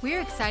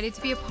 We're excited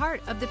to be a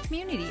part of the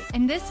community,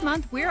 and this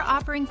month we're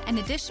offering an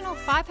additional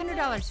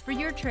 $500 for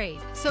your trade.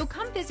 So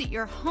come visit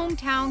your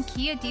hometown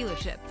Kia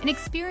dealership and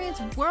experience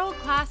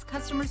world-class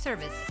customer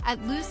service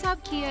at Lou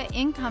Saab Kia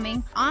in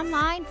Cumming,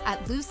 online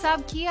at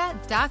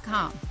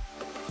lousaabkia.com.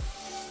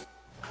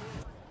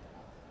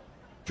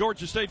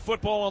 Georgia State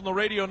football on the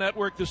radio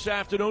network this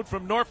afternoon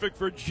from Norfolk,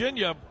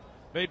 Virginia,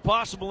 made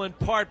possible in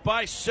part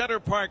by Center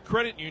Park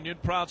Credit Union,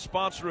 proud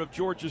sponsor of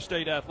Georgia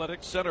State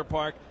Athletics. Center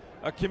Park,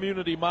 a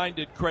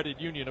community-minded credit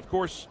union. Of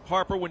course,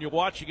 Harper, when you're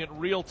watching it in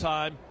real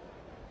time,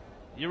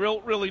 you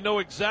don't really know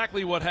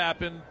exactly what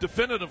happened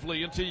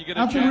definitively until you get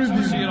a chance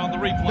to see it on the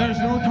replay. There's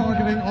no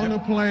targeting on the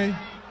play.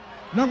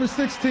 Number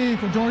 16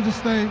 for Georgia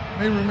State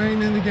may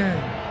remain in the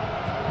game.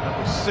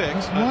 Number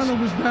 6.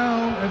 Runner was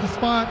down at the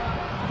spot.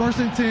 1st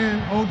and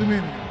 10, Old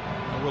Dominion.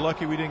 We're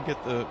lucky we didn't get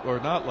or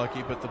not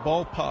lucky, but the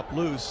ball popped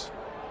loose.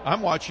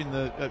 I'm watching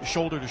the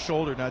shoulder to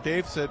shoulder. Now,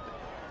 Dave said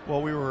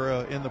while we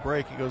were in the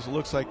break, he goes, it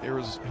looks like there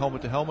was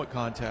helmet-to-helmet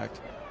contact,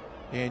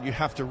 and you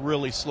have to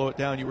really slow it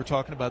down. You were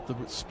talking about the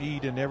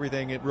speed and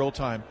everything in real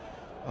time,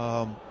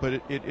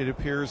 but it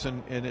appears,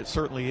 and it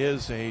certainly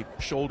is a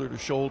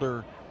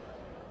shoulder-to-shoulder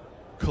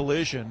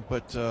collision,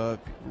 but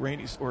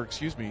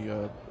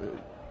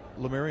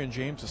Lamarion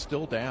James is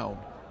still down.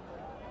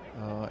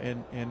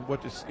 And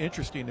what is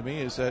interesting to me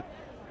is that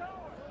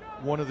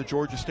one of the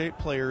Georgia State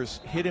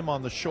players hit him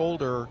on the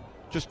shoulder,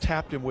 just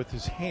tapped him with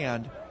his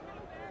hand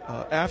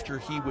after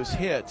he was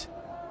hit,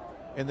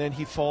 and then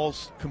he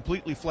falls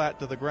completely flat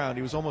to the ground.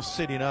 He was almost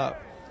sitting up.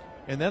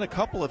 And then a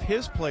couple of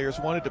his players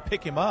wanted to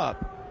pick him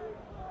up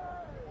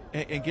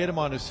and get him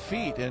on his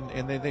feet,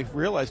 and then they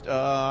realized,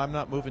 I'm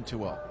not moving too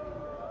well.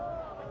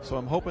 So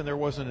I'm hoping there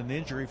wasn't an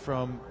injury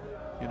from,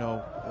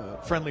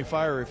 friendly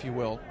fire, if you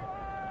will.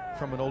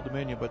 from an Old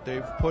Dominion, but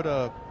they've put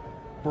a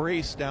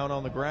brace down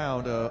on the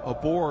ground, a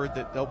board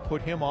that they'll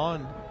put him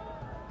on.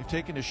 They've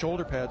taken his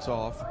shoulder pads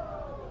off.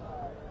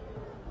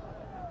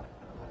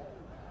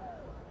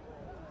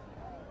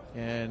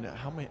 And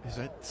how many, is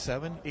that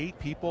 7, 8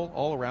 people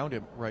all around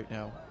him right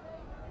now?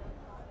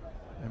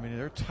 I mean,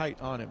 they're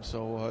tight on him,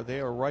 so they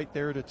are right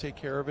there to take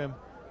care of him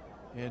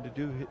and to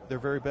do their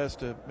very best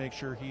to make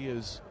sure he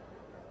is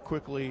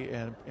quickly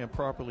and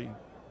properly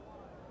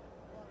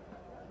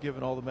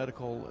given all the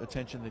medical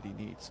attention that he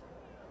needs.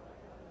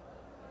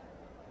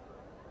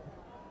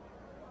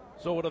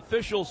 So an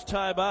official's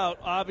timeout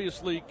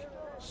obviously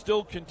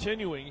still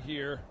continuing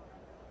here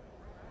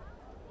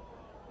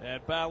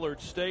at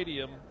Ballard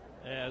Stadium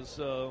as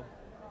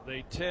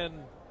they tend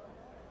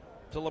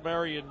to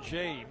Lamarian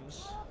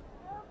James.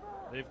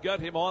 They've got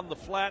him on the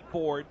flat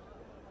board,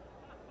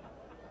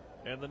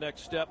 and the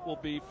next step will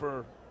be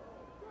for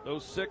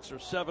those 6 or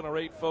 7 or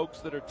 8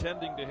 folks that are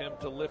tending to him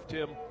to lift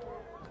him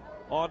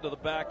onto the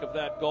back of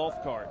that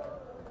golf cart.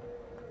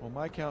 Well,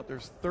 my count,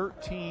 there's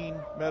 13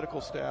 medical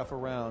staff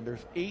around.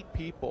 There's 8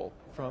 people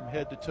from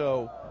head to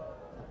toe,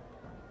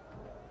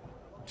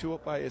 2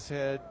 up by his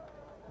head,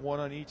 1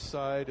 on each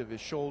side of his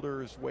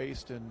shoulder, his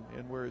waist,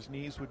 and where his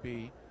knees would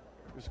be.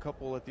 There's a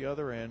couple at the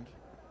other end.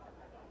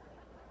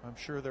 I'm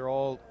sure they're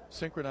all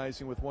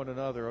synchronizing with one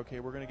another.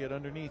 Okay, we're going to get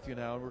underneath you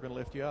now, and we're going to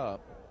lift you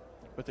up.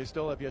 But they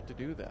still have yet to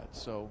do that.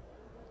 So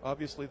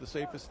obviously the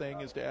safest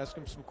thing is to ask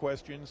them some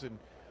questions and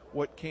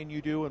what can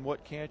you do and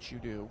what can't you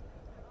do.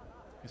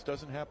 This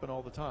doesn't happen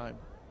all the time.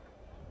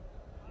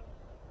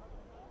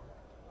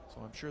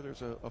 So I'm sure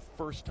there's a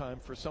first time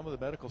for some of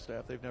the medical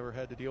staff. They've never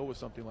had to deal with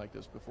something like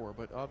this before.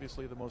 But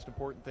obviously the most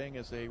important thing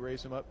is they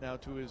raise him up now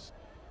to his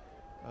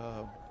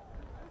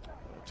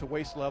to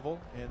waist level,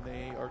 and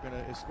they are going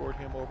to escort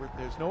him over.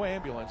 There's no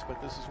ambulance, but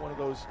this is one of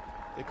those,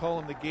 they call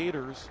them the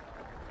Gators,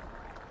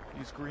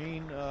 these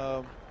green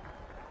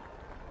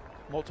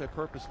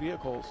multi-purpose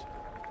vehicles.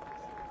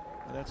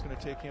 And that's going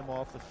to take him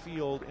off the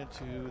field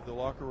into the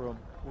locker room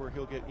where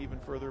he'll get even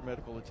further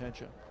medical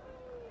attention.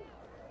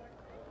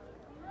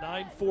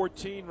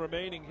 9:14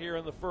 remaining here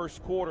in the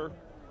first quarter.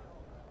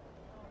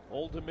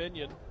 Old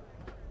Dominion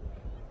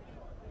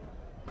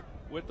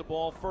with the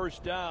ball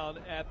first down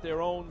at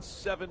their own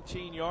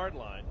 17-yard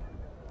line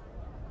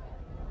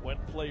when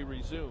play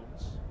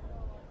resumes.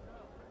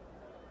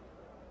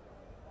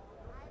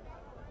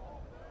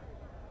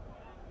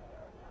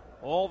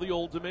 All the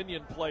Old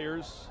Dominion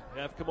players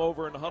have come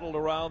over and huddled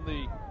around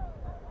the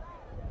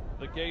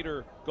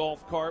Gator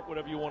golf cart,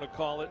 whatever you want to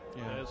call it,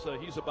 as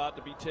he's about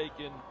to be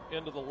taken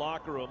into the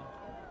locker room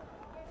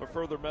for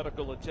further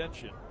medical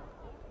attention.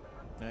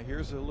 Now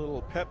here's a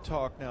little pep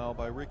talk now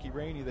by Ricky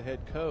Rainey, the head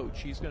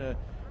coach. He's going to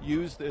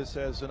use this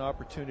as an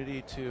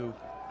opportunity to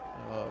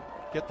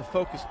get the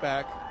focus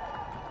back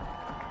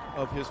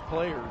of his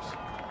players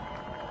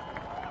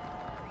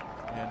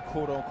and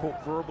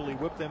quote-unquote verbally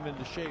whip them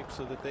into shape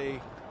so that they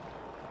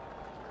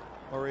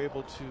are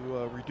able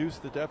to reduce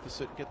the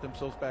deficit and get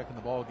themselves back in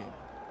the ballgame.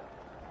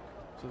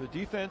 So the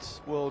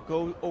defense will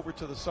go over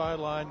to the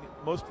sideline.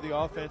 Most of the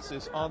offense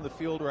is on the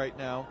field right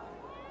now.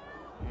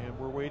 And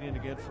we're waiting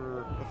again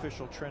for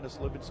official Trennis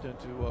Livingston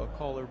to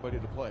call everybody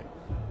to play.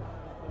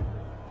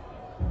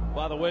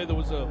 By the way, there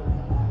was a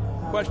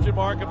question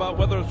mark about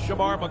whether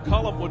Shamar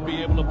McCullum would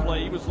be able to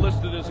play. He was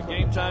listed as a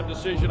game-time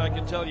decision. I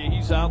can tell you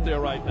he's out there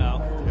right now.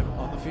 Yep,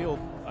 on the field.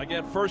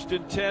 Again, 1st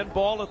and 10,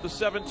 ball at the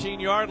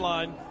 17-yard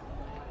line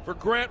for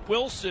Grant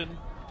Wilson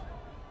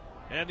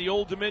and the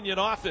Old Dominion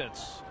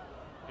offense.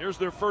 Here's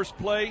their first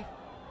play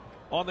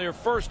on their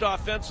first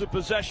offensive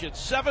possession.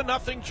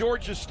 7-0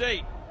 Georgia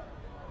State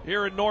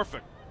here in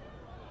Norfolk.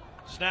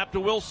 Snap to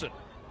Wilson.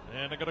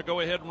 And they're going to go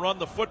ahead and run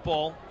the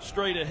football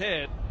straight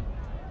ahead.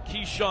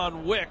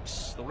 Keyshawn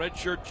Wicks, the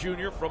redshirt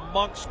junior from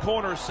Moncks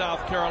Corner,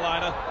 South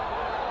Carolina.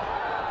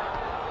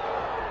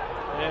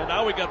 And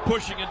now we got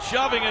pushing and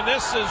shoving, and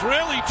this is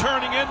really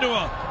turning into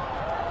a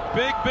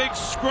big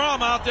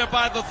scrum out there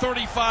by the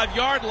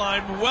 35-yard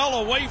line,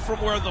 well away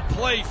from where the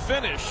play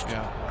finished.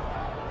 Yeah.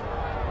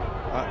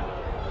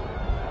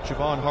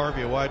 Javon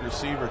Harvey, a wide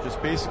receiver,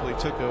 just basically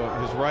took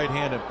his right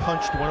hand and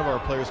punched one of our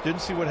players.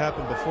 Didn't see what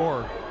happened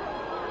before.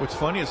 What's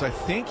funny is I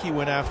think he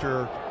went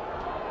after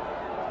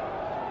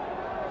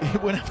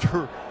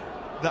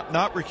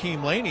not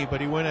Rakeem Laney,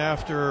 but he went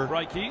after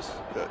Rikees.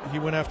 He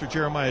went after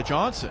Jeremiah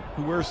Johnson,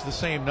 who wears the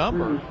same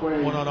number,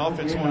 one on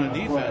offense, one on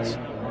defense.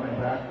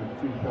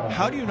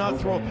 How do you not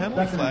throw a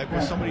penalty flag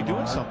with somebody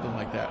doing something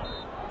like that?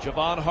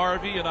 Javon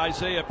Harvey and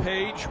Isaiah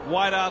Page,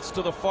 wideouts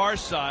to the far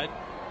side.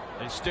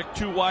 They stick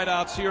 2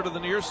 wideouts here to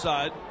the near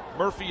side,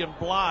 Murphy and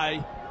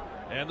Bly.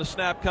 And the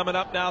snap coming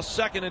up now,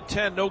 2nd and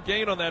 10. No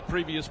gain on that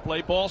previous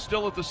play. Ball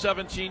still at the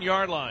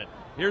 17-yard line.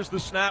 Here's the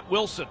snap,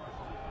 Wilson.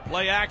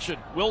 Play action.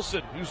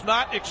 Wilson, who's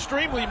not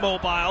extremely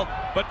mobile,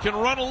 but can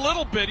run a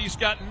little bit. He's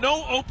got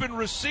no open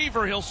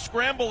receiver. He'll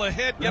scramble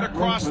ahead, get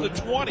across the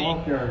 20,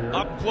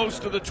 up close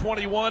to the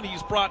 21.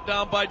 He's brought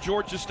down by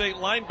Georgia State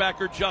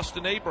linebacker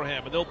Justin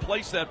Abraham, and they'll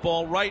place that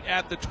ball right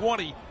at the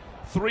 20.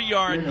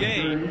 3-yard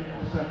gain.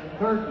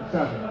 Third and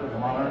 7 for the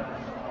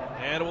Monarchs.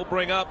 And it will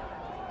bring up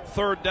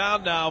third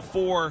down now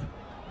for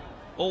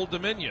Old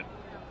Dominion.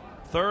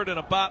 Third and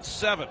about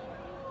 7.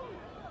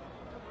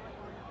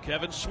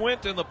 Kevin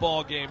Swint in the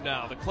ball game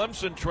now, the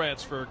Clemson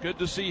transfer. Good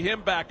to see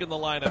him back in the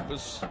lineup,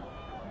 as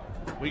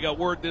we got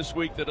word this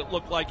week that it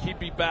looked like he'd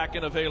be back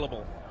and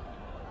available.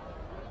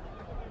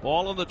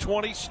 Ball on the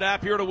 20,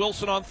 snap here to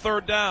Wilson on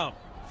third down.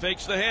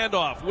 Fakes the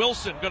handoff.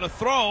 Wilson going to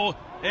throw,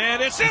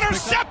 and it's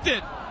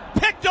intercepted.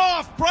 Picked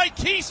off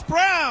Bryce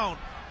Brown.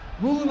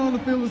 Ruling on the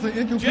field is an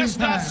incomplete Just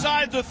pass.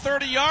 outside the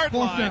 30-yard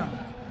Fourth line.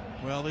 down.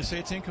 Well, they say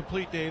it's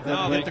incomplete, Dave.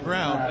 No, That hit the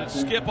ground. They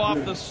skip off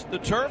the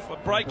turf.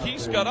 But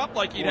Bryce got up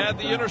like he'd had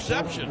the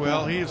interception.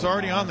 Well, he is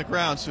already on the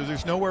ground, so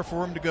there's nowhere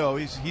for him to go.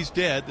 He's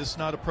dead. This is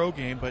not a pro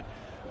game, but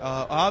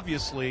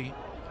obviously,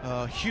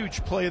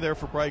 huge play there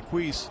for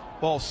Bryce.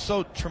 Ball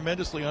so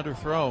tremendously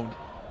underthrown.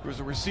 There was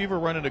a receiver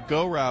running a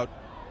go route,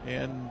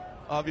 and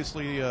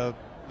obviously the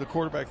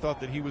quarterback thought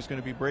that he was going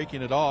to be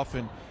breaking it off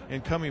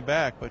and coming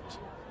back, but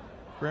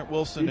Grant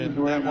Wilson and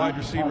that wide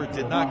receiver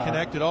did not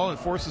connect at all and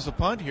forces a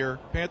punt here.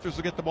 Panthers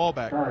will get the ball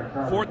back.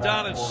 Fourth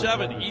down and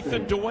 7.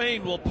 Ethan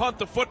Dwayne will punt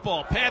the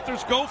football.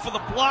 Panthers go for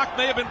the block.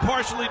 May have been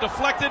partially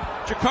deflected.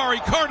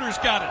 Jakari Carter's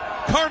got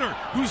it. Carter,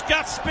 who's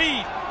got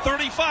speed,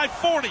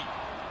 35-40.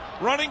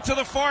 Running to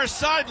the far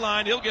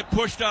sideline. He'll get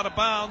pushed out of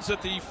bounds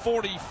at the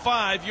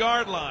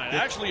 45-yard line.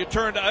 Actually, it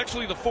turned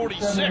the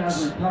 46.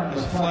 There's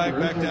a flag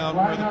back down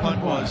where the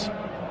punt was.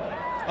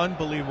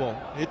 Unbelievable.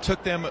 It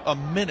took them a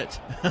minute,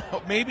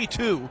 maybe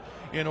 2,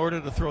 in order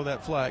to throw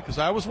that flag. Because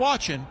I was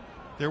watching.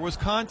 There was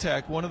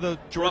contact. One of the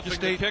Georgia Roughing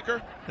State the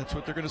kicker? That's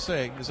what they're going to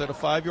say. Is that a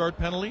 5-yard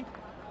penalty?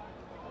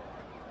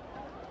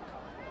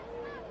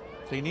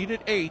 They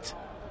needed 8.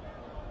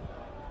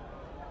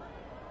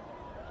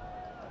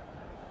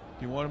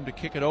 Do you want him to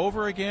kick it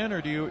over again,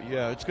 or do you?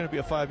 Yeah, it's going to be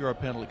a 5-yard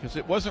penalty because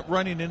it wasn't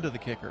running into the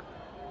kicker.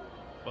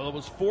 Well, it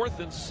was 4th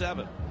and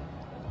 7.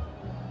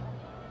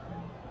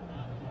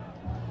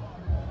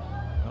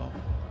 Well,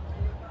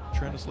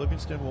 Trentus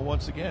Livingston will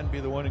once again be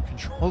the one in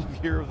control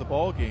here of the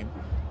ball game.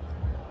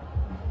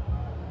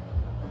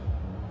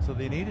 So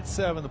they needed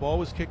 7. The ball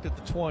was kicked at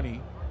the 20.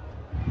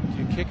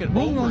 Do you kick it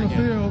Ruling over on the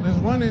again? field is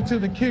running to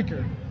the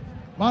kicker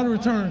by the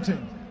return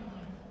team.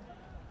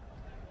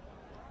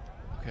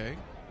 Okay.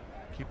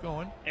 Keep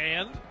going.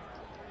 And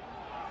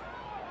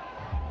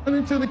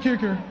Running to the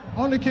kicker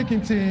on the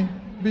kicking team,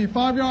 be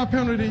 5-yard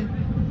penalty,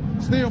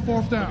 still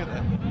fourth down. Look at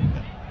that.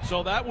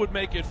 so that would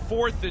make it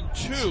 4th and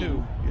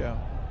 2. Yeah.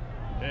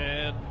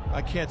 And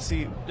I can't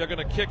see. they're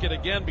going to kick it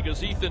again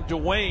because Ethan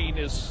Dwayne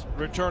is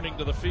returning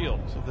to the field.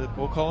 So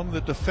we'll call him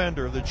the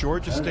defender. The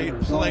Georgia State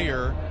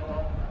player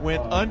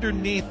went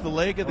underneath the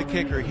leg of the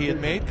kicker. He had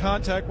made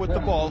contact with the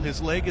ball.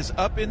 His leg is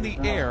up in the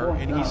air,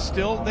 and he's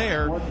still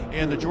there.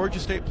 And the Georgia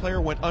State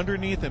player went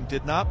underneath him,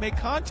 did not make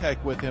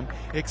contact with him,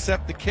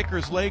 except the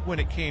kicker's leg, when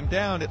it came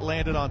down, it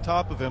landed on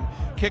top of him.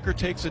 Kicker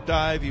takes a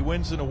dive. He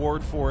wins an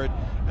award for it.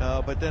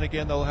 But then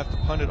again, they'll have to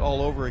punt it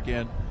all over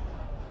again.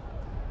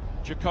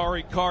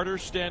 Jakari Carter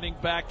standing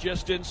back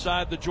just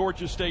inside the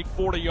Georgia State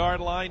 40-yard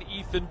line.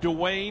 Ethan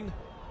Dwayne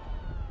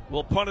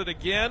will punt it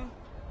again.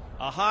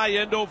 A high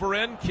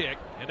end-over-end kick,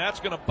 and that's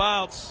going to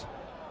bounce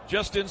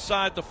just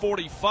inside the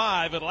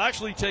 45. It'll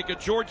actually take a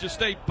Georgia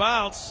State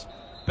bounce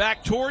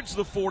back towards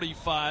the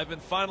 45,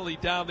 and finally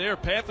down there.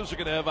 Panthers are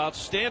going to have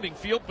outstanding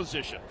field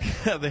position.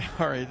 Yeah, they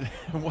are.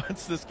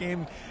 Once this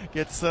game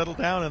gets settled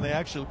down and they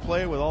actually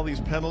play with all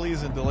these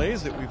penalties and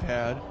delays that we've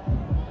had,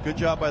 good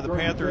job by the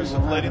Panthers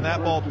of letting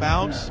that ball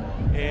bounce.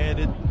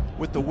 And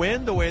with the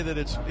wind, the way that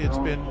it's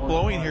been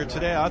blowing here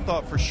today, I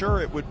thought for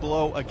sure it would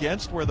blow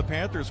against where the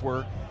Panthers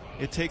were.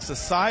 It takes a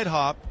side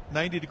hop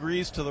 90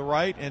 degrees to the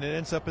right, and it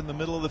ends up in the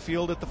middle of the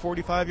field at the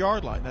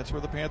 45-yard line. That's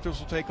where the Panthers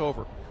will take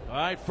over. All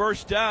right,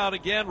 first down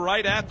again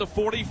right at the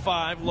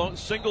 45.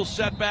 Single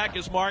setback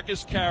is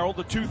Marcus Carroll,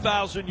 the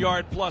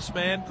 2,000-yard plus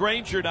man.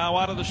 Granger now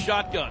out of the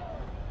shotgun.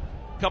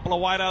 Couple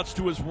of wideouts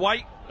to his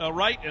right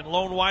and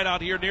lone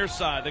wideout here near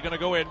side. They're going to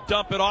go ahead and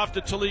dump it off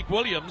to Talik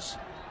Williams.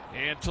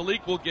 And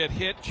Talik will get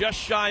hit just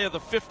shy of the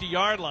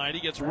 50-yard line.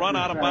 He gets run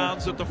out of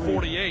bounds at the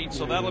 48,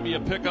 so that'll be a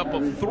pickup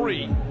of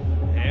 3.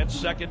 And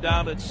second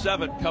down and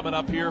 7 coming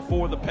up here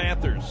for the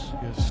Panthers.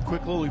 Just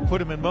quickly, we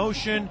put him in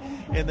motion,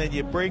 and then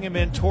you bring him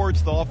in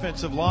towards the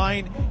offensive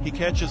line. He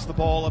catches the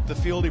ball up the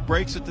field. He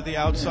breaks it to the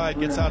outside,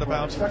 gets out of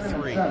bounds for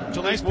 3.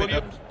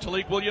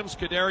 Talik Williams,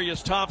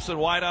 Kadarius Thompson,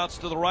 wideouts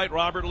to the right.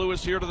 Robert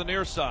Lewis here to the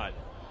near side.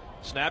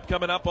 Snap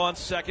coming up on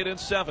second and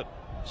 7.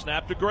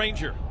 Snap to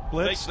Granger.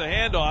 Blitz. Takes the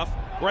handoff.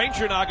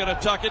 Granger not going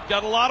to tuck it.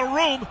 Got a lot of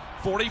room.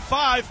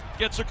 45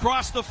 gets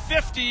across the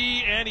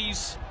 50, and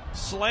he's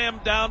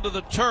slammed down to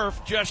the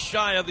turf just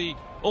shy of the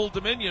Old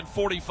Dominion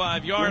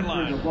 45-yard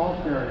line.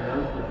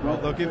 Well,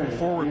 they'll give him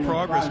forward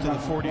progress to the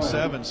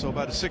 47, so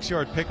about a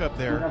 6-yard pickup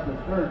there.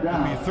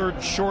 It'll be a third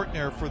and short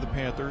there for the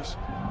Panthers.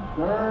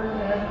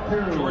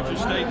 Georgia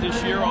State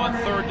this year on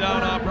third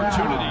down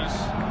opportunities.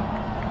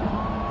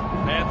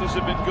 Panthers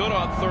have been good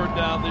on third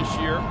down this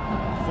year.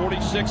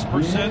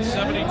 46%,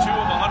 72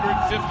 of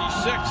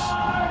 156.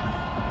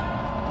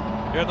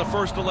 in the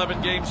first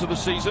 11 games of the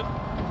season.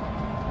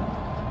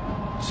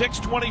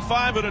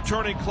 6:25 and a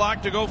turning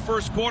clock to go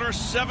first quarter.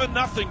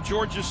 7-0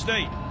 Georgia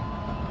State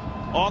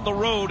on the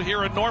road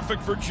here in Norfolk,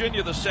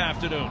 Virginia this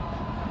afternoon.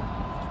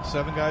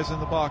 7 guys in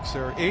the box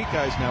there. 8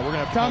 guys now. We're going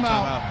to have to call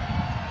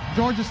timeout.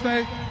 Georgia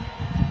State.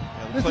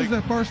 This is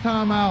their first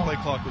time out. Play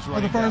clock was for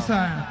running the first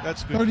down. time.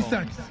 That's good. 30 call.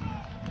 seconds.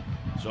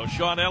 So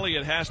Sean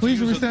Elliott has to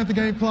Please reset the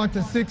game clock to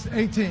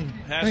 6:18.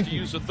 Has to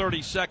use a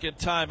 30-second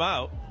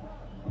timeout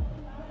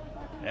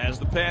as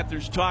the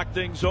Panthers talk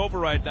things over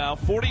right now.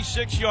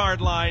 46-yard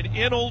line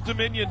in Old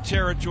Dominion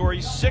territory.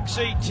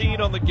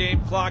 6:18 on the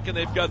game clock, and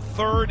they've got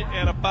third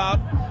and about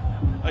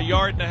a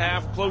yard and a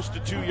half, close to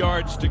 2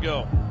 yards to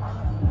go.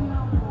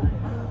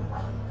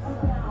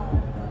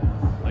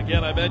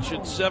 Again, I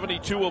mentioned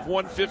 72 of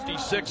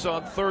 156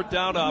 on third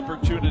down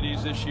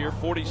opportunities this year,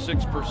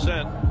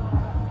 46%.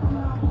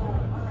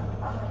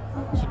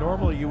 So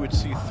normally you would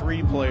see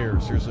 3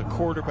 players. There's a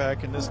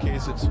quarterback. In this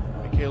case, it's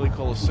Michele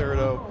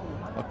Colacerdo,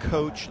 a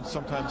coach, and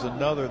sometimes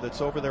another that's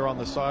over there on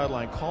the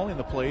sideline calling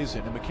the plays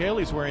in. And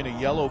Michele's wearing a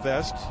yellow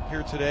vest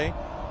here today.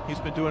 He's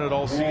been doing it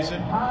all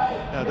season.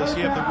 Now, does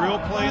he have the real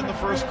play in the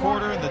first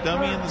quarter and the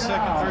dummy in the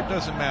second, third?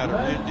 Doesn't matter.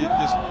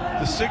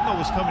 The signal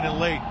was coming in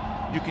late.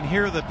 You can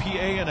hear the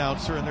PA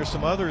announcer, and there's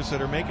some others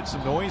that are making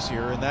some noise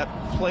here, and that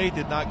play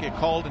did not get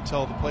called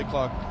until the play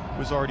clock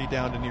was already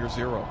down to near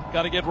 0.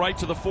 Got to get right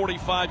to the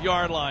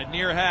 45-yard line.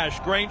 Near hash.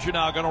 Granger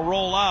now going to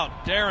roll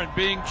out. Darren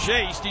being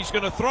chased. He's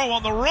going to throw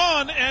on the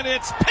run, and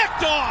it's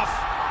picked off.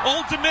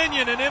 Old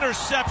Dominion, an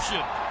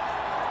interception.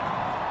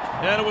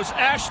 And it was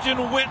Ashton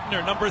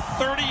Whitner, number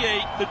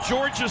 38, the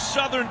Georgia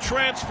Southern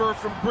transfer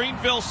from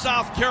Greenville,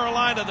 South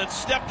Carolina, that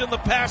stepped in the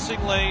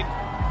passing lane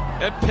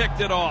and picked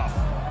it off.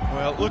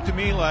 Well, it looked to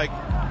me like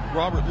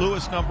Robert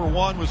Lewis, number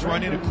 1, was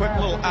running a quick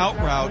little out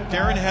route.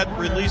 Darren hadn't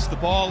released the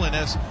ball, and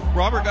as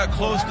Robert got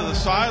close to the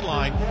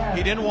sideline,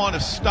 he didn't want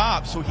to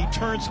stop, so he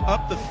turns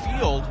up the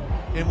field.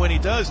 And when he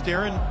does,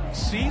 Darren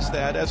sees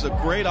that as a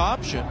great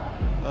option.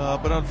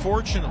 But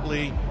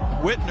unfortunately,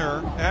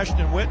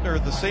 Ashton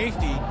Whitner, the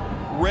safety,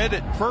 read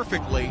it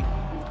perfectly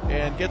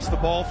and gets the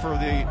ball for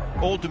the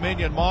Old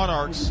Dominion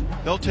Monarchs.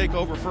 They'll take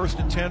over 1st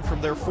and 10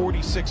 from their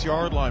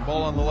 46-yard line.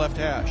 Ball on the left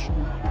hash.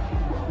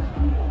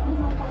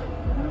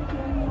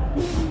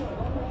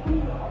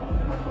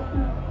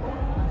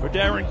 For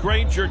Darren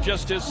Granger,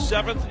 just his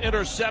 7th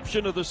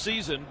interception of the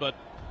season, but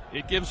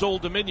it gives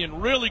Old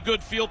Dominion really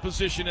good field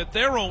position at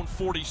their own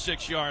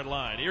 46-yard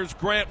line. Here's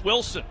Grant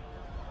Wilson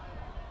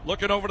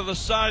looking over to the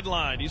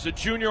sideline. He's a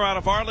junior out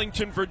of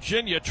Arlington,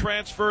 Virginia,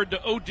 transferred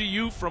to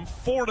ODU from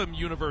Fordham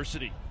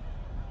University.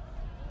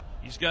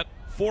 He's got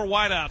 4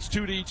 wideouts,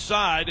 2 to each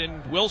side,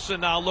 and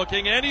Wilson now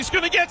looking, and he's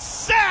going to get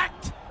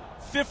sacked!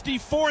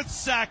 54th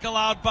sack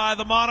allowed by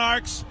the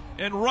Monarchs,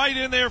 and right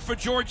in there for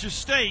Georgia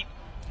State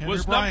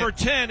was number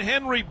 10,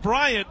 Henry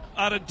Bryant,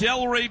 out of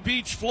Delray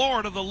Beach,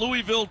 Florida, the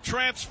Louisville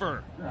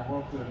transfer.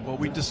 Well,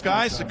 we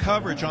disguised the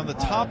coverage on the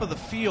top of the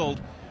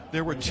field.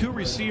 There were 2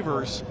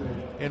 receivers,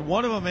 and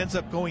one of them ends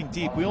up going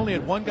deep. We only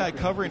had 1 guy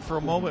covering for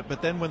a moment,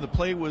 but then when the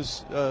play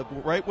was,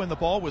 right when the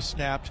ball was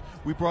snapped,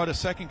 we brought a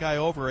second guy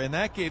over, and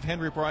that gave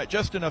Henry Bryant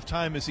just enough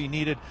time as he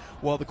needed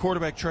while the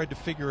quarterback tried to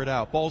figure it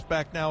out. Ball's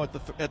back now at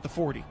the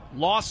 40.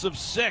 Loss of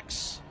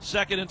 6,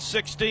 2nd and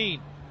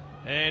 16.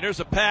 And there's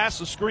a pass,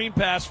 a screen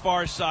pass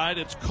far side.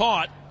 It's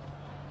caught.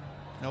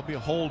 There'll be a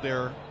hold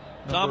there.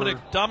 Dominic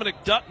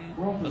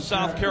Dutton, the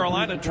South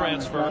Carolina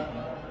transfer.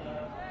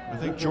 I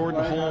think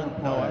Jordan Holm,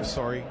 no, I'm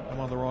sorry, I'm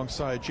on the wrong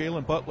side.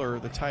 Jalen Butler,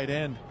 the tight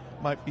end,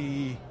 might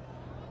be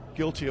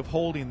guilty of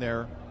holding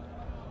there.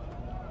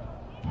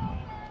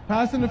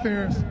 Pass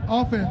interference,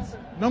 offense,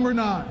 number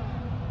 9.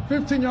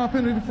 15-yard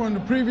penalty from the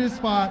previous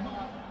spot.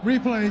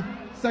 Replay,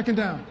 2nd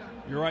down.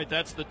 You're right,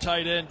 that's the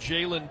tight end,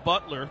 Jalen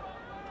Butler.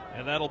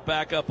 And that'll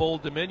back up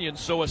Old Dominion.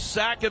 So a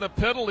sack and a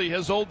penalty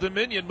has Old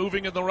Dominion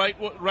moving in the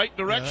right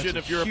direction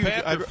if you're a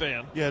Panther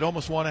fan. Yeah, I'd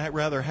almost want to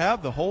rather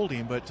have the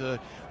holding, but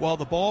while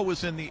the ball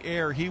was in the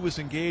air, he was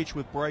engaged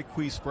with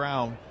Bryquise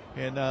Brown,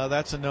 and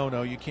that's a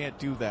no-no. You can't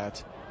do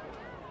that.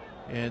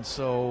 And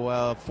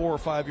so 4 or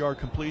 5 yard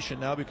completion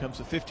now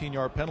becomes a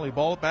 15-yard penalty.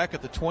 Ball back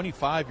at the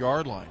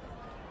 25-yard line.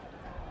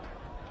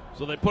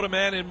 So they put a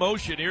man in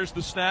motion. Here's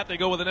the snap. They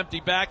go with an empty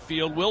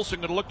backfield. Wilson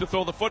going to look to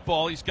throw the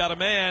football. He's got a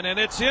man, and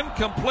it's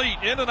incomplete.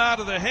 In and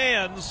out of the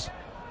hands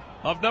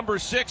of number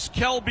 6,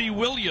 Kelby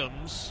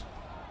Williams.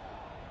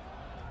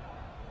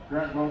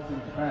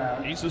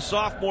 He's a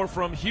sophomore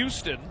from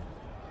Houston.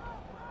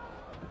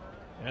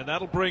 And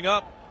that'll bring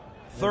up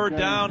 3rd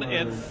down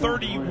and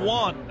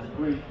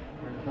 31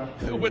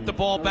 with the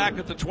ball back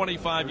at the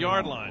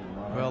 25-yard line.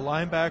 Well,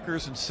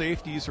 linebackers and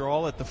safeties are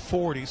all at the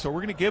 40, so we're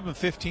going to give them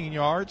 15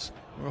 yards.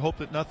 We hope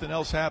that nothing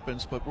else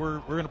happens, but we're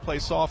going to play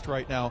soft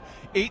right now.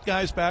 8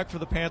 guys back for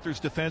the Panthers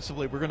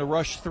defensively. We're going to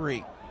rush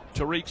 3.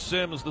 Tariq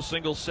Sims, the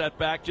single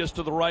setback just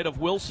to the right of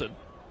Wilson.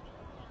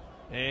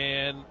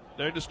 And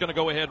they're just going to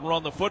go ahead and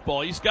run the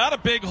football. He's got a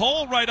big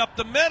hole right up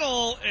the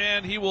middle,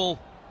 and he will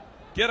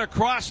get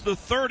across the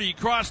 30,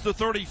 cross the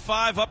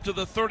 35, up to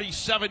the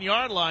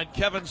 37-yard line.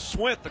 Kevin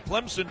Swint, the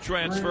Clemson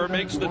transfer,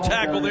 makes the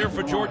tackle there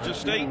for Georgia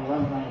State.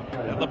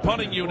 And the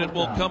punting unit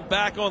will come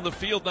back on the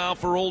field now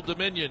for Old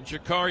Dominion.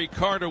 Jakari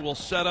Carter will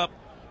set up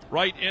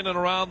right in and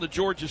around the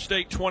Georgia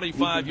State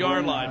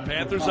 25-yard line.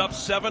 Panthers up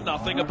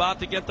 7-0, about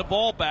to get the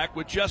ball back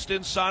with just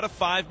inside of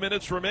 5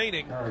 minutes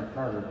remaining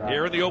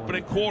here in the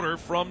opening quarter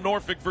from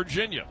Norfolk,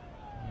 Virginia.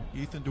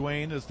 Ethan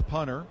Duane is the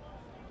punter.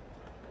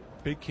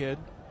 Big kid.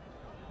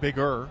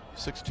 Bigger,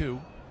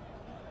 6'2".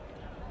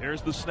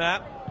 Here's the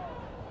snap.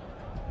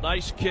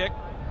 Nice kick,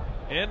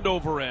 end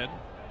over end.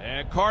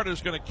 And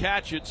Carter's going to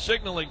catch it,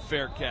 signaling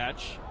fair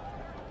catch.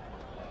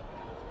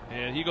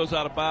 And he goes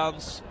out of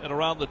bounds and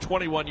around the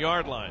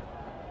 21-yard line.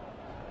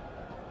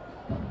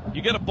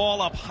 You get a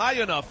ball up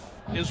high enough,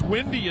 as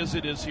windy as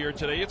it is here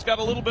today, it's got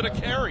a little bit of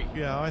carry.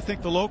 Yeah, I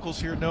think the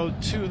locals here know,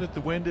 too, that the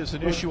wind is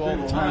an issue all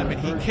the time. And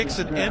he kicks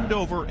an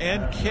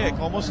end-over-end kick,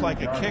 almost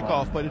like a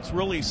kickoff, but it's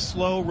really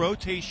slow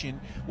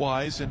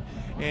rotation-wise.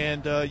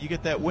 And you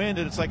get that wind,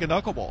 and it's like a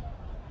knuckleball.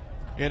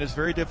 And it's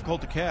very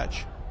difficult to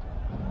catch.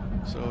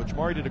 So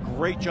Jamari did a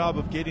great job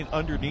of getting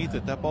underneath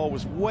it. That ball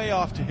was way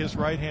off to his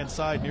right-hand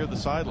side near the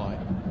sideline.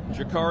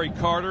 Jakari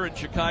Carter and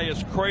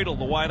Ja'Kias Cradle,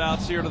 the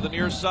wideouts here to the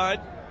near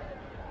side.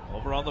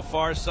 Over on the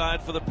far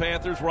side for the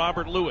Panthers,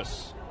 Robert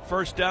Lewis.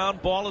 First down,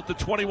 ball at the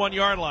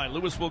 21-yard line.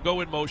 Lewis will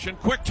go in motion.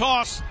 Quick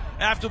toss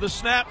after the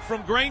snap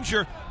from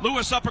Granger.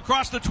 Lewis up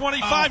across the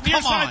 25, near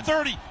side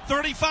 30,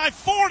 35,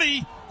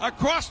 40,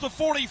 across the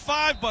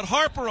 45, but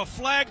Harper, a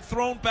flag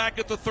thrown back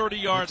at the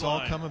 30-yard line. It's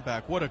all coming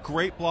back. What a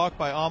great block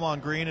by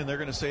Amon Green, and they're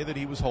going to say that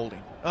he was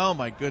holding. Oh,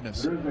 my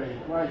goodness. There's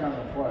a flag on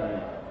the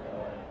play.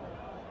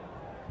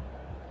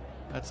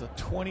 That's a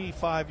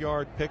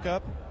 25-yard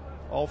pickup,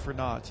 all for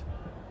naught.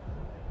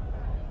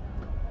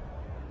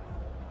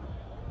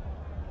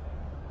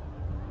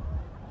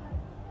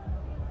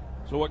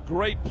 So a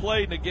great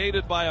play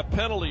negated by a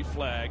penalty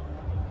flag.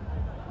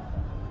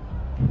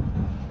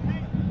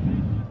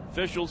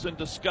 Officials in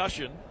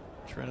discussion.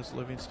 Trennis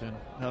Livingston.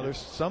 Now there's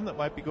some that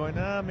might be going,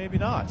 maybe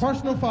not.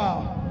 Personal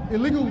foul.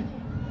 Illegal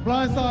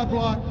blindside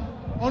block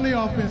on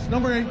the offense,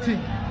 number 18.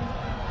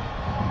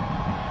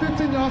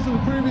 15 yards from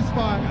the previous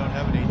spot. We don't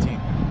have an 18.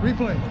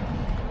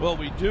 Replay. Well,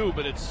 we do,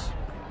 but it's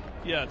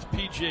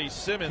P.J.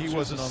 Simmons who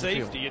was a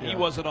safety, and he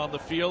wasn't on the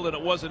field, and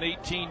it wasn't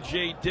 18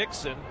 Jay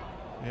Dixon.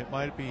 It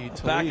might be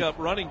backup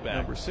running back,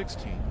 number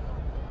 16.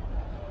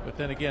 But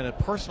then again, a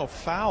personal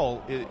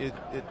foul, it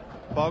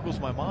boggles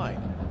my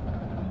mind.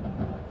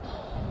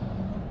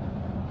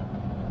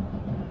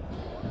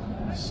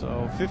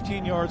 So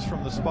 15 yards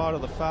from the spot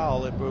of the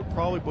foul, it would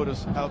probably put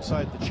us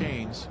outside the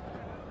chains.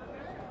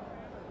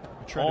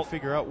 We're trying to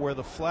figure out where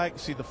the flag.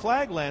 See, the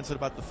flag lands at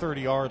about the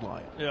 30-yard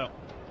line. Yeah.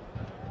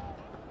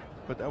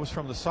 But that was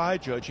from the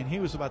side judge, and he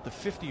was about the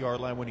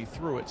 50-yard line when he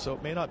threw it. So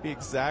it may not be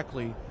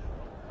exactly.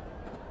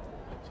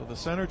 So the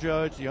center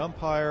judge, the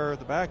umpire,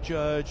 the back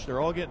judge,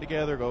 they're all getting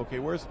together. Go, okay,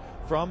 where's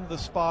from the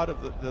spot of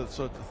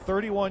so at the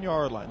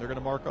 31-yard line, they're going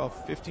to mark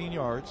off 15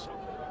 yards.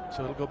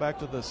 So it'll go back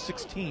to the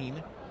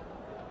 16.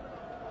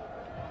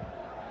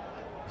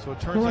 So it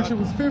turns Correction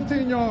was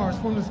 15 yards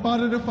from the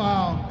spot of the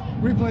foul.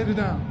 Replay it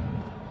down.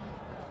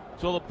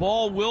 So the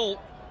ball will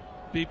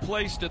be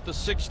placed at the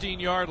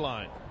 16-yard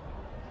line.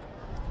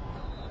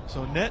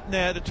 So net,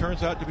 it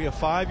turns out to be a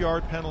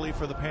 5-yard penalty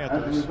for the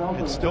Panthers.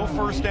 It's still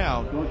first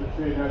down.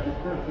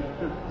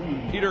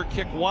 Peter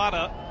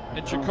Kikwata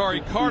and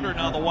Jakari Carter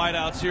now the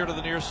wideouts here to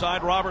the near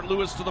side. Robert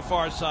Lewis to the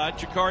far side.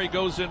 Jakari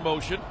goes in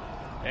motion.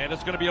 And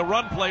it's going to be a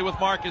run play with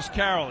Marcus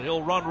Carroll.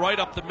 He'll run right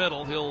up the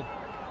middle. He'll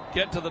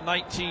get to the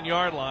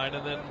 19-yard line,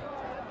 and then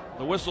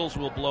the whistles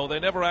will blow. They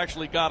never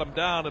actually got him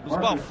down. It was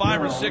about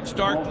 5 or 6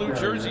 dark blue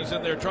jerseys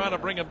in there trying to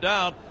bring him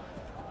down.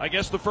 I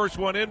guess the first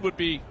one in would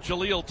be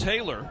Jaleel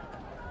Taylor.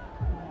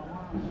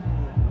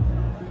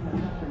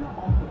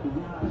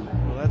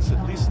 Well, that's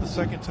at least the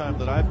second time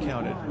that I've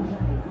counted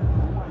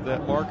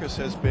that Marcus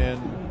has been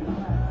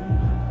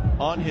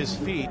on his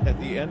feet at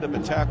the end of a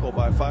tackle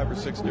by 5 or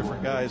 6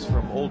 different guys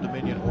from Old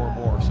Dominion or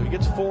more. So he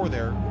gets 4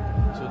 there.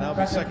 So now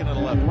it'll be second and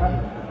 11.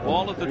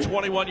 Ball at the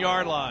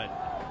 21-yard line.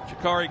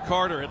 Jakari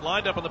Carter had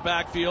lined up in the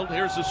backfield.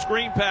 Here's a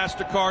screen pass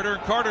to Carter.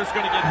 Carter's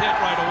going to get hit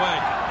right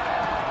away.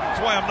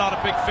 That's why I'm not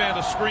a big fan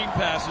of screen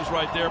passes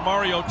right there.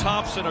 Mario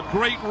Thompson, a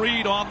great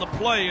read on the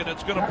play, and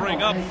it's going to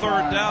bring up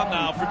third down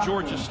now for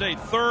Georgia State.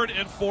 Third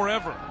and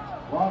forever.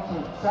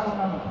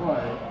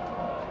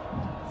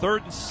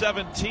 Third and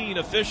 17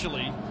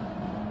 officially,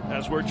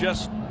 as we're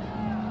just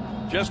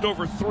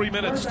over 3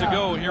 minutes to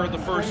go here in the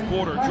first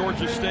quarter.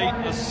 Georgia State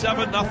a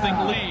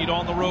 7-0 lead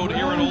on the road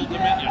here at Old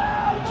Dominion.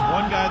 There's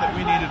one guy that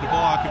we needed to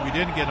block, and we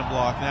didn't get him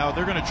blocked. Now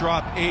they're going to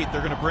drop 8.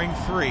 They're going to bring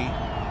 3.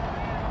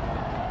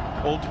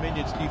 Old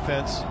Dominion's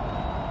defense,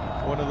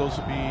 one of those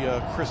would be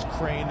Chris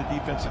Crane, the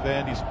defensive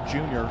end. He's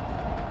junior.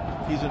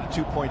 He's in a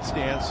 2-point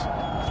stance.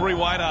 3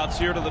 wideouts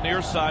here to the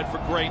near side for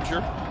Granger.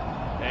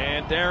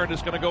 And Darren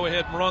is going to go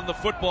ahead and run the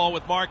football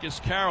with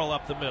Marcus Carroll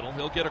up the middle.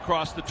 He'll get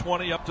across the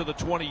 20 up to the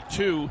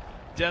 22.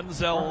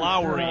 Denzel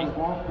Lowry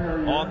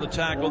on the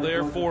tackle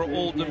there for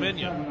Old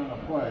Dominion.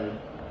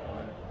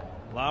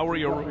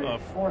 Lowry, a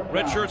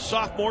redshirt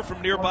sophomore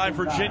from nearby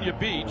Virginia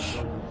Beach.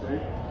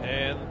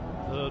 And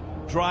the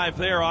drive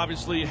there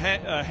obviously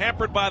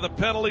hampered by the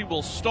penalty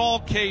will stall.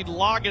 Cade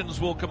Loggins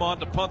will come on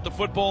to punt the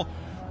football.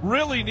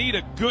 Really need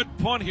a good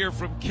punt here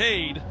from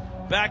Cade.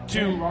 Back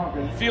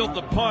to field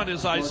the punt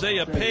is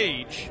Isaiah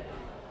Page.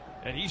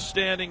 And he's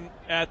standing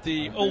at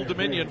the Old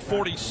Dominion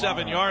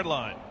 47-yard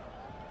line.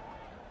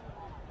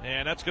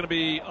 And that's going to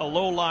be a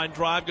low-line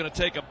drive, going to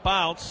take a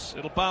bounce.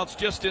 It'll bounce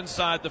just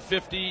inside the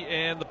 50,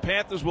 and the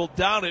Panthers will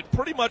down it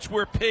pretty much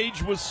where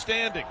Page was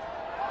standing.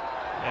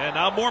 And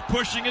now more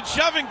pushing and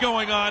shoving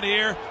going on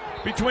here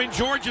between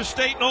Georgia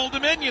State and Old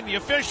Dominion. The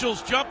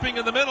officials jumping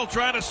in the middle,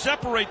 trying to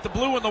separate the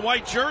blue and the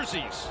white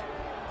jerseys.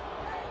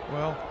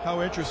 Well,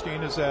 how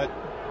interesting is that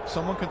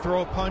someone can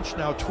throw a punch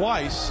now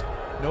twice,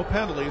 no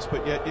penalties,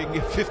 but yet you can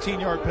get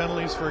 15-yard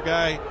penalties for a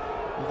guy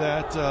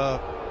that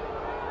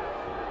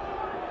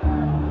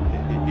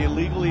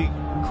illegally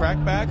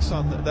crackbacks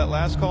on that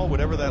last call,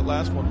 whatever that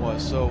last one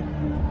was. So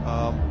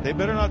they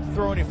better not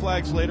throw any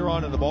flags later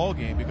on in the ball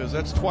game, because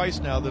that's twice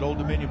now that Old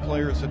Dominion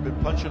players have been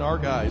punching our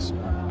guys.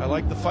 I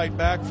like the fight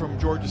back from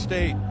Georgia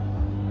State,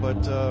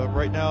 but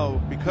right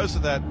now, because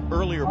of that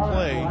earlier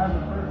play,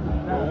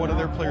 where one of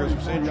their players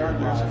was injured,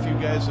 there's a few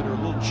guys that are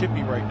a little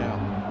chippy right now.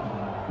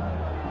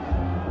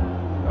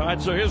 All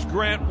right, so here's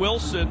Grant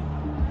Wilson.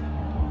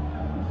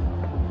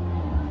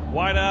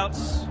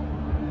 Wideouts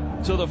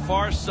to the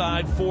far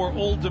side for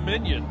Old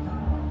Dominion.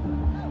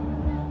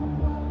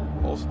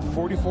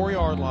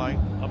 44-yard line.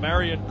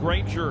 Amarian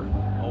Granger,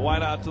 a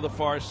wideout to the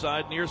far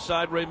side. Near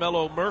side,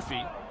 Raymello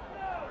Murphy.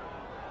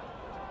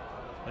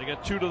 They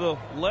got two to the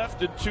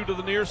left and two to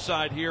the near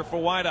side here for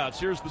wideouts.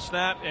 Here's the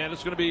snap, and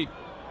it's going to be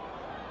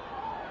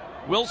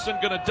Wilson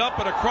going to dump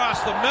it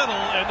across the middle,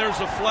 and there's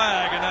a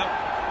flag, and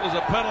that was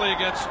a penalty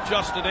against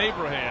Justin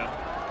Abraham.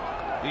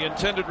 The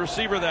intended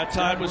receiver that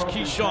time was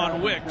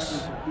Keyshawn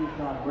Wicks.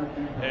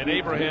 And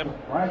Abraham,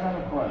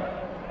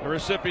 the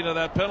recipient of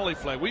that penalty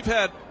flag. We've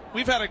had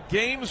a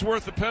game's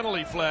worth of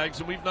penalty flags,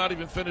 and we've not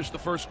even finished the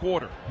first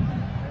quarter.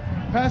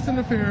 Pass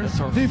interference,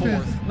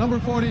 defense, number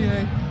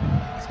 48,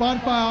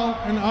 spot foul,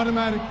 and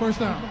automatic first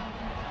down.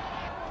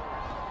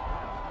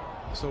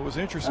 So it was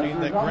interesting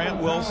that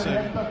Grant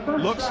Wilson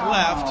looks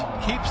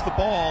left, keeps the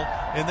ball,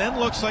 and then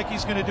looks like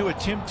he's going to do a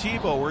Tim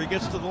Tebow where he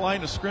gets to the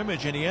line of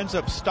scrimmage, and he ends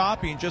up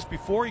stopping just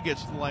before he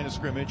gets to the line of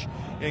scrimmage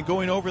and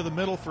going over the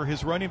middle for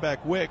his running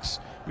back, Wicks.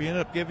 We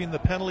ended up giving the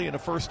penalty and a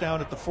first down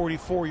at the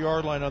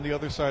 44-yard line on the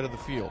other side of the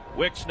field.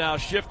 Wicks now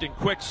shifting,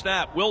 quick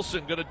snap.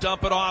 Wilson going to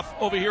dump it off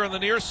over here on the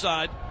near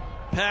side.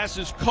 Pass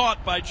is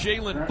caught by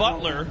Jalen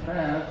Butler.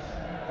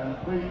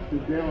 Complete to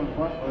Jalen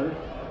Butler.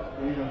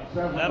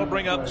 That'll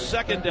bring up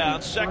second down,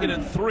 2nd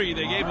and 3.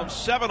 They gave him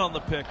 7 on the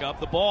pickup.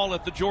 The ball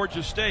at the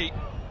Georgia State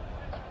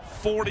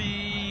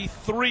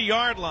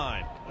 43-yard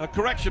line.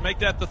 Correction, make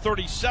that the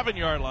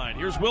 37-yard line.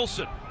 Here's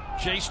Wilson,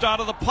 chased out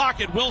of the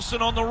pocket.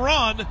 Wilson on the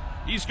run.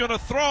 He's going to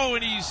throw,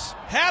 and he's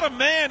had a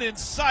man in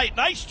sight.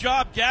 Nice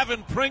job,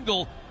 Gavin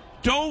Pringle.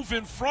 Dove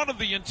in front of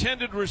the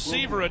intended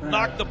receiver and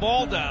knocked the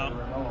ball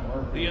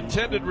down. The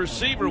intended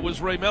receiver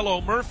was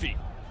Raymello Murphy.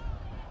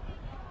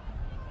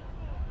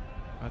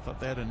 I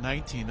thought they had a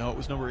 19. No, it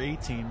was number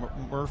 18,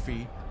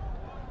 Murphy.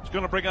 It's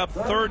going to bring up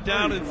 3rd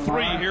down and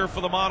 3 here for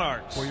the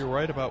Monarchs. Well, you're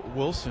right about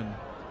Wilson,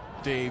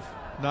 Dave.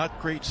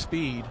 Not great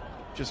speed.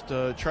 Just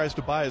tries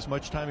to buy as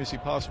much time as he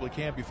possibly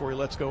can before he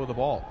lets go of the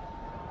ball.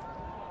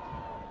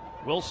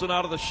 Wilson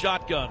out of the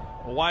shotgun.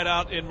 A wide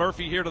out in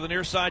Murphy here to the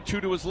near side, 2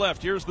 to his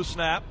left. Here's the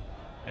snap.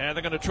 And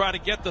they're going to try to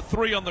get the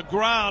 3 on the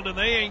ground, and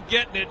they ain't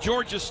getting it.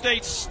 Georgia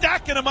State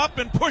stacking them up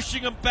and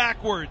pushing them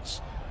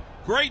backwards.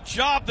 Great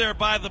job there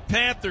by the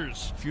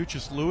Panthers.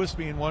 Fuchs Lewis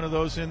being one of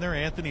those in there.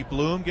 Anthony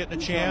Bloom getting a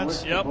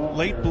chance. Yep.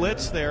 Late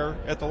blitz there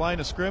at the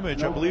line of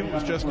scrimmage. I believe it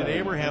was Justin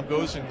Abraham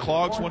goes and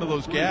clogs one of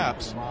those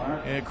gaps,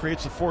 and it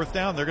creates a 4th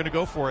down. They're going to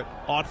go for it.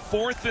 On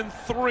 4th and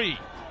 3.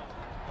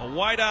 A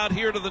wide out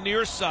here to the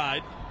near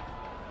side.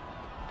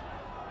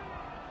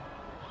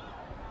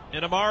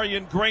 And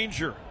Amarian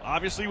Granger,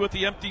 obviously with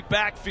the empty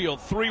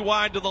backfield. 3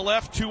 wide to the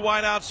left, 2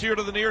 wide outs here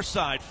to the near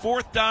side.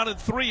 4th down and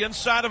 3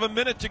 inside of a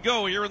minute to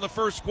go here in the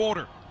first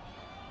quarter.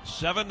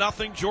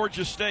 7-0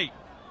 Georgia State.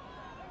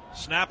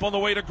 Snap on the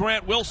way to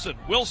Grant Wilson.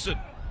 Wilson,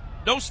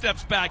 no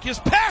steps back. His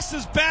pass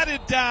is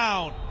batted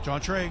down. John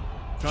Trey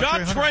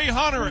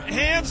Hunter,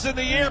 hands in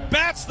the air,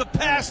 bats the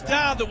pass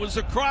down that was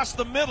across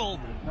the middle.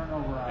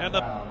 And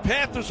the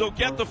Panthers will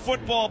get the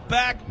football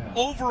back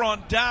over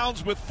on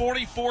downs with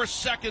 44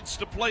 seconds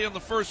to play in the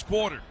first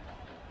quarter.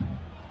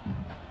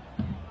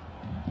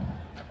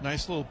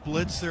 Nice little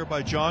blitz there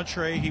by John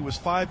Trey. He was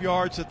 5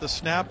 yards at the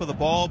snap of the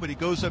ball, but he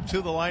goes up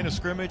to the line of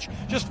scrimmage,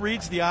 just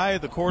reads the eye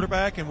of the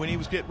quarterback, and when he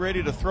was getting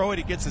ready to throw it,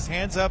 he gets his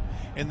hands up,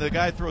 and the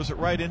guy throws it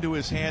right into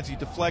his hands. He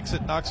deflects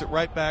it, knocks it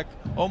right back,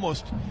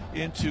 almost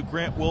into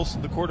Grant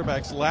Wilson, the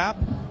quarterback's lap.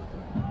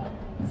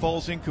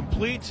 Falls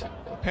incomplete.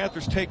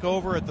 Panthers take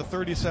over at the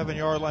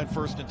 37-yard line,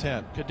 1st and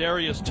 10.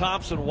 Kadarius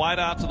Thompson wide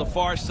out to the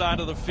far side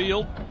of the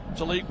field.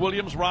 Talik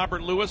Williams,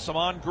 Robert Lewis,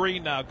 Amon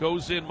Green now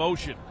goes in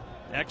motion.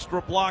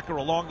 Extra blocker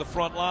along the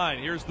front line.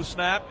 Here's the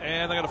snap,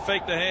 and they're going to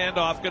fake the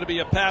handoff. Going to be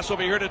a pass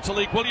over here to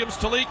Talik Williams.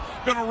 Talik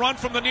going to run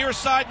from the near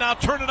side, now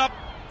turn it up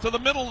to the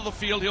middle of the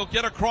field. He'll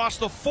get across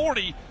the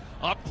 40,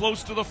 up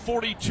close to the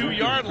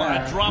 42-yard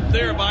line. Dropped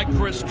there by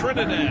Chris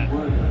Trinidad.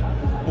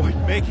 Boy,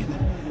 making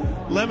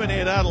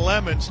lemonade out of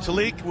lemons.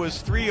 Talik was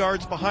 3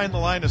 yards behind the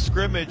line of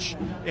scrimmage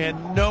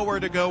and nowhere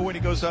to go when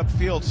he goes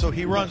upfield. So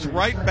he runs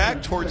right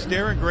back towards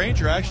Darren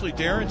Granger. Actually,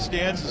 Darren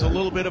stands as a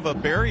little bit of a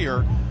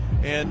barrier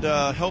and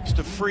helps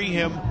to free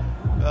him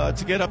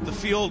to get up the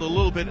field a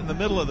little bit in the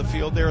middle of the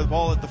field there, the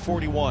ball at the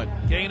 41.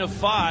 Gain of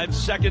 5,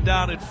 2nd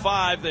down and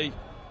 5. They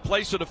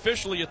place it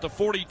officially at the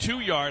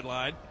 42-yard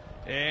line.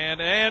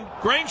 And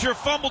Granger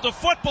fumbled the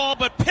football,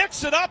 but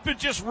picks it up and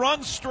just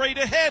runs straight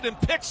ahead and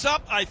picks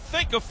up, I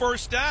think, a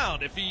 1st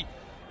down. If he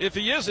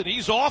isn't,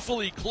 he's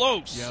awfully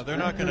close. Yeah, they're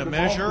not going to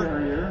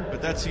measure,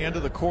 but that's the end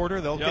of the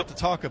quarter. They'll get to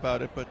talk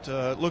about it, but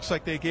it looks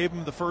like they gave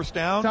him the 1st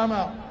down.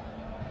 Timeout.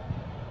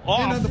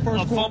 Off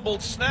a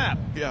fumbled snap.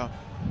 Yeah,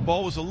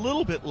 ball was a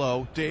little bit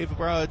low, Dave,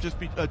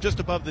 just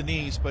above the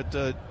knees, but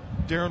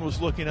Darren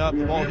was looking up.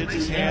 The ball hits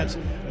his hands.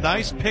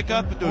 Nice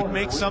pickup to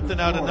make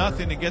something out of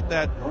nothing to get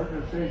the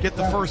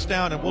 1st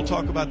down, and we'll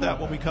talk about that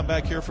when we come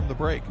back here from the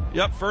break.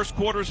 Yep, first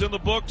quarter's in the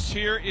books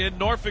here in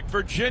Norfolk,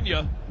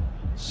 Virginia.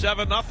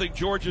 7-0,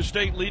 Georgia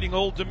State leading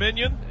Old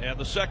Dominion, and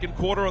the second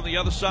quarter on the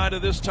other side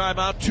of this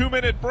timeout.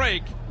 2-minute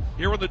break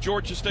here on the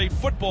Georgia State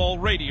Football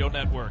Radio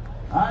Network.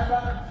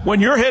 When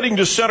you're heading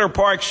to Center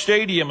Park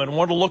Stadium and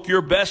want to look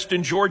your best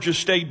in Georgia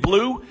State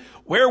blue,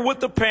 wear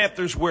what the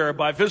Panthers wear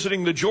by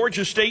visiting the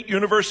Georgia State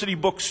University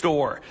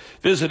Bookstore.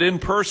 Visit in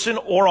person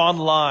or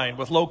online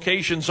with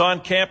locations on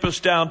campus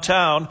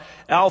downtown,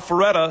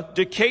 Alpharetta,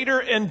 Decatur,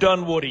 and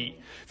Dunwoody,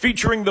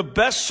 featuring the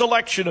best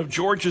selection of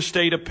Georgia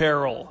State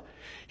apparel.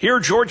 Hear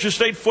Georgia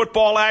State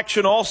football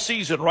action all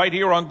season right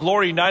here on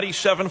Glory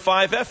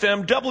 97.5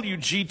 FM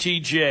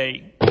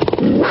WGTJ.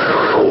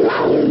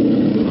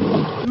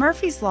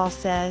 Murphy's Law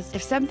says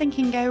if something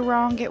can go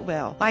wrong, it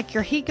will. Like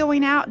your heat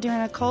going out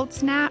during a cold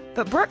snap.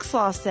 But Brooks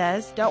Law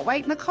says don't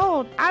wait in the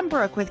cold. I'm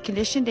Brooke with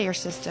Conditioned Air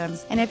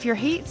Systems. And if your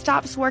heat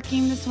stops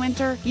working this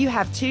winter, you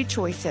have 2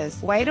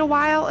 choices. Wait a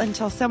while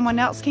until someone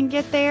else can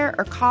get there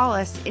or call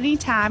us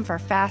anytime for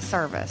fast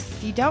service.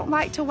 If you don't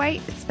like to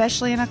wait,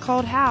 especially in a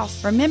cold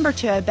house, remember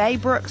to obey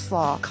Brooks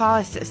Law. Call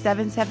us at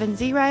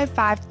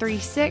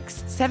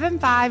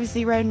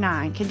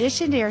 770-536-7509.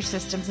 Conditioned Air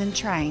Systems and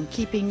Train,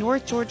 keeping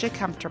North Georgia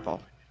comfortable.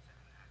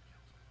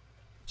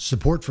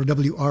 Support for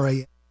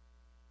WRA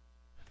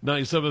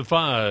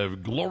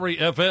 97.5 Glory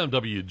FM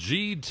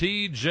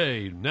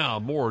WGTJ. Now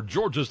more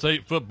Georgia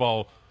State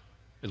football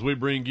as we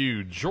bring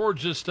you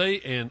Georgia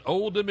State and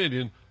Old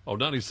Dominion on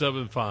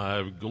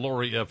 97.5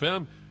 Glory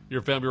FM,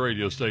 your family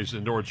radio station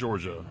in North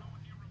Georgia.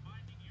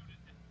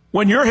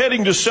 When you're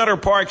heading to Center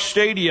Park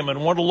Stadium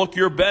and want to look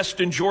your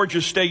best in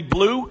Georgia State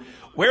blue,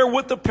 wear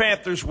what the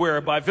Panthers wear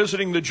by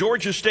visiting the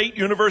Georgia State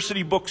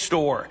University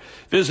Bookstore.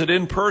 Visit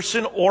in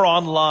person or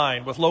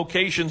online with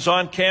locations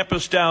on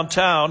campus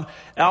downtown,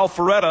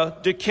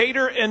 Alpharetta,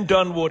 Decatur, and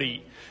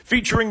Dunwoody,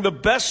 featuring the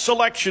best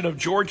selection of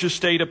Georgia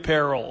State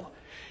apparel.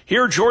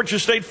 Hear Georgia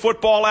State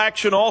football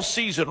action all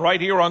season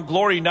right here on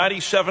Glory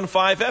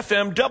 97.5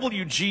 FM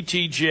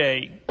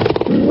WGTJ.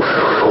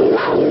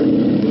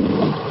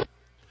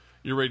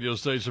 Your radio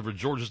station for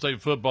Georgia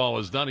State football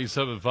is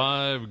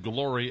 97.5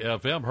 Glory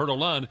FM. Heard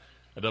online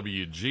at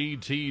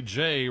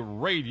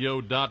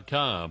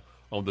WGTJradio.com,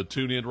 on the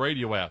TuneIn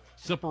Radio app,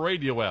 Simple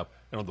Radio app,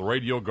 and on the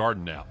Radio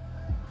Garden app.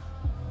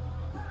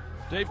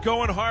 Dave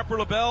Cohen, Harper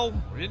LaBelle,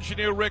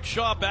 engineer Rick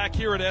Shaw back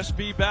here at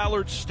SB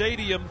Ballard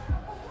Stadium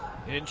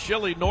in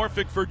chilly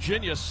Norfolk,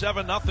 Virginia.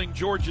 7-0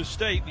 Georgia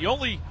State. The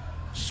only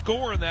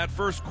score in that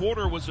first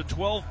quarter was a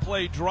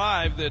 12-play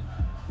drive that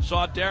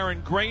saw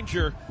Darren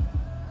Granger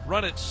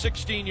run it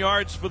 16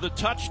 yards for the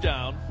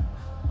touchdown.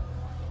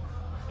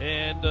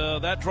 And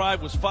that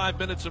drive was 5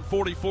 minutes and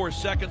 44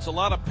 seconds. A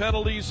lot of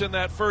penalties in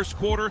that first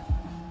quarter,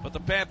 but the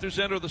Panthers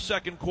enter the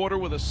second quarter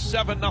with a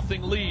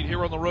 7-0 lead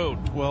here on the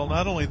road. Well,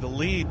 not only the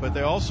lead, but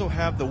they also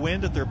have the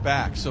wind at their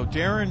back. So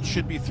Darren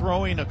should be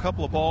throwing a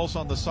couple of balls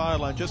on the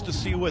sideline just to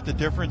see what the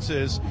difference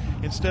is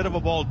instead of a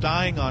ball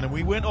dying on him.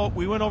 We went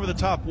over the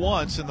top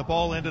once, and the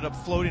ball ended up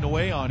floating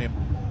away on him.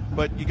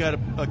 But you got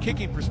a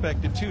kicking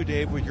perspective too,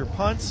 Dave. With your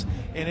punts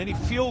and any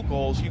field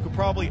goals, you could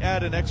probably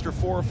add an extra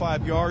 4 or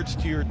 5 yards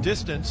to your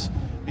distance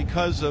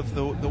because of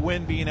the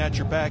wind being at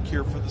your back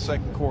here for the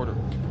second quarter.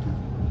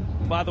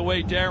 By the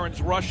way,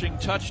 Darren's rushing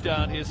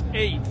touchdown, his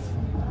 8th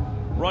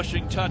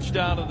rushing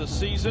touchdown of the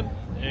season,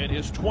 and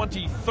his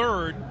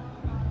 23rd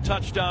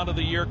touchdown of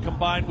the year,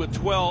 combined with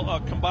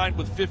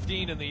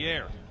 15 in the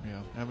air.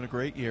 Yeah, having a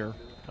great year.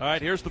 All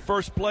right, here's the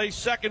first play,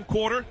 second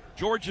quarter.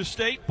 Georgia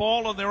State,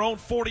 ball on their own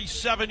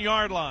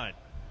 47-yard line.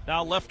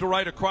 Now left to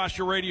right across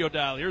your radio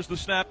dial. Here's the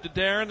snap to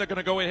Darren. They're going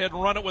to go ahead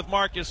and run it with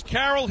Marcus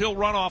Carroll. He'll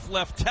run off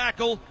left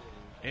tackle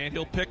And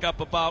he'll pick up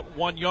about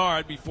 1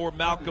 yard before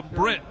Malcolm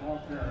Britt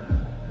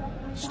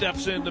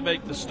steps in to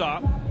make the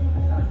stop.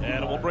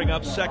 And it will bring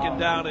up 2nd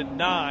down and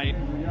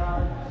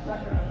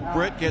 9.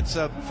 Britt gets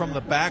up from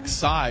the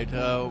backside.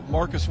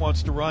 Marcus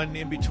wants to run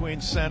in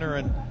between center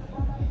and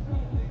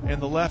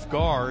the left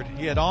guard.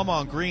 He had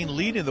Amon Green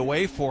leading the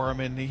way for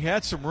him, and he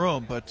had some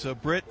room, but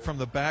Britt from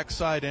the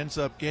backside ends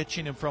up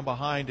catching him from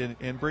behind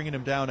and bringing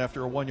him down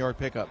after a 1 yard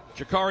pickup.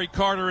 Jakari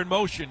Carter in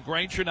motion.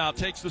 Granger now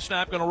takes the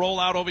snap, going to roll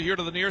out over here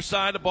to the near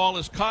side. The ball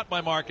is caught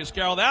by Marcus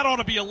Carroll. That ought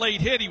to be a late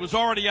hit. He was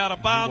already out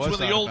of bounds when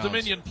the Old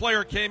Dominion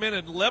player came in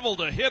and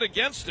leveled a hit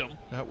against him.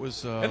 That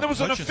was and there was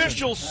Hutchinson an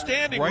official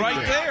standing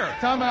right there.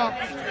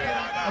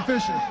 Timeout.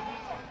 Official.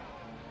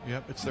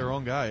 Yep, it's their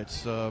own guy.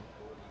 It's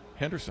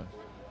Henderson.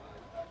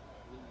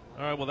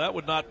 All right, well, that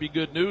would not be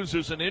good news.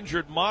 There's an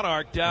injured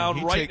Monarch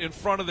down right in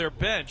front of their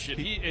bench. And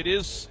it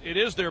is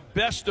their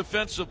best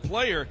defensive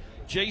player,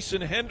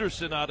 Jason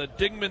Henderson, out of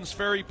Dingman's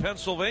Ferry,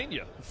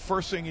 Pennsylvania.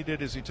 First thing he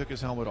did is he took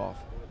his helmet off,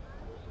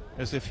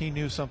 as if he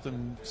knew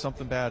something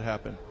bad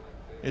happened.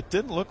 It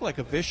didn't look like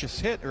a vicious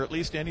hit, or at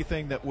least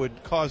anything that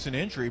would cause an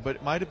injury, but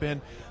it might have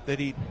been that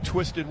he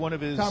twisted one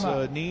of his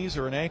knees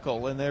or an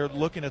ankle, and they're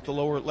looking at the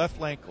lower left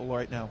ankle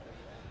right now.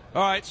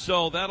 All right,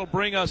 so that'll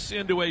bring us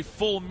into a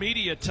full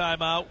media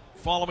timeout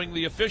following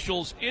the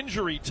officials'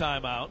 injury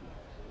timeout.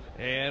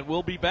 And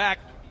we'll be back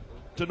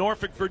to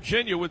Norfolk,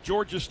 Virginia, with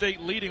Georgia State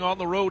leading on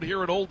the road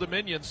here at Old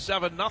Dominion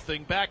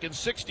 7-0. Back in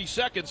 60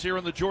 seconds here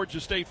on the Georgia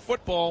State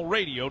Football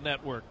Radio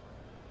Network.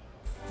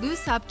 Lou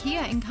Saab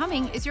Kia in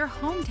Cumming is your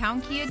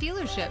hometown Kia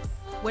dealership.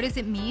 What does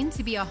it mean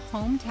to be a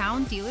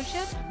hometown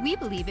dealership? We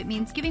believe it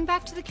means giving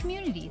back to the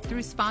community through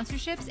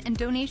sponsorships and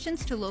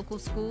donations to local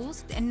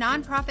schools and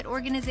nonprofit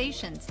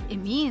organizations. It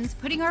means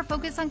putting our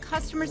focus on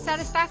customer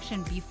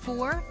satisfaction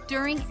before,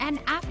 during, and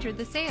after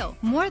the sale,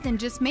 more than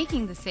just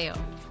making the sale.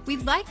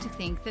 We'd like to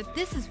think that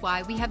this is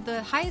why we have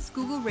the highest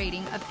Google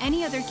rating of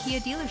any other Kia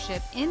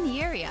dealership in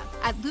the area.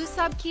 At Lou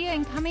Saab Kia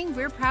in Cumming,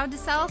 we're proud to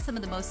sell some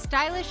of the most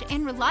stylish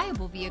and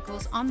reliable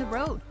vehicles on the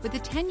road with a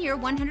 10-year,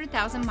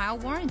 100,000-mile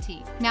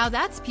warranty. Now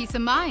that's peace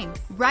of mind.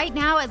 Right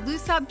now at Lou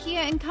Saab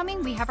Kia in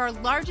Cumming, we have our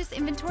largest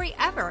inventory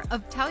ever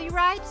of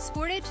Telluride,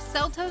 Sportage,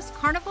 Seltos,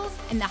 Carnivals,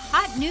 and the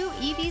hot new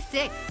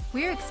EV6.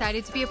 We're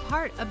excited to be a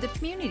part of the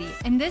community,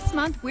 and this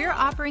month we're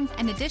offering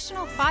an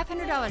additional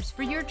 $500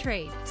 for your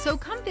trade. So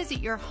come visit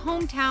your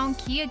hometown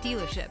Kia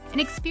dealership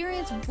and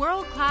experience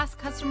world-class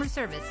customer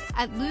service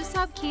at Lou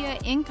Saab Kia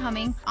in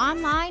Cumming,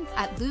 online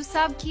at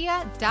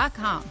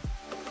lousaabkia.com.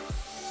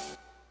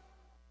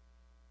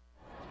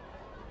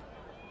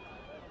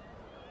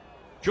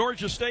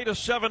 Georgia State a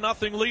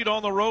 7-0 lead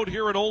on the road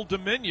here at Old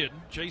Dominion.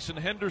 Jason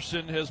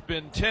Henderson has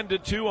been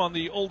tended to on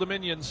the Old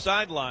Dominion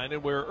sideline,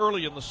 and we're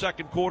early in the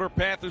second quarter.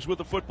 Panthers with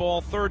the football,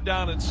 3rd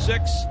down and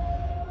 6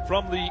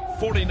 from the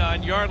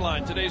 49-yard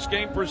line. Today's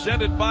game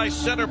presented by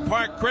Center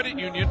Park Credit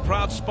Union,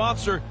 proud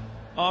sponsor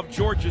of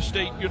Georgia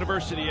State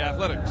University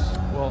Athletics.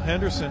 Well,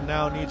 Henderson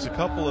now needs a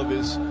couple of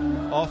his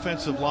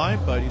offensive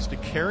line buddies to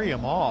carry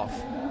him off.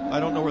 I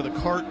don't know where the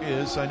cart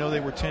is. I know they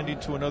were tending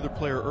to another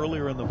player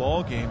earlier in the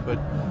ball game, but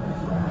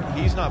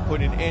he's not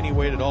putting any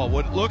weight at all.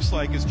 What it looks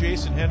like is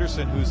Jason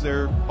Henderson, who's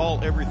their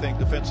all-everything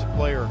defensive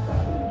player,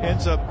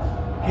 ends up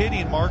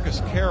hitting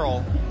Marcus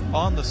Carroll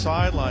on the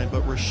sideline,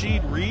 but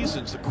Rashid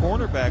Reasons, the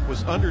cornerback,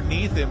 was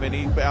underneath him, and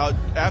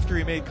after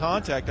he made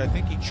contact, I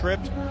think he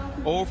tripped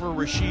over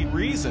Rashid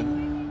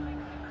Reason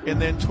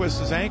and then twists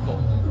his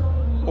ankle.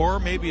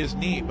 Or maybe his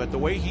knee, but the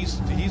way he's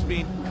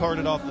being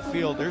carted off the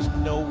field, there's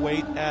no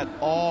weight at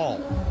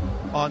all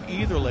on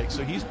either leg.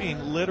 So he's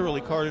being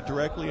literally carted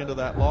directly into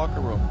that locker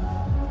room.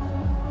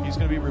 He's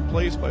going to be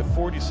replaced by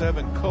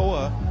 47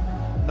 Koa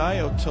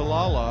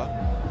Nayotalala,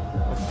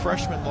 a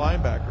freshman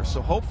linebacker.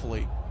 So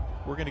hopefully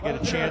we're going to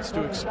get a chance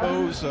to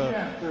expose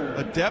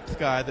a depth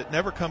guy that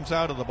never comes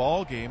out of the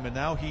ball game, and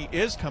now he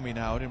is coming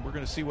out, and we're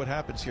going to see what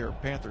happens here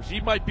at Panthers.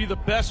 He might be the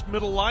best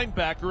middle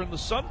linebacker in the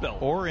Sun Belt.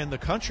 Or in the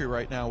country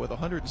right now, with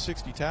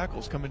 160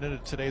 tackles coming into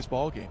today's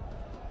ball game.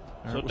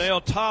 So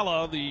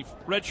Naotala, the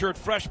redshirt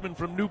freshman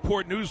from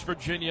Newport News,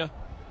 Virginia,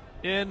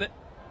 in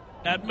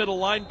at middle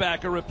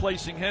linebacker,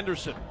 replacing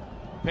Henderson.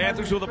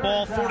 Panthers with the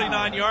ball,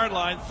 49-yard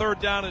line,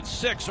 3rd down and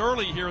 6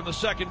 early here in the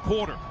second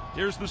quarter.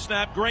 Here's the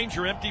snap.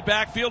 Granger, empty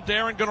backfield.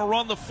 Darren going to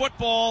run the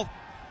football.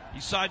 He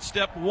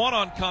sidestepped one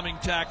oncoming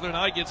tackler.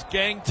 Now he gets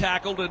gang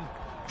tackled and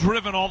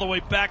driven all the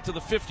way back to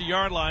the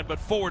 50-yard line, but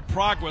forward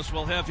progress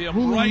will have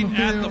him right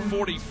at the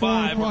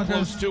 45 or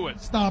close to it.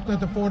 Stopped at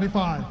the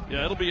 45.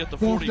 Yeah, it'll be at the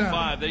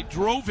 45. They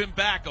drove him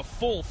back a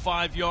full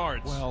 5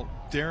 yards. Well,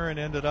 Darren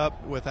ended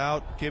up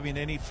without giving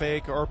any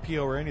fake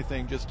RPO or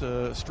anything, just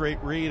a straight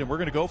read, and we're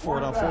going to go for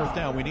it on 4th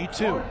down. We need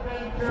 2.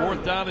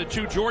 4th down and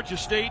 2. Georgia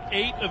State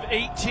 8 of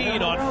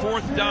 18 on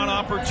 4th down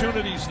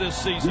opportunities this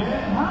season.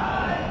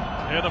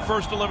 And the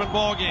first 11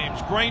 ball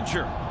games.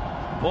 Granger,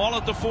 ball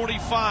at the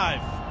 45.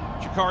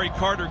 Jakari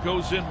Carter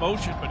goes in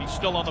motion, but he's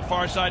still on the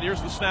far side.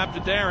 Here's the snap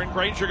to Darren.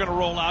 Granger going to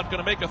roll out, going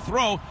to make a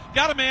throw.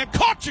 Got a man,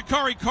 caught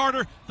Jakari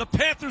Carter. The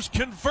Panthers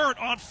convert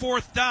on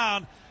 4th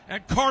down,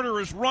 and Carter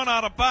is run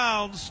out of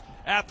bounds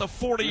at the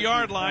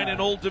 40-yard line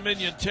in Old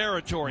Dominion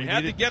territory.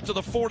 Had to get to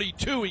the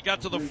 42. He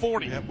got to the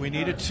 40. Yep, we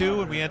needed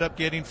 2, and we end up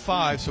getting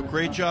 5. So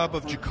great job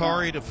of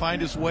Jakari to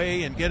find his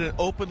way and get an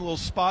open little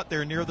spot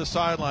there near the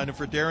sideline and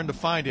for Darren to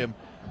find him.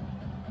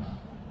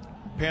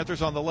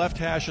 Panthers on the left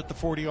hash at the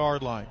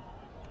 40-yard line.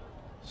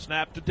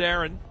 Snap to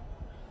Darren.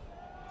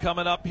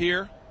 Coming up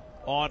here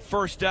on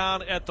first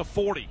down at the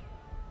 40.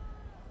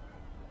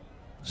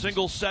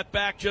 Single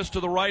setback just to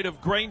the right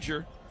of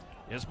Granger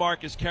is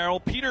Marcus Carroll.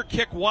 Peter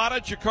Kikwata,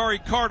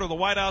 Jakari Carter, the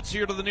wideouts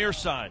here to the near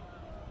side.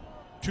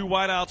 2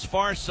 wideouts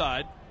far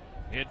side.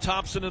 And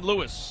Thompson and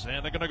Lewis.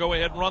 And they're going to go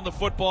ahead and run the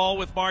football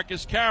with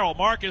Marcus Carroll.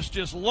 Marcus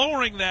just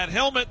lowering that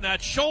helmet and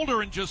that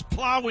shoulder and just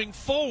plowing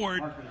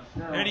forward.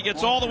 And he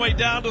gets all the way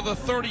down to the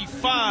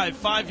 35.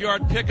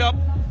 5-yard pickup.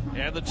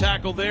 And the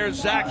tackle there,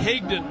 Zach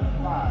Hagden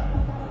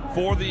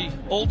for the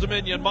Old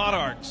Dominion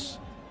Monarchs.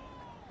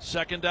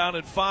 Second down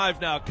and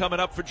 5 now coming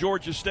up for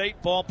Georgia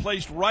State. Ball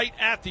placed right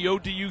at the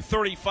ODU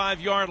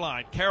 35-yard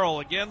line. Carroll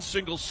again,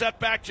 single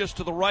setback just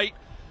to the right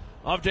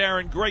of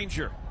Darren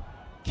Granger.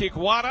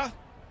 Kikwata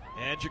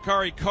and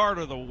Jakari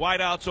Carter, the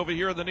wideouts over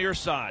here on the near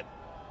side.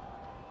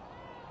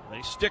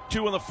 They stick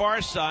 2 on the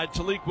far side.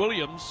 Talik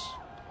Williams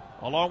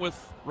along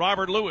with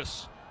Robert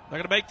Lewis. They're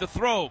going to make the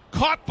throw.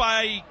 Caught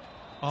by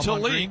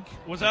Talik. Green.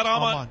 Was that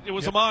Amon? It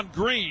was Amon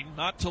Green,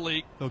 not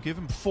Talik. They'll give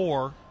him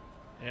 4,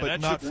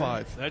 but not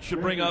 5. That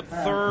should bring up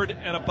third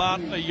and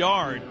about a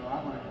yard.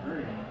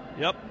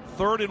 Yep,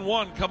 3rd and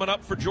 1 coming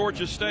up for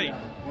Georgia State.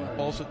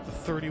 Ball's at the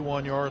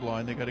 31-yard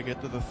line. They got to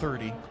get to the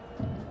 30.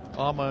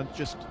 Amon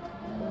just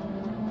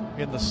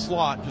in the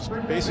slot, just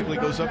basically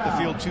goes up the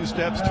field 2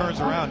 steps, turns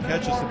around,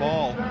 catches the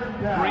ball.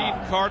 Green,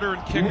 Carter,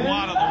 and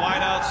Kikwata, the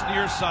wideouts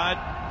near side.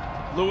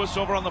 Lewis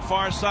over on the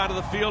far side of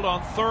the field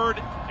on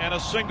 3rd and a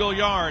single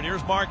yard.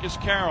 Here's Marcus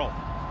Carroll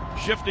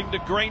shifting to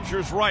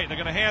Granger's right. They're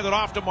going to hand it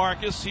off to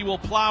Marcus. He will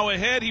plow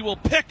ahead. He will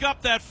pick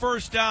up that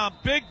first down.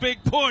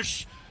 Big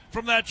push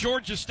from that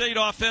Georgia State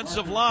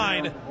offensive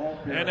line.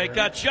 And they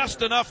got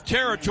just enough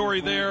territory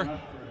there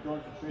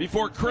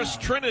before Chris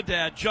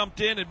Trinidad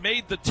jumped in and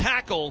made the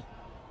tackle.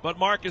 But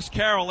Marcus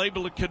Carroll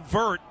able to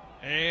convert,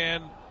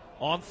 and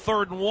on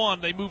 3rd and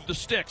 1, they move the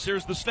sticks.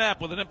 Here's the snap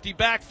with an empty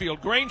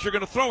backfield. Granger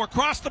going to throw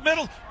across the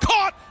middle.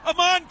 Caught!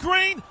 Amon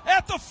Green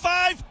at the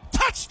 5.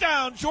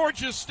 Touchdown,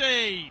 Georgia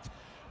State.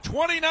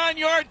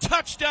 29-yard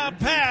touchdown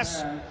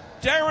pass.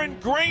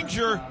 Darren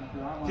Granger,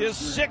 his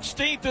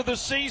 16th of the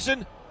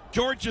season.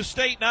 Georgia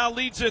State now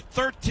leads it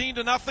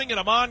 13-0, and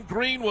Amon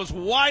Green was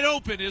wide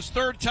open, his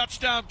 3rd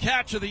touchdown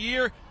catch of the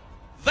year.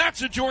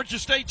 That's a Georgia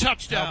State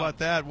touchdown. How about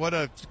that? What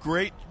a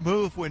great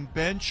move when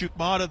Ben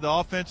Chukmata, the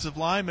offensive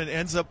lineman,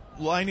 ends up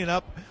lining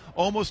up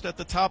almost at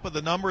the top of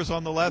the numbers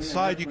on the left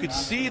side. You could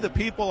see the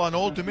people on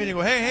Old Dominion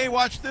go, hey,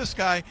 watch this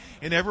guy.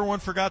 And everyone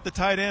forgot the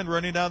tight end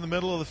running down the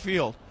middle of the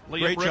field.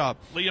 Great job.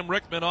 Liam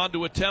Rickman on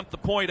to attempt the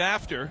point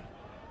after.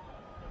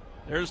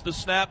 There's the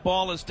snap.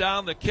 Ball is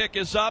down. The kick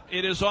is up.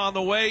 It is on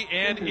the way,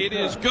 and it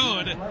is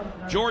good.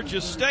 Georgia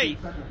State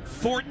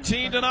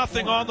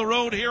 14-0 on the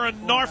road here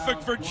in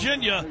Norfolk,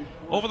 Virginia,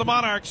 over the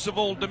Monarchs of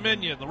Old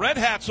Dominion. The Red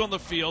Hats on the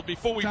field.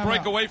 Before we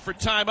break away for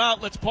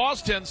timeout, let's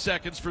pause 10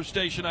 seconds for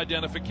station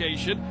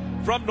identification.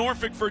 From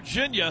Norfolk,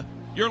 Virginia,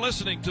 you're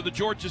listening to the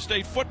Georgia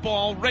State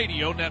Football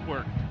Radio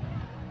Network.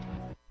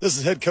 This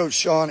is head coach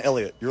Sean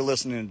Elliott. You're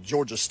listening to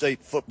Georgia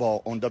State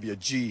Football on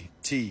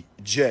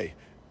WGTJ,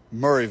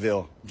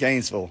 Murrayville,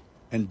 Gainesville,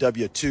 and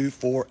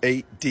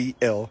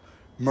W248DL,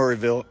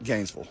 Murrayville,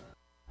 Gainesville.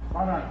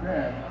 All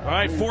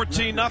right,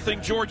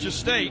 14-0 Georgia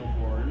State.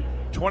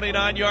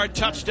 29-yard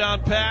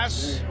touchdown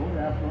pass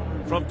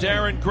from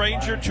Darren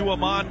Granger to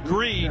Amon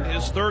Green,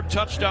 his 3rd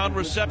touchdown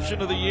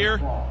reception of the year.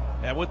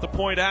 And with the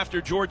point after,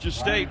 Georgia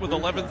State with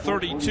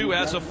 11:32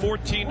 has a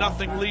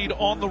 14-0 lead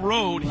on the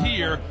road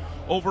here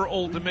over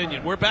Old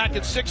Dominion. We're back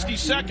at 60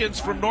 seconds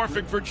from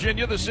Norfolk,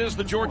 Virginia. This is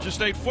the Georgia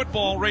State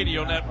Football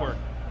Radio Network.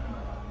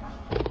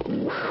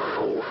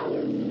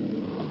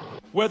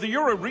 Whether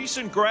you're a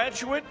recent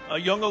graduate, a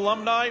young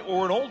alumni,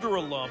 or an older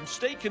alum,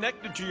 stay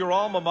connected to your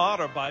alma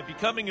mater by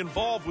becoming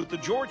involved with the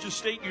Georgia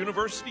State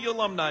University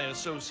Alumni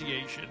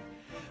Association.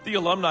 The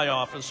Alumni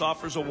Office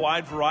offers a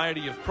wide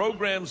variety of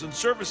programs and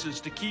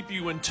services to keep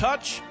you in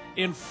touch,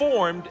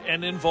 informed,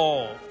 and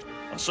involved.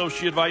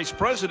 Associate Vice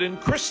President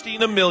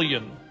Christina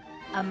Million.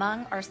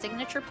 Among our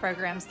signature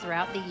programs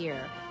throughout the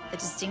year, the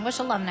Distinguished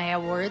Alumni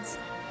Awards,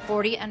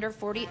 40 Under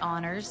 40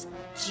 Honors,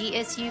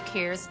 GSU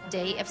Cares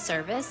Day of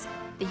Service,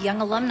 the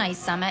Young Alumni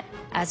Summit,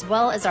 as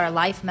well as our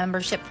Life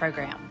Membership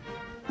Program.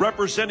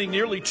 Representing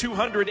nearly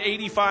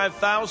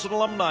 285,000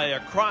 alumni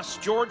across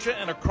Georgia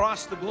and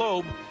across the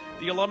globe,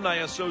 the Alumni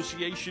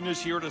Association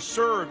is here to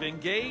serve,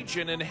 engage,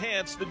 and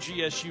enhance the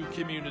GSU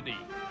community.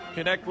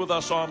 Connect with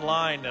us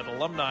online at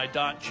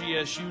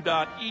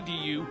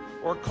alumni.gsu.edu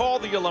or call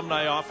the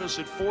Alumni Office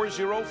at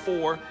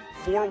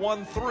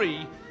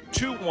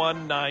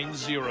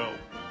 404-413-2190.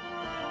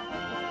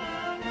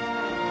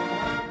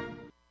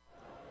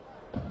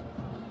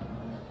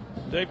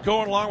 Dave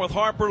Cohen along with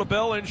Harper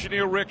LaBelle,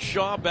 engineer Rick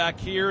Shaw back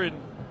here in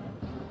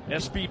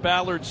SB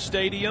Ballard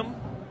Stadium.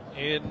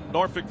 in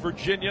Norfolk,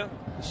 Virginia.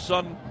 The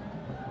sun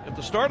at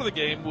the start of the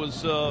game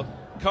was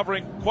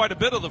covering quite a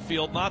bit of the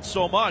field, not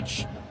so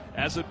much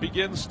as it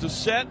begins to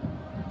set.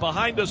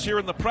 Behind us here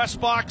in the press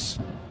box,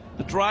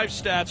 the drive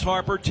stats,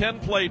 Harper,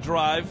 10-play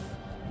drive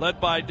led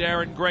by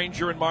Darren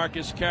Granger and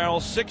Marcus Carroll,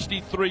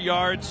 63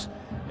 yards,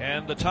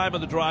 and the time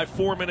of the drive,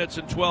 4 minutes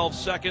and 12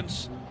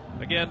 seconds.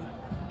 Again,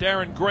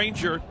 Darren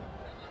Granger,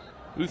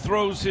 who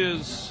throws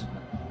his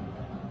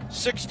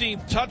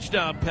 16th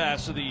touchdown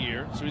pass of the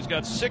year. So he's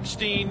got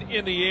 16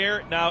 in the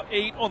air, now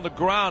 8 on the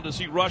ground as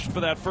he rushed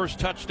for that first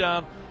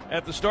touchdown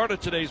at the start of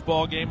today's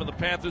ball game, and the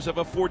Panthers have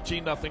a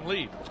 14-0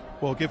 lead.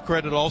 Well, give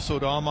credit also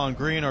to Amon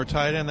Green, our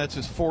tight end. That's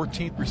his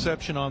 14th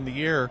reception on the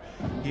year.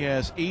 He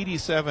has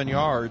 87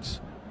 yards,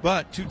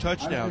 but 2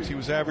 touchdowns. He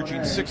was averaging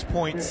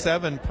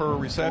 6.7 per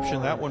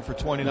reception. That one for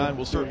 29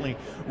 will certainly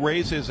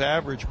raise his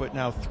average, but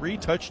now 3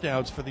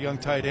 touchdowns for the young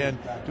tight end,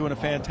 doing a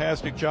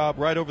fantastic job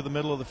right over the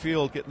middle of the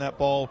field, getting that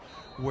ball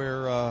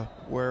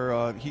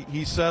where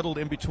he settled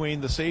in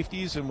between the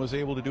safeties and was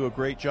able to do a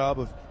great job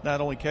of not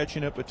only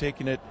catching it, but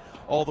taking it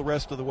all the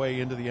rest of the way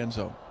into the end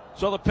zone.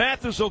 So the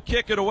Panthers will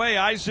kick it away.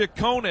 Isaac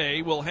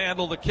Kone will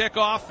handle the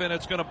kickoff, and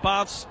it's going to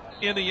bounce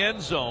in the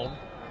end zone.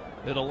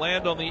 It'll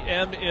land on the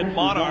M in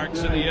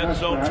Monarchs in the end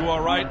zone to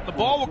our right. The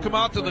ball will come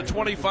out to the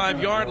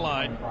 25-yard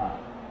line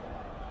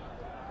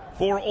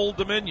for Old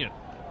Dominion.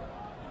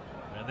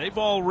 And they've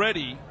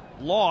already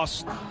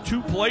lost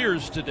 2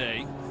 players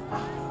today.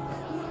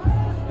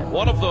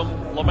 One of them,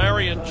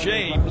 Lamarian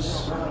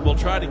James, we'll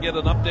try to get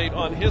an update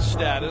on his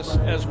status,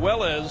 as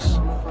well as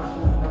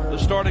the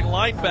starting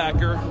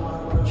linebacker,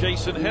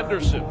 Jason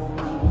Henderson.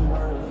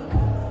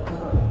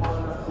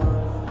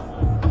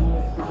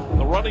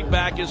 The running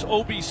back is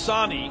Obi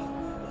Sani.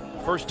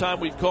 First time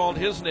we've called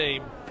his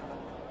name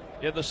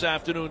in this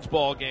afternoon's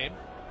ball game.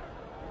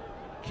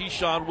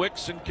 Keyshawn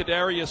Wicks and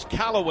Kadarius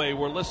Callaway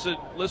were listed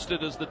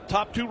as the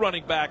top 2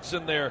 running backs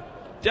in their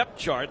depth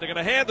chart. They're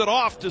going to hand it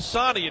off to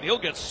Sani, and he'll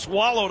get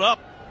swallowed up.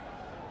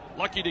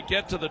 Lucky to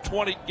get to the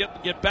 20,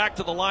 get back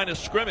to the line of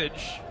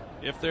scrimmage.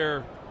 If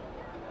they're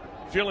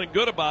feeling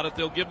good about it,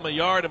 they'll give him a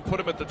yard and put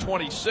him at the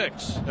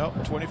 26. Nope,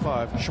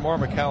 25.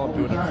 Shamar McCallum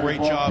doing a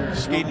great job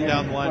skating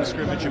down the line of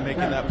scrimmage and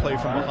making that play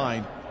from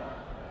behind.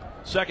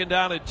 Second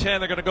down and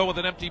 10. They're going to go with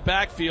an empty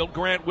backfield.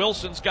 Grant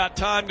Wilson's got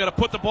time, going to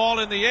put the ball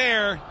in the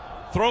air,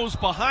 throws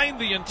behind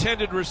the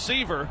intended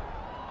receiver,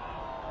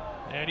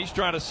 and he's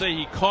trying to say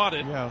he caught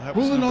it. Yeah, that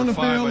was Moving on the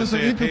 5, field is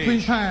an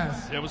incomplete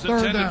pass. It was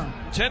Third down.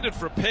 intended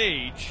for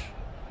Page.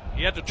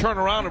 He had to turn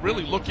around and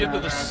really look into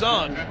the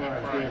sun.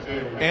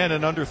 And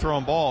an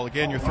underthrown ball.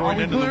 Again, you're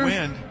throwing into the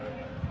wind.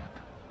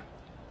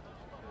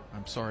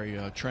 I'm sorry,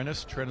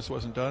 Trennis. Trennis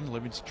wasn't done.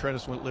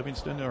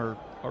 Livingston, our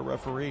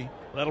referee.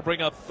 That'll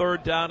bring up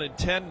third down and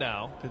 10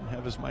 now. Didn't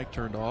have his mic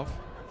turned off.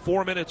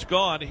 4 minutes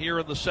gone here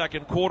in the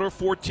second quarter.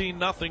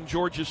 14-0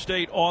 Georgia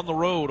State on the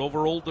road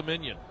over Old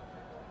Dominion.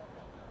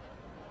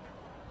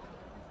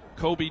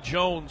 Kobe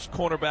Jones,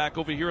 cornerback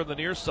over here on the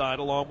near side,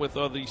 along with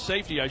the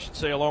safety, I should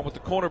say, along with the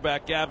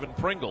cornerback Gavin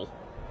Pringle.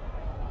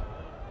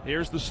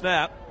 Here's the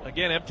snap.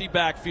 Again, empty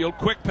backfield,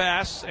 quick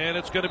pass, and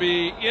it's going to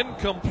be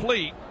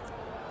incomplete.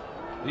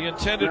 The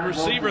intended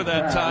receiver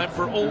that time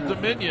for Old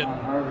Dominion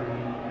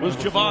was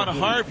Javon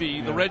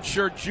Harvey, the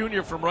redshirt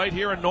junior from right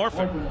here in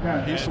Norfolk.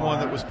 He's the one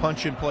that was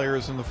punching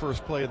players in the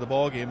first play of the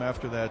ball game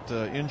after that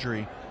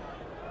injury,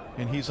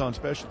 and he's on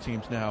special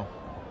teams now.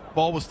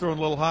 Ball was thrown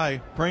a little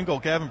high.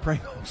 Gavin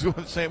Pringle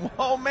was saying,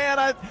 oh, man,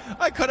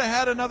 I could have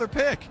had another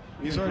pick.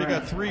 He's already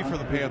got 3 for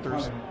the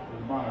Panthers.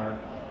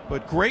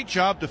 But great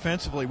job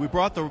defensively. We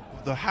brought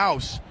the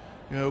house,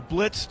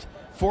 blitzed,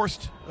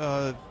 forced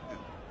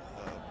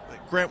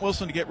Grant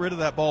Wilson to get rid of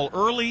that ball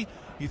early.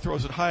 He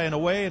throws it high and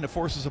away, and it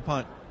forces a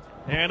punt.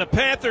 And the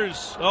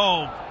Panthers,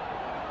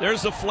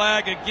 there's a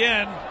flag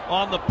again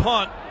on the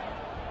punt.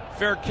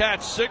 Fair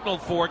catch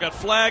signaled for. Got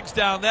flags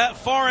down that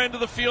far end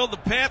of the field. The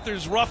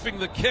Panthers roughing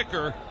the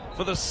kicker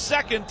for the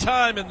second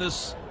time in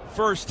this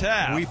first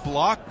half.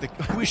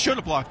 We should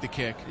have blocked the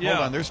kick. Yeah.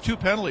 Hold on. There's 2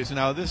 penalties.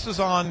 Now, this is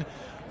on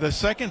the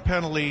second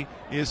penalty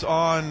is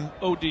on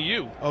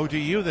ODU.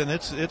 Then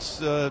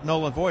it's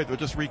null and void. They'll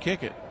just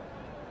re-kick it.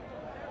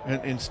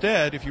 And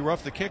instead, if you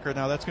rough the kicker,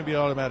 now that's going to be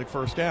an automatic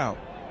first down.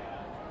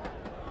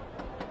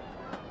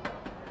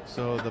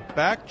 So the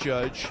back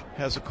judge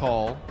has a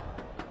call.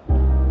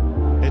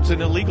 It's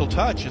an illegal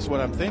touch is what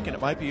I'm thinking. It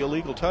might be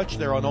illegal touch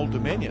there on Old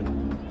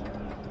Dominion.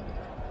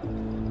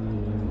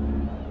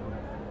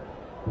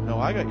 No,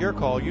 I got your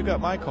call. You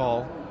got my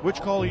call. Which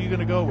call are you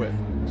going to go with?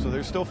 So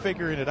they're still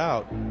figuring it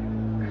out.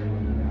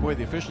 Boy,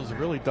 the officials have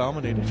really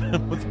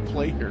dominated with the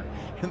play here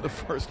in the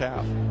first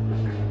half.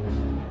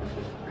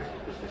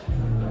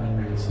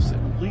 This is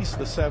at least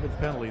the 7th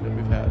penalty that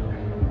we've had.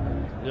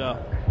 Yeah,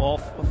 all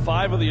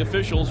 5 of the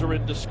officials are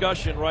in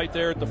discussion right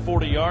there at the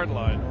 40-yard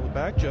line. Well, the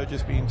back judge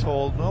is being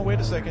told, no, wait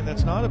a second,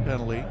 that's not a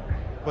penalty.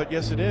 But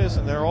yes, it is,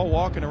 and they're all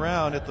walking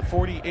around at the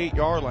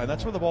 48-yard line.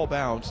 That's where the ball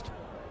bounced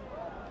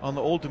on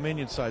the Old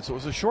Dominion side. So it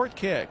was a short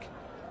kick.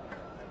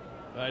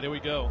 All right, here we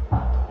go.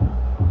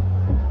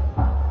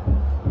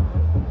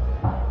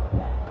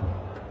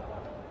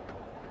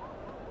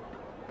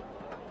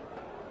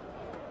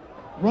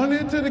 run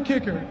into the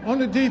kicker on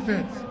the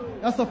defense.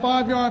 That's a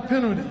 5-yard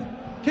penalty.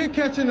 Kick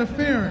catch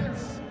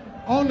interference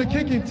on the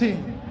kicking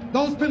team.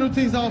 Those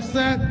penalties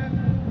offset,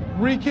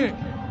 re-kick.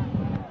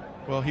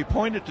 Well, he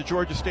pointed to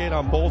Georgia State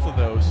on both of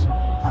those.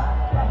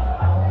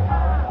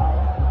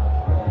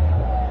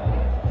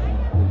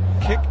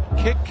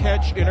 Kick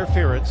catch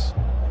interference.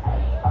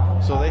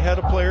 So they had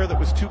a player that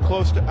was too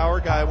close to our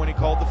guy when he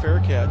called the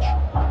fair catch.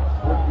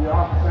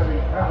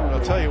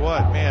 I'll tell you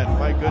what, man,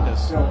 my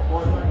goodness.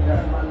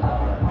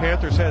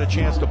 Panthers had a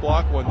chance to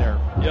block one there.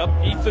 Yep,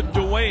 Ethan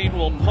Dwayne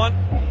will punt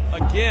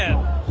again.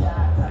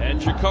 And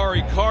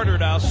Jakari Carter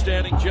now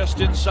standing just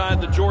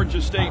inside the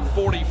Georgia State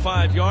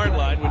 45-yard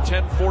line with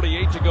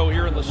 10:48 to go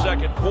here in the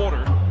second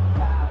quarter,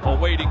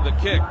 awaiting the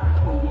kick.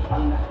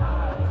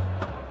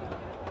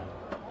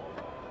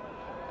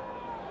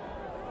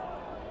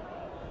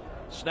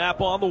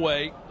 Snap on the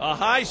way, a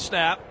high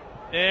snap,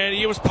 and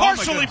he was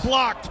partially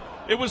blocked.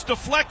 It was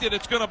deflected.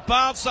 It's going to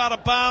bounce out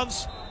of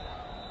bounds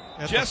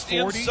at just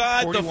 40,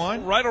 inside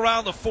 41? right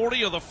around the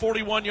 40 or the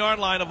 41-yard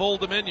line of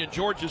Old Dominion.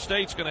 Georgia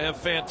State's going to have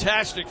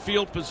fantastic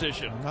field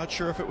position. I'm not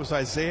sure if it was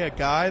Isaiah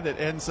Guy that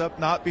ends up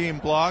not being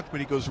blocked,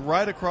 but he goes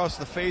right across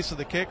the face of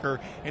the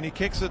kicker, and he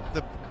kicks it.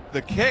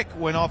 The kick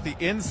went off the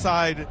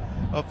inside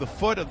of the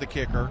foot of the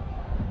kicker.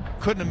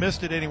 Couldn't have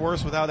missed it any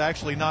worse without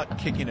actually not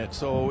kicking it.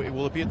 So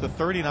will it be at the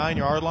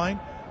 39-yard line?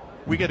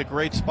 We get a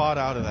great spot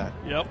out of that.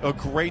 Yep. A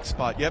great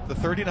spot. Yep, the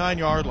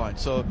 39-yard line.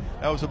 So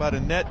that was about a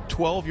net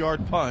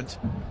 12-yard punt.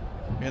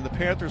 And the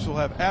Panthers will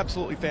have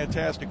absolutely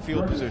fantastic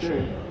field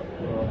position.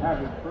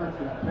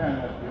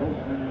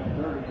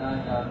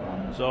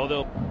 So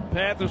the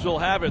Panthers will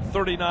have it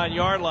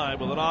 39-yard line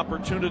with an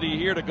opportunity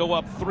here to go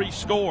up 3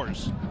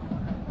 scores.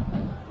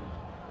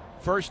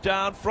 First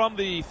down from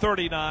the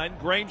 39.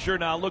 Granger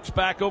now looks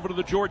back over to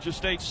the Georgia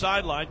State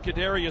sideline.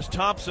 Kadarius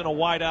Thompson, a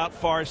wide out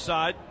far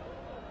side.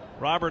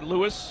 Robert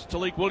Lewis,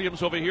 Talik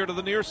Williams over here to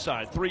the near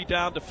side. 3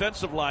 down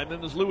defensive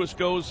linemen as Lewis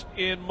goes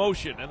in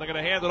motion. And they're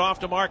going to hand it off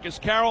to Marcus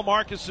Carroll.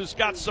 Marcus has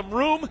got some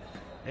room,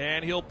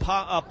 and he'll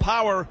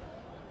power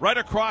right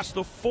across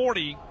the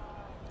 40.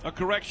 A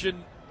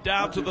correction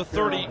down to the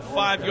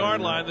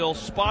 35-yard line. They'll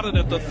spot it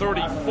at the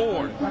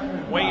 34.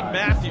 Wayne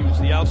Matthews,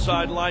 the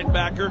outside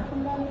linebacker,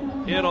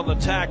 in on the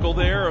tackle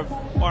there of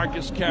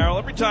Marcus Carroll.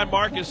 Every time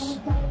Marcus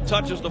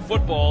touches the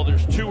football,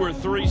 there's 2 or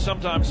 3,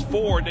 sometimes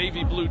 4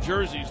 navy blue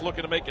jerseys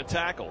looking to make a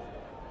tackle.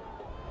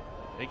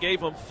 They gave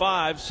him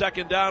 5,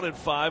 second down and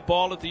 5.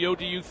 Ball at the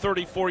ODU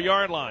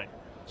 34-yard line.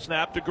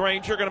 Snap to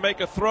Granger, going to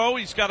make a throw.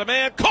 He's got a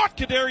man. Caught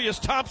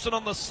Kadarius Thompson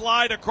on the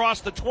slide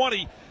across the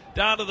 20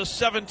 down to the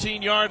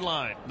 17-yard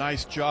line.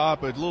 Nice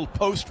job. A little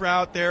post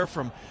route there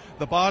from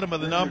the bottom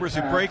of the numbers.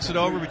 He breaks it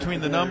over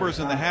between the numbers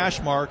and the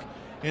hash mark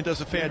and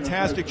does a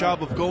fantastic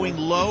job of going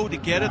low to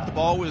get it. The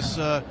ball was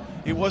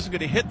it wasn't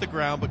going to hit the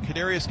ground, but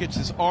Kadarius gets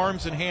his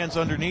arms and hands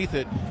underneath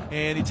it,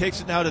 and he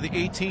takes it now to the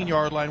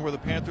 18-yard line where the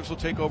Panthers will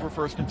take over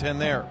 1st and 10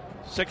 there.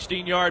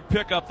 16-yard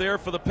pickup there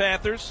for the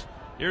Panthers.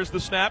 Here's the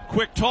snap.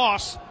 Quick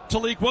toss.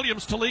 Talik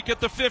Williams. Talik at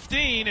the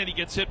 15, and he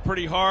gets hit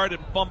pretty hard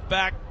and bumped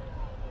back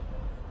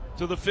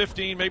to the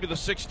 15, maybe the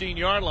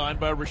 16-yard line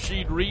by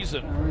Rashid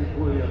Reason.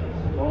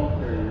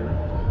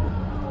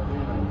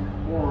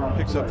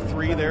 Picks up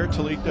 3 there,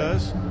 Talik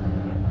does.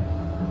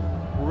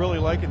 We're really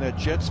liking that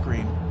jet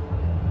screen.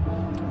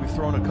 We've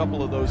thrown a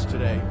couple of those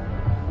today.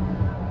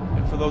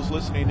 And for those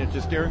listening, it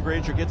just Darren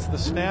Granger gets the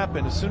snap,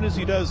 and as soon as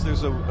he does,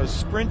 there's a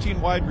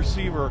sprinting wide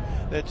receiver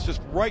that's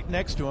just right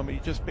next to him. He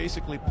just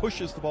basically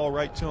pushes the ball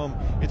right to him.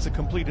 It's a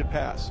completed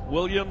pass.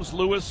 Williams,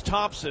 Lewis,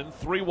 Thompson,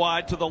 3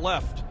 wide to the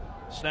left.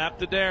 Snap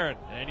to Darren,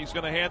 and he's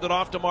going to hand it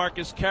off to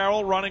Marcus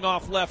Carroll, running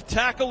off left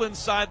tackle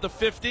inside the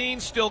 15,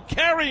 still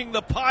carrying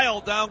the pile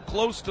down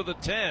close to the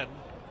 10.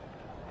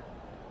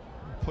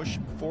 Push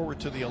forward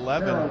to the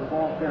 11.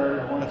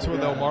 That's where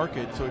they'll mark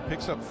it. So he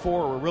picks up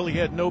 4, where really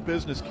had no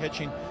business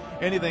catching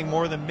anything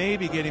more than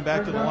maybe getting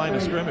back to the line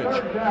of scrimmage.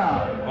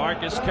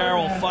 Marcus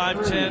Carroll,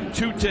 5'10",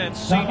 210,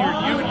 senior,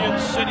 Union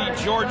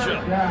City,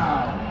 Georgia.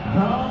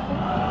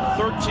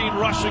 13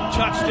 rushing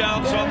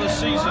touchdowns on the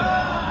season.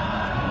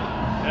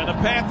 And the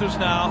Panthers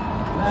now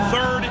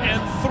 3rd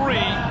and 3,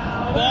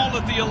 ball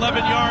at the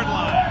 11-yard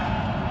line.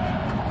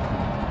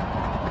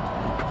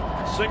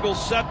 Single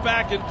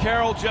setback, and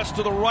Carroll just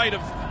to the right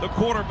of the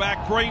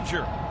quarterback,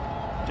 Granger.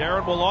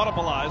 Darren will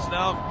audibilize.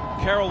 Now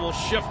Carroll will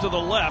shift to the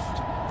left.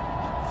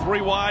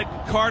 3 wide,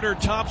 Carter,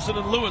 Thompson,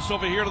 and Lewis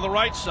over here to the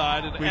right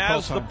side. And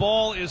as the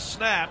ball is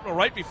snapped, or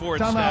right before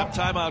it's snapped,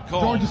 timeout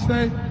call. Georgia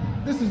State,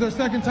 this is their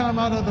second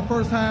timeout of the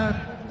first half,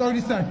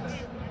 30 seconds.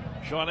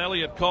 Sean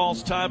Elliott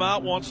calls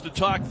timeout, wants to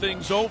talk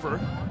things over.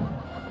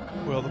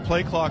 Well, the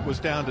play clock was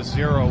down to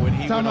 0 when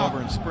he went over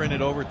and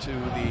sprinted over to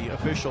the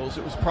officials.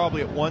 It was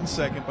probably at 1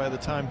 second by the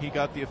time he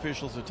got the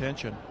officials'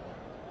 attention.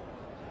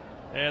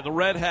 And the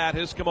red hat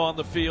has come on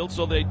the field,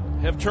 so they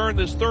have turned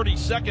this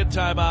 30-second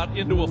timeout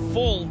into a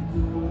full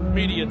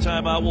media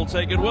timeout. We'll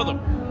take it with them.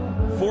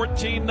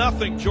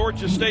 14-0,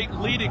 Georgia State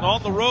leading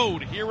on the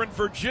road here in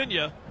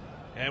Virginia.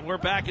 And we're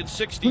back in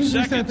 60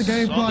 seconds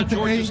on the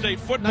Georgia State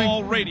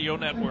Football Radio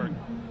Network.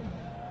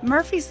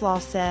 Murphy's Law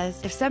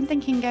says if something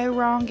can go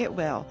wrong, it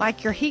will,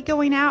 like your heat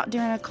going out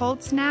during a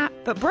cold snap.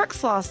 But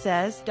Brooks Law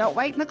says don't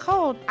wait in the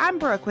cold. I'm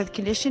Brooke with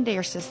Conditioned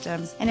Air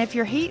Systems, and if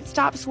your heat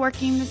stops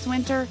working this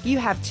winter, you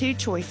have two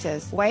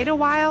choices. Wait a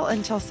while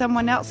until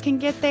someone else can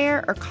get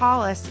there, or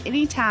call us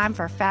anytime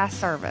for fast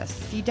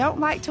service. If you don't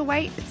like to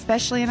wait,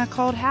 especially in a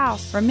cold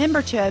house,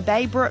 remember to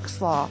obey Brooks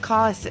Law.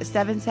 Call us at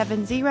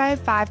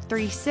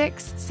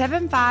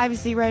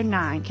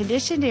 770-536-7509.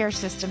 Conditioned Air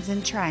Systems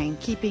and Train,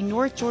 keeping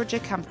North Georgia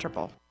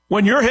comfortable.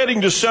 When you're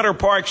heading to Center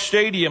Park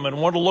Stadium and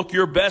want to look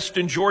your best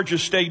in Georgia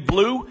State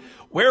blue,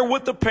 wear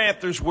what the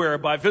Panthers wear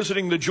by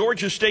visiting the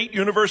Georgia State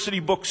University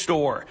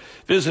Bookstore.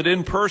 Visit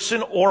in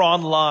person or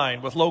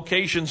online with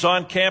locations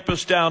on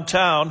campus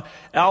downtown,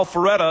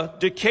 Alpharetta,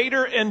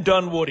 Decatur, and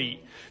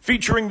Dunwoody,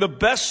 featuring the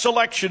best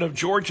selection of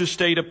Georgia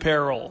State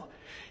apparel.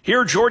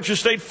 Hear Georgia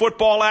State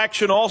football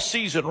action all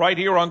season right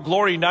here on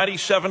Glory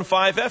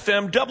 97.5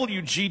 FM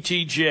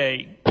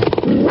WGTJ.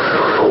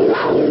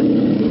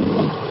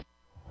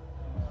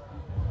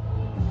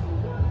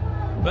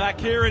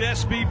 Back here at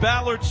SB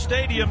Ballard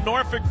Stadium,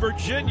 Norfolk,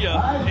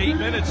 Virginia. 8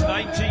 minutes,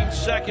 19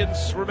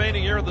 seconds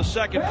remaining here in the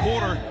second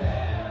quarter.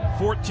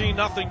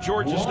 14-0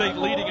 Georgia State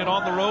leading it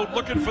on the road,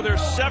 looking for their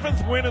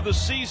 7th win of the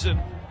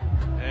season.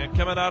 And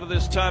coming out of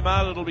this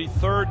timeout, it'll be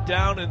 3rd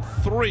down and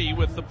 3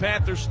 with the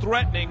Panthers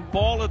threatening.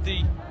 Ball at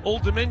the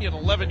Old Dominion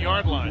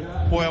 11-yard line.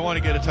 Boy, I want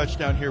to get a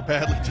touchdown here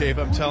badly, Dave.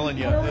 I'm telling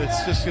you.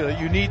 It's just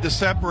you need to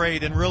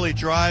separate and really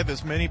drive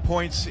as many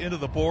points into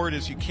the board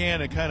as you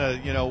can and kind of,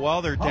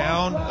 while they're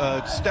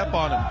down, step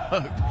on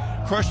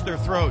them, crush their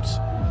throats.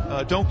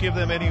 Don't give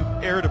them any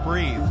air to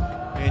breathe.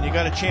 And you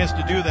got a chance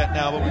to do that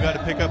now, but we got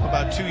to pick up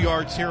about 2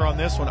 yards here on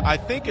this one. I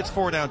think it's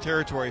 4-down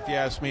territory, if you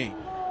ask me.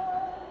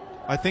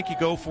 I think you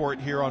go for it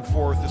here on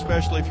 4th,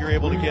 especially if you're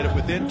able to get it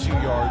within 2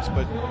 yards.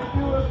 But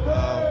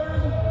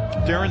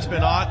Darren's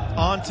been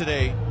on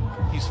today.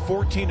 He's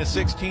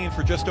 14-16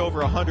 for just over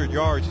 100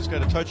 yards. He's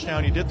got a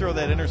touchdown. He did throw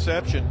that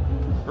interception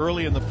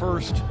early in the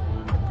first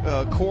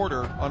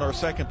quarter on our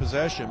second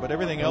possession, but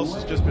everything else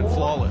has just been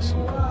flawless.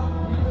 All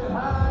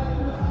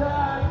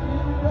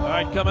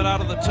right, coming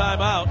out of the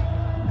timeout.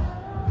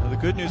 Now, the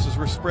good news is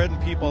we're spreading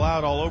people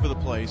out all over the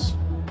place.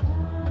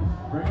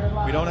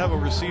 We don't have a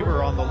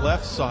receiver on the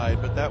left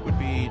side, but that would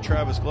be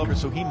Travis Glover,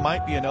 so he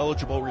might be an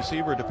eligible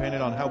receiver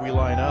depending on how we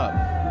line up.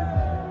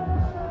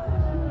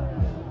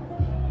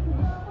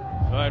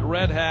 All right,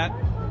 Red Hat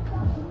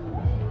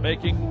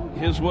making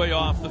his way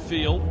off the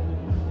field.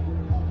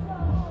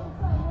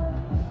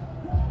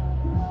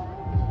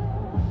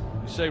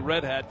 You say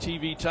Red Hat,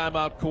 TV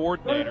timeout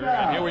coordinator.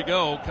 And here we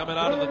go, coming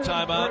out of the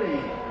timeout.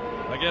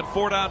 Again,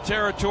 4-down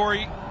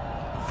territory.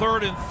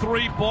 3rd and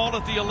 3, ball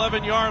at the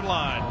 11-yard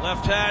line.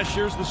 Left hash,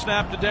 here's the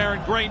snap to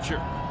Darren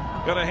Granger.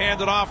 Gonna hand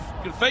it off,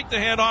 gonna fake the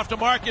handoff to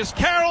Marcus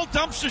Carroll,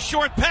 dumps a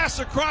short pass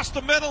across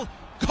the middle,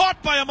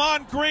 caught by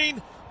Amon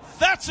Green.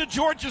 That's a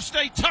Georgia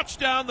State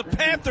touchdown. The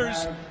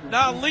Panthers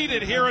now lead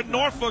it here in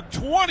Norfolk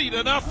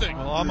 20-0.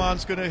 Well,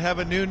 Amon's gonna have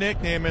a new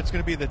nickname. It's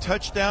gonna be the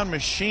touchdown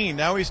machine.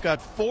 Now he's got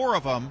 4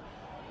 of them.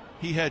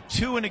 He had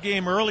 2 in a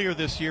game earlier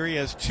this year. He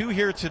has 2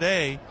 here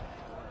today.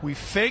 We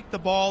faked the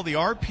ball, the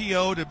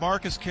RPO to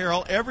Marcus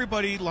Carroll.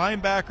 Everybody,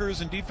 linebackers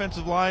and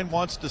defensive line,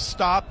 wants to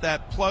stop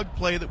that plug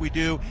play that we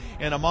do,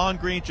 and Amon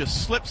Green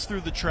just slips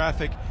through the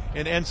traffic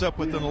and ends up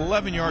with an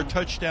 11-yard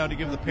touchdown to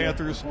give the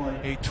Panthers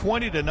a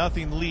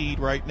 20-0 lead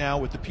right now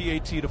with the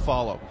PAT to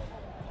follow.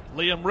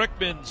 Liam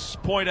Rickman's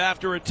point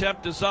after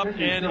attempt is up,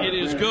 and it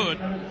is good.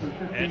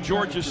 And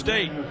Georgia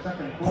State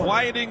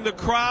quieting the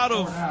crowd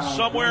of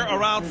somewhere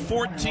around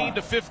 14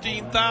 to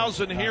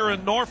 15,000 here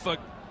in Norfolk.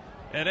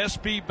 At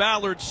SB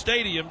Ballard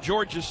Stadium,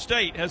 Georgia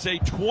State has a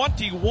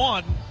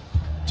 21-0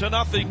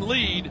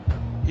 lead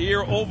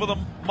here over the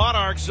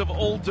Monarchs of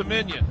Old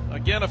Dominion.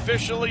 Again,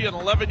 officially an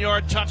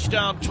 11-yard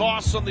touchdown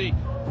toss on the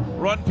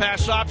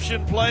run-pass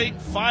option play.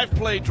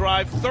 5-play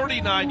drive,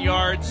 39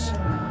 yards,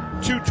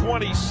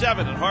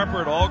 227. And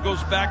Harper, it all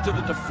goes back to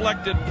the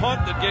deflected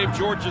punt that gave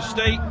Georgia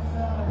State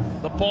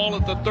the ball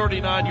at the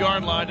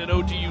 39-yard line in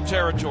ODU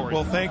territory.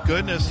 Well, thank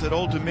goodness that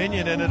Old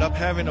Dominion ended up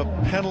having a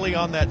penalty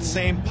on that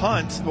same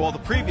punt,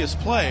 the previous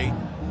play,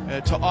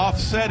 to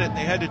offset it.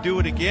 They had to do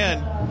it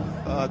again.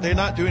 They're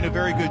not doing a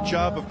very good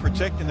job of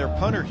protecting their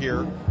punter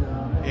here,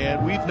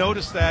 and we've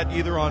noticed that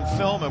either on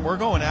film, and we're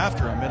going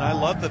after them. And I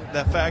love the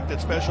fact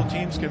that special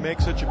teams can make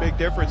such a big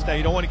difference. Now,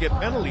 you don't want to get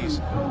penalties.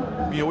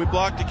 We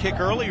blocked a kick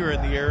earlier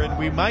in the year, and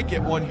we might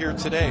get one here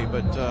today,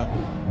 but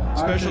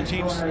special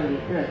teams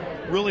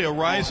really are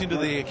rising to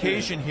the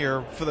occasion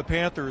here for the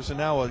Panthers, and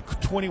now a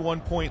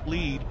 21-point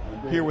lead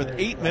here with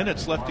 8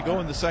 minutes left to go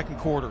in the second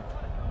quarter.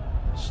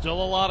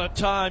 Still a lot of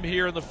time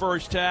here in the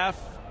first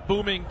half.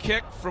 Booming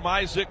kick from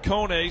Isaac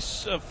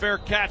Kones, a fair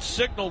catch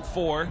signaled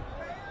for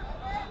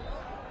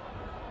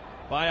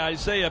by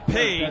Isaiah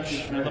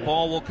Page, and the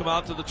ball will come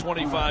out to the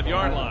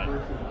 25-yard line.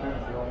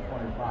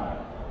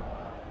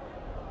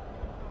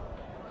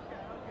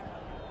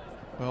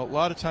 Well, a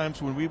lot of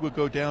times when we would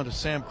go down to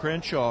Sam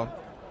Crenshaw,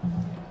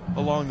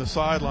 along the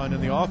sideline,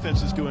 and the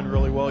offense is doing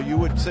really well, you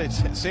would say,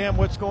 Sam,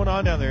 what's going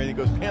on down there? And he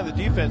goes, man, the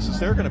defenses,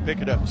 they're going to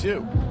pick it up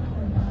too.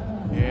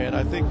 And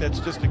I think that's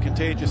just a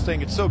contagious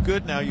thing. It's so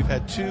good now. You've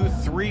had 2,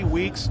 3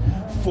 weeks,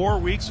 4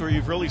 weeks where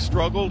you've really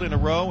struggled in a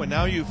row, and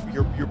now you're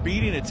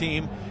beating a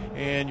team,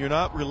 and you're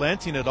not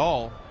relenting at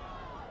all.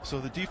 So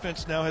the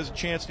defense now has a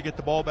chance to get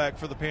the ball back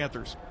for the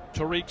Panthers.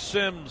 Tariq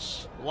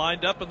Sims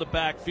lined up in the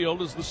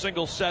backfield as the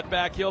single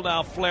setback. He'll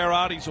now flare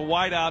out. He's a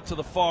wide out to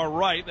the far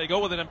right. They go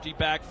with an empty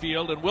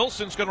backfield, and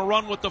Wilson's going to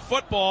run with the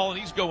football, and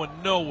he's going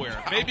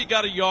nowhere. Maybe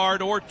got a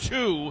yard or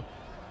two.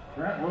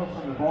 Grant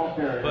Wilson, the ball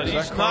carrier. But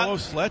Is that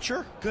Carlos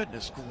Fletcher?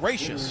 Goodness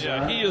gracious.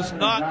 Yeah, he is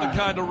not the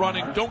kind of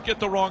running. Don't get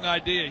the wrong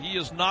idea. He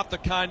is not the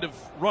kind of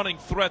running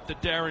threat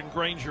that Darren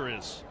Granger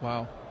is.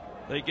 Wow.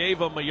 They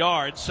gave him a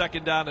yard.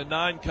 2nd down and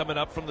 9 coming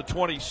up from the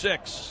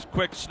 26.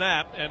 Quick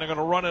snap, and they're going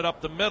to run it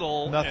up the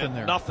middle. Nothing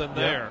there. Nothing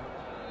there.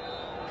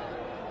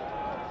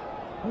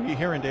 What are you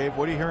hearing, Dave?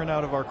 What are you hearing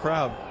out of our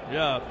crowd?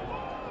 Yeah.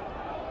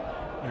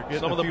 You're getting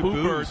Some of the few boo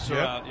boos. birds are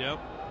out. Yep.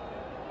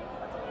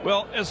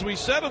 Well, as we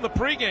said in the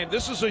pregame,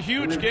 this is a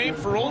huge game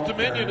for Old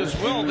Dominion as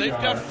well. They've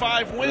got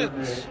 5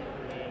 wins.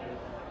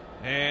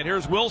 And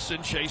here's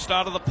Wilson, chased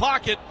out of the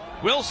pocket.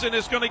 Wilson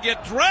is going to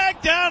get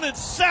dragged down and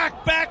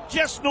sacked back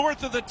just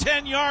north of the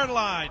 10-yard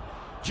line.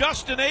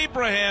 Justin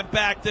Abraham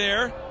back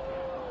there.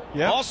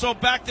 Yep. Also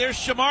back there,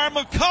 Shamar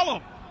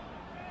McCullum.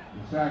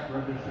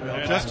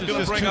 Justin's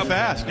just too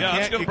fast. Yeah,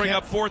 it's going to bring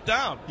up 4th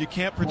down. You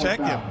can't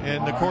protect him.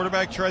 And the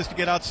quarterback tries to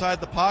get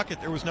outside the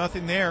pocket. There was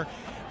nothing there.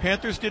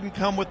 Panthers didn't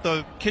come with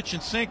the kitchen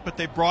sink, but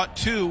they brought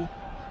 2.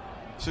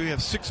 So you have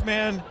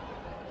 6-man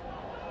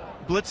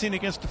blitzing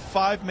against a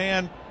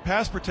 5-man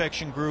pass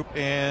protection group,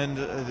 and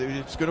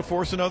it's going to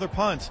force another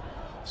punt.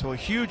 So a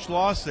huge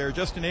loss there.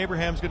 Justin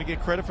Abraham's going to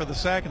get credit for the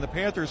sack, and the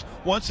Panthers,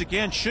 once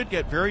again, should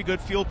get very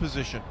good field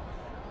position.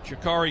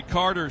 Jakari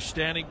Carter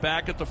standing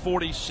back at the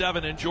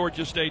 47 in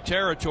Georgia State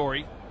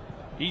territory.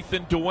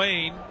 Ethan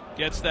Dwayne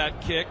gets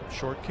that kick.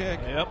 Short kick.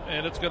 Yep,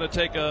 and it's going to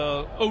take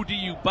a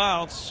ODU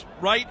bounce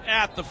right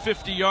at the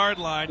 50-yard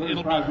line.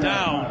 It'll be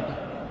down.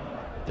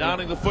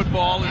 Downing the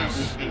football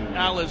is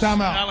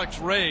Alex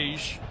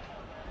Rage.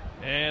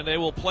 And they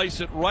will place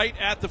it right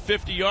at the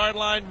 50-yard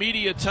line.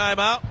 Media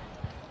timeout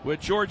with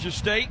Georgia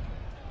State.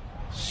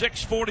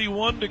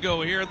 6:41 to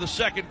go here in the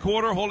second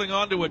quarter, holding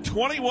on to a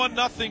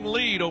 21-0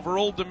 lead over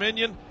Old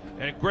Dominion,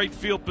 and great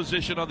field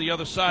position on the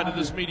other side of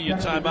this media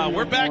timeout.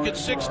 We're back at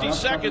 60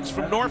 seconds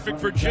from Norfolk,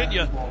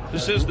 Virginia.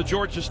 This is the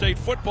Georgia State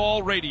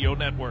Football Radio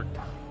Network.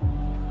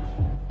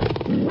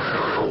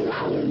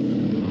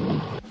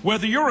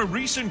 Whether you're a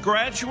recent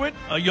graduate,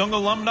 a young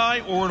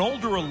alumni, or an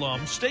older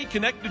alum, stay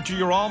connected to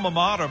your alma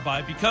mater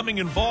by becoming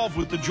involved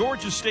with the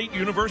Georgia State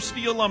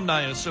University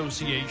Alumni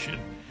Association.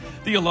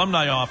 The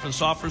Alumni Office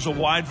offers a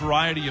wide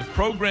variety of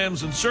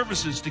programs and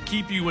services to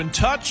keep you in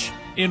touch,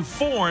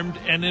 informed,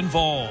 and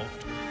involved.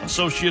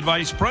 Associate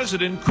Vice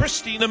President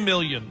Christina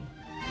Million.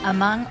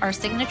 Among our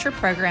signature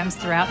programs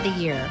throughout the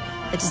year,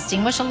 the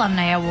Distinguished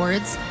Alumni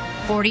Awards,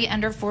 40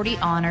 Under 40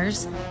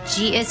 Honors,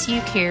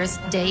 GSU Cares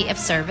Day of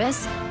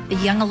Service, the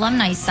Young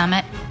Alumni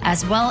Summit,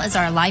 as well as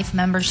our Life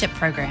Membership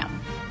Program.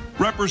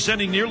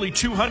 Representing nearly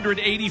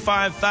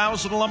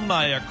 285,000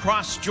 alumni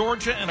across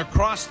Georgia and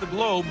across the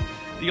globe,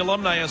 the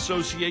Alumni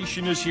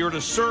Association is here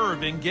to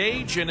serve,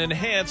 engage, and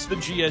enhance the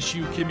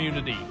GSU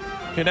community.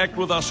 Connect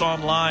with us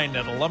online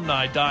at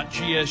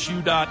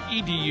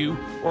alumni.gsu.edu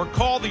or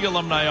call the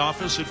Alumni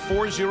Office at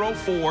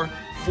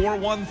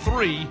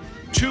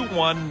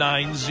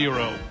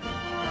 404-413-2190.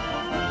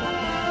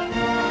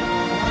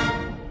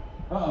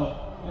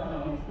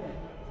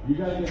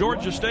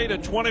 Georgia State a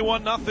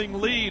 21-0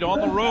 lead on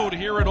the road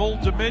here at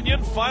Old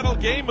Dominion. Final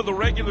game of the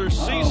regular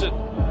season.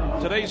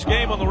 Today's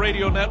game on the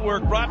radio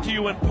network brought to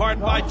you in part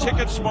by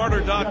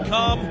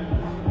Ticketsmarter.com,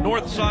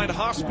 Northside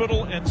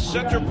Hospital, and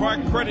Center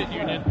Park Credit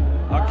Union,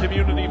 a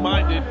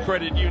community-minded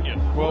credit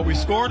union. Well, we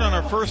scored on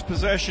our first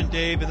possession,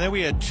 Dave, and then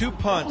we had 2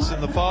 punts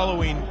in the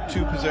following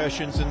 2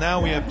 possessions, and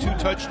now we have 2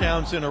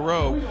 touchdowns in a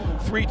row,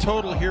 3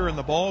 total here in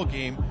the ball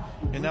game.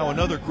 And now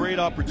another great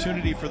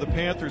opportunity for the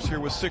Panthers here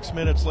with 6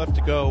 minutes left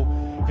to go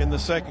in the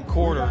second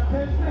quarter.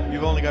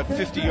 You've only got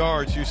 50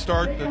 yards. You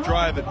start the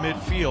drive at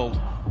midfield.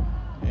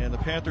 And the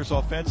Panthers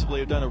offensively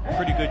have done a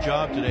pretty good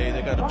job today.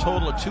 They got a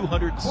total of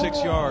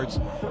 206 yards.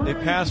 They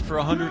passed for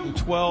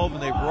 112,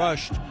 and they've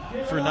rushed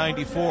for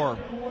 94.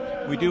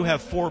 We do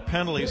have 4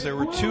 penalties. There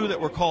were 2 that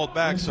were called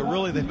back, so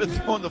really they've been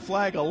throwing the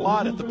flag a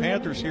lot at the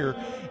Panthers here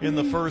in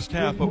the first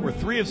half. But we're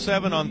 3 of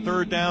 7 on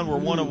third down. We're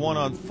 1 of 1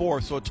 on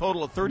fourth, so a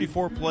total of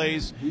 34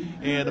 plays,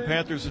 and the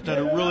Panthers have done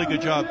a really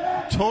good job.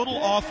 Total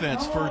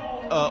offense for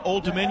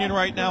Old Dominion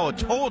right now, a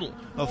total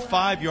of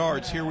 5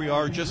 yards. Here we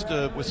are just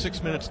with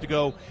 6 minutes to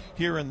go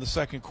here in the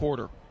second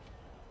quarter.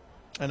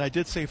 And I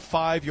did say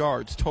 5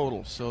 yards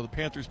total, so the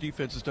Panthers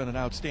defense has done an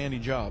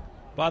outstanding job.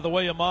 By the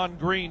way, Amon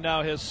Green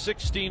now has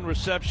 16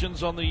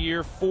 receptions on the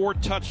year, 4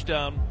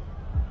 touchdown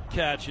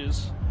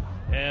catches.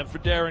 And for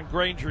Darren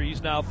Granger,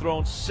 he's now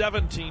thrown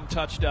 17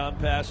 touchdown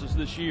passes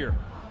this year.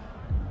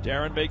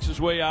 Darren makes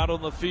his way out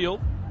on the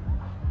field.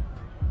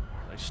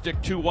 They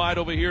stick 2 wide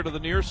over here to the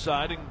near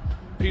side, and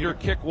Peter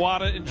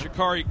Kikwata and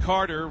Jakari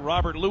Carter.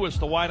 Robert Lewis,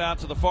 the wide out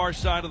to the far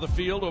side of the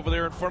field over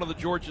there in front of the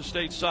Georgia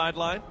State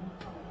sideline.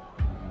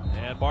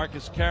 And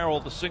Marcus Carroll,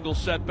 the single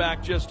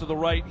setback just to the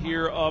right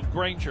here of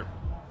Granger.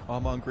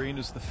 Ahman Green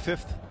is the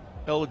 5th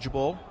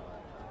eligible.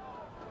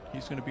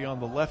 He's going to be on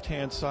the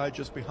left-hand side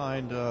just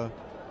behind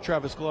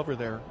Travis Glover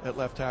there at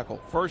left tackle.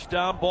 First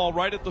down, ball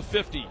right at the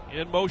 50.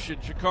 In motion,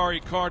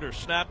 Jakari Carter.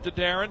 Snap to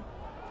Darren.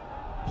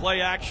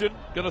 Play action.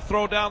 Going to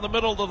throw down the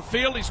middle of the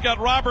field. He's got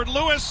Robert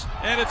Lewis,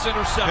 and it's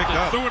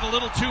intercepted. Threw it a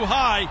little too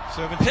high.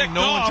 17,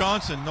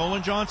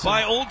 Nolan Johnson.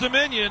 By Old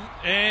Dominion,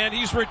 and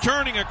he's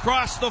returning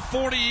across the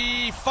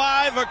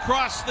 45,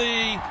 across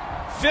the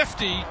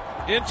 50,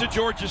 into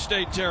Georgia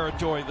State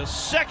territory. The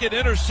second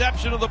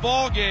interception of the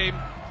ball game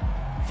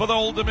for the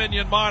Old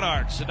Dominion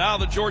Monarchs. And now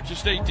the Georgia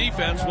State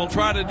defense will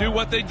try to do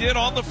what they did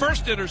on the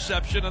first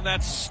interception, and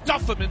that's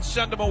stuff them and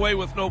send them away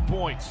with no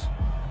points.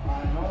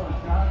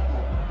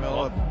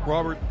 Well,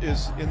 Robert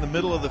is in the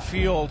middle of the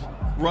field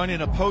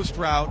running a post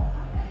route,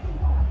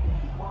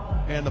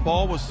 and the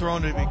ball was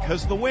thrown to him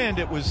because of the wind.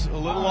 It was a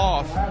little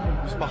off.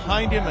 It was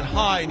behind him and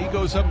high, and he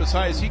goes up as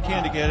high as he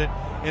can to get it,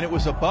 and it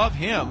was above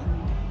him.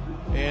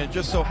 And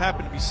just so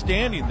happened to be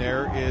standing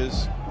there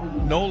is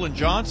Nolan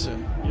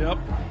Johnson. Yep.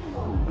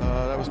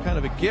 That was kind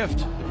of a gift.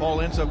 The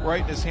ball ends up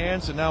right in his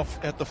hands, and now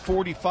at the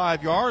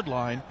 45-yard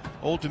line,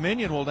 Old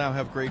Dominion will now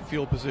have great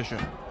field position.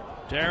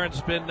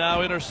 Darren's been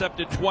now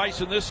intercepted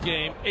twice in this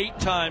game, 8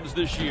 times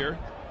this year.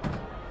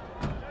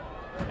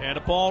 And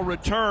a ball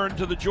returned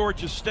to the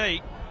Georgia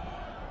State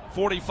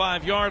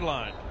 45-yard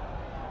line.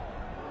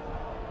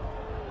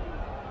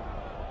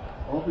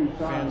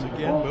 Fans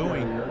again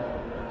booing.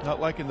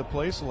 Not liking the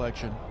play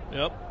selection.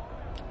 Yep.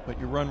 But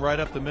you run right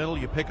up the middle,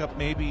 you pick up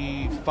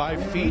maybe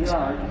 5 feet.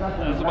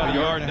 That's about a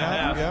yard and a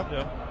half.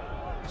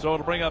 Yep. So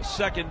it'll bring up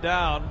second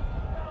down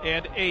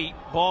and 8.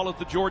 Ball at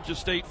the Georgia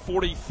State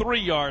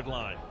 43-yard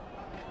line.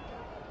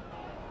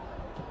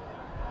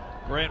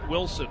 Grant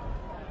Wilson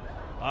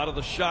out of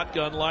the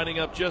shotgun, lining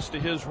up just to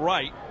his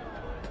right.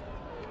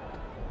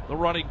 The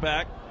running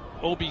back,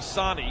 Obi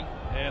Sani.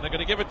 And they're going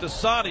to give it to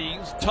Sani.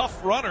 He's a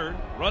tough runner.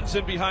 Runs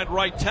in behind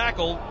right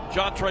tackle.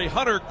 Jontre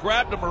Hunter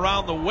grabbed him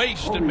around the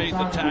waist and made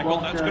the tackle.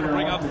 That's going to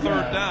bring up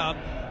third down.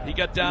 He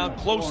got down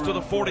close to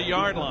the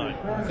 40-yard line.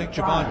 I think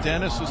Javon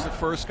Dennis was the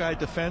first guy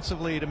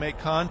defensively to make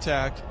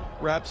contact.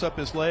 Wraps up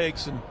his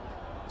legs, and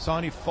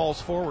Sani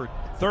falls forward.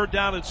 Third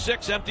down and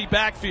 6, empty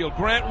backfield.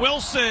 Grant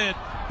Wilson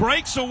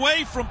breaks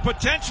away from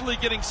potentially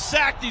getting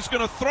sacked. He's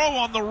going to throw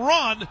on the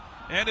run,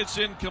 and it's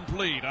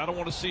incomplete. I don't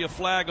want to see a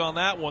flag on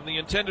that one. The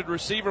intended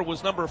receiver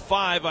was number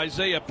 5,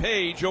 Isaiah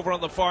Page, over on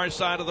the far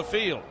side of the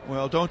field.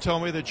 Well, don't tell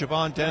me that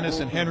Javon Dennis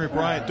and Henry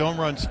Bryant don't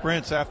run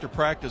sprints after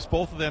practice.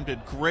 Both of them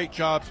did great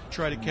jobs to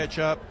try to catch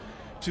up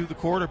to the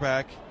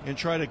quarterback and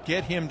try to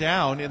get him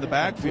down in the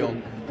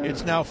backfield.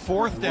 It's now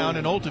 4th down,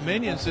 and Old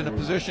Dominion's in a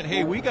position,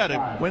 hey, we got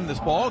to win this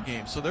ball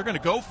game, so they're going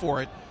to go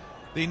for it.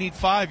 They need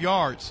 5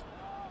 yards.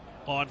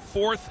 On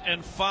 4th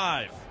and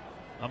 5,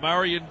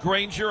 Amarian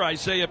Granger,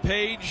 Isaiah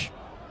Page,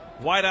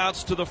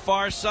 wideouts to the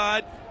far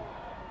side.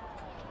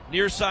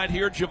 Near side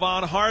here,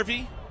 Javon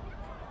Harvey.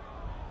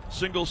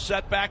 Single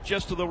setback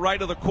just to the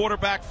right of the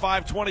quarterback,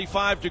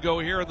 5:25 to go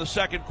here in the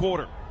second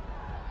quarter.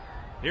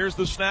 Here's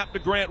the snap to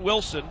Grant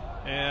Wilson,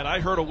 and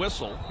I heard a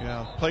whistle.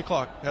 Yeah, play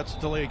clock. That's a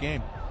delay of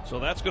game. So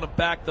that's going to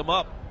back them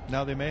up.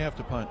 Now they may have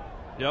to punt.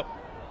 Yep.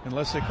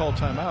 Unless they call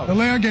timeout.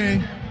 Delay of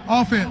game.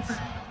 Offense.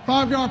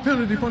 5-yard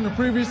penalty from the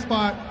previous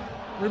spot.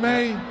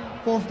 Remain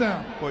 4th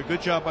down. Boy, good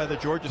job by the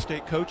Georgia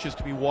State coaches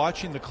to be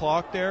watching the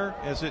clock there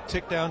as it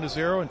ticked down to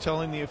 0 and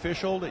telling the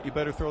official that you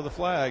better throw the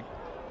flag.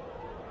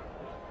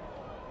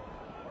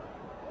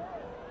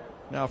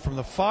 Now, from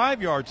the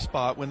 5-yard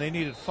spot, when they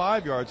needed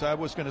 5 yards, I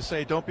was going to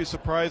say don't be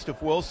surprised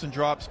if Wilson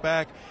drops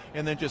back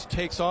and then just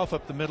takes off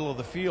up the middle of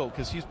the field,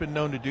 because he's been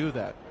known to do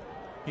that.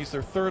 He's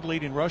their 3rd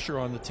leading rusher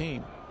on the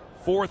team.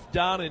 4th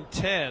down and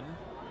 10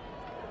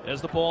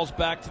 as the ball's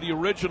back to the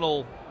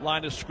original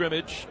line of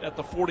scrimmage at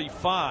the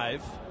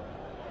 45.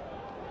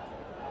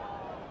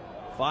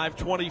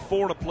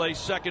 5:24 to play,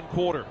 second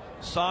quarter.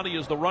 Sani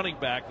is the running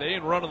back. They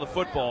ain't running the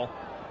football.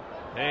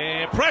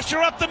 And pressure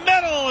up the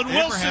middle, and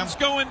Wilson's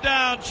going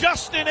down.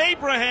 Justin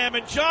Abraham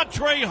and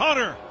Jontre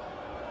Hunter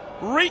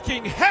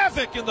wreaking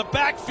havoc in the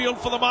backfield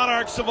for the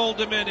Monarchs of Old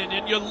Dominion,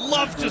 and you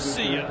love to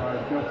see it.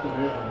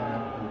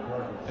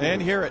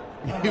 And hear it.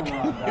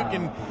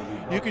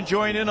 You can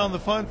join in on the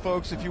fun,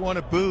 folks. If you want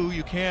to boo,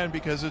 you can,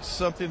 because it's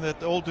something that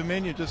the Old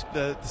Dominion, just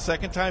the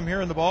second time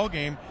here in the ball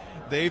game,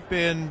 they've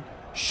been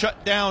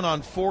shut down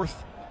on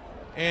 4th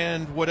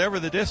and whatever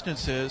the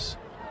distance is.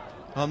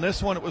 On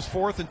this one, it was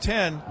 4th and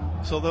 10,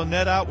 so they'll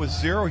net out with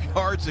 0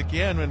 yards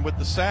again. And with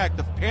the sack,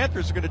 the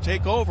Panthers are going to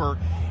take over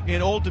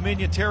in Old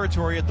Dominion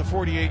territory at the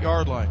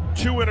 48-yard line.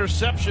 2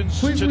 interceptions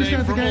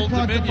today from Old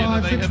Dominion,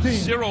 and they have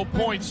 0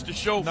 points to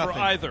show for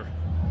either.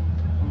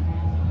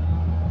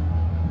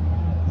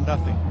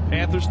 Nothing.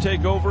 Panthers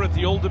take over at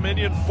the Old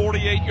Dominion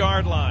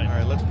 48-yard line. All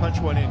right, let's punch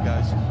one in,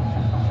 guys.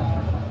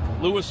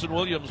 Lewis and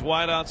Williams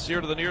wide out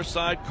here to the near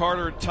side.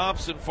 Carter and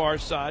Thompson far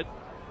side.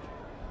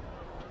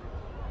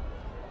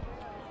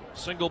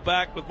 Single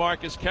back with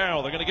Marcus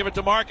Carroll. They're going to give it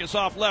to Marcus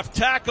off left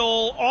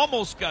tackle.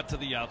 Almost got to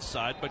the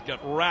outside, but got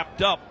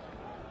wrapped up.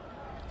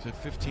 Is it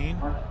 15?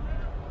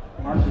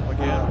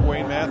 Again,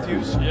 Wayne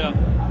Matthews. Yeah.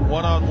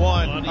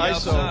 One-on-one. On the ISO.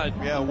 outside.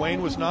 Yeah,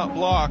 Wayne was not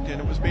blocked,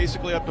 and it was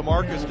basically up to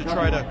Marcus to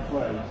try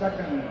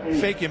to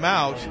fake him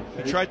out.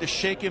 He tried to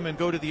shake him and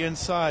go to the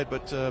inside,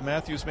 but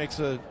Matthews makes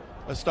a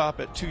stop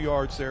at 2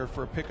 yards there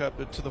for a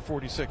pickup to the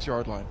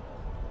 46-yard line.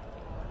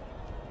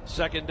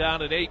 2nd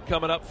down and 8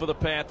 coming up for the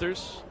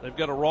Panthers. They've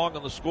got a wrong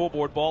on the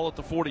scoreboard, ball at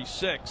the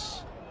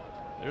 46.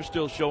 They're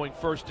still showing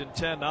 1st and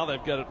 10. Now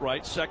they've got it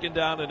right. 2nd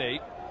down and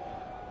 8.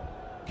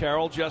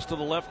 Carroll just to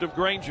the left of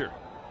Granger.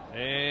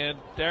 And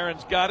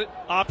Darren's got it.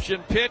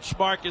 Option pitch.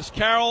 Marcus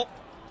Carroll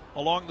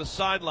along the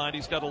sideline.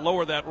 He's got to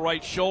lower that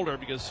right shoulder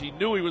because he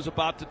knew he was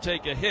about to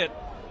take a hit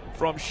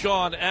from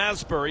Sean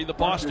Asbury, the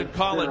Boston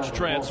College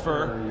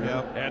transfer.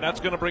 Yep. And that's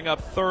going to bring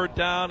up 3rd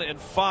down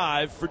and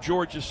 5 for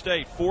Georgia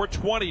State.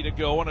 4:20 to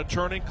go on a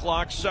turning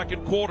clock,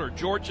 2nd quarter.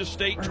 Georgia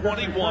State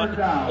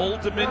 21, Old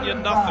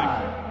Dominion nothing.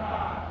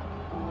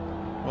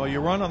 Well,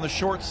 you run on the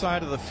short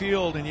side of the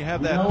field and you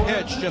have that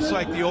pitch just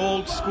like the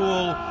old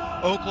school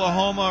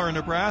Oklahoma or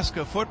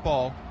Nebraska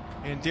football.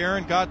 And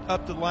Darren got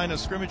up to the line of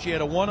scrimmage. He had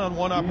a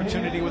one-on-one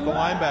opportunity with the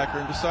linebacker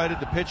and decided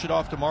to pitch it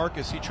off to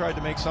Marcus. He tried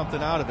to make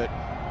something out of it.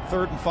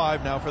 3rd and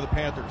 5 now for the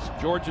Panthers.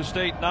 Georgia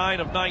State 9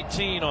 of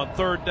 19 on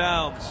 3rd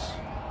downs.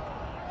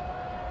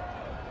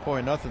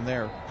 Boy, nothing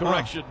there.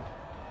 Correction.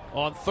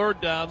 On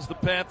 3rd downs, the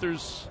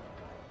Panthers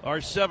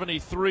are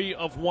 73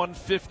 of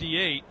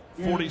 158,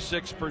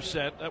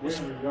 46%. That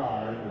was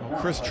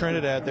Chris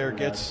Trinidad there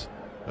gets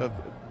a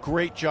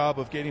great job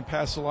of getting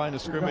past the line of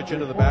scrimmage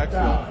into the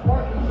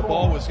backfield. The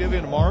ball was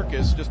given to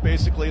Marcus, just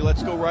basically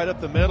let's go right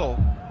up the middle.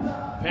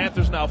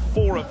 Panthers now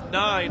 4 of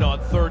 9 on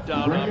 3rd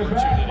down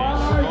opportunities.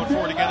 Going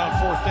for it again on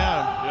 4th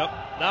down.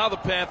 Yep. Now the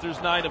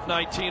Panthers 9 of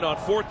 19 on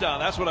 4th down.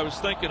 That's what I was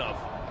thinking of.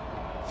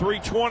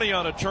 3:20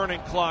 on a turning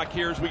clock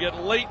here as we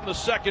get late in the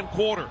 2nd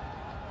quarter.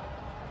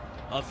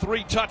 A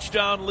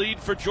 3-touchdown lead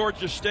for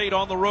Georgia State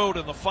on the road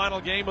in the final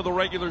game of the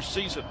regular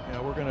season. Yeah,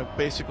 we're going to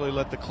basically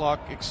let the clock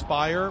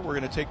expire. We're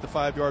going to take the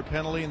 5-yard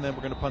penalty, and then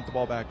we're going to punt the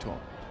ball back to them.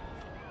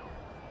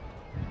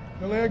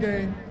 Delay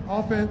game,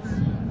 offense,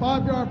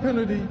 5-yard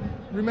penalty,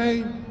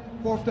 remain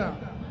 4th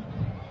down.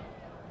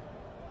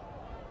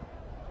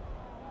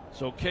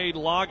 So Cade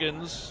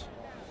Loggins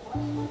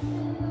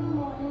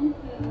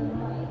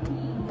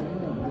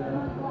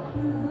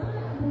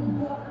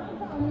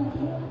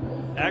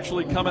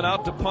actually coming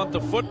out to punt the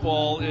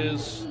football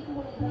is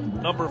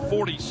number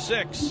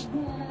 46,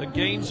 the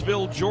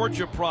Gainesville,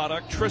 Georgia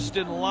product,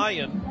 Tristan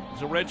Lyon.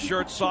 He's a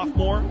redshirt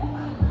sophomore,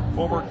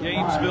 former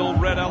Gainesville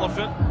Red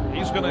Elephant.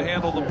 He's going to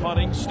handle the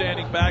punting,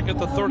 standing back at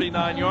the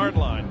 39-yard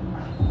line.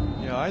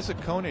 Yeah,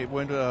 Isaac Coney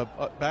went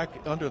back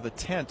under the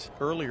tent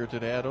earlier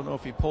today. I don't know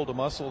if he pulled a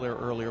muscle there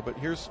earlier, but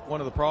here's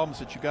one of the problems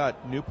that you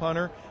got. New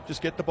punter,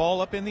 just get the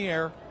ball up in the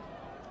air.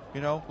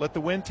 You know, let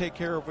the wind take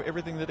care of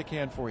everything that it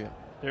can for you.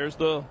 There's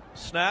the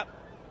snap.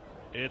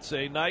 It's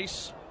a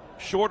nice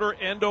shorter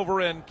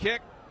end-over-end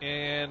kick,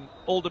 and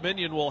Old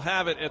Dominion will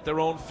have it at their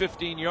own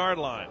 15-yard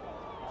line.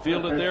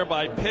 Fielded there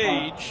by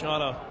Page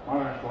on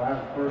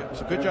a...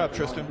 It's a good job,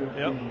 Tristan.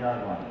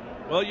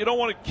 Yep. Well, you don't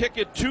want to kick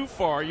it too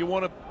far. You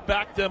want to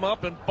back them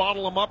up and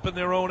bottle them up in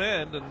their own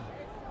end, and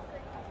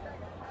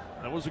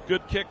that was a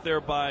good kick there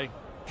by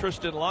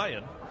Tristan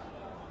Lyon.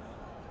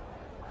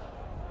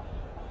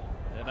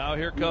 And now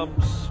here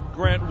comes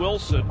Grant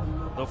Wilson,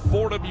 the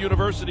Fordham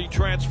University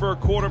transfer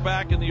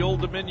quarterback in the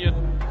Old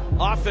Dominion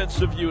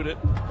offensive unit,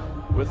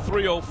 with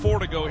 3:04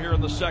 to go here in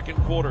the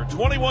 2nd quarter.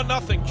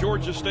 21-0,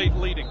 Georgia State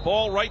leading.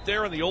 Ball right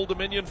there in the Old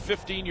Dominion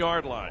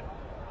 15-yard line.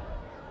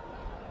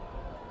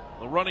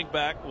 The running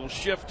back will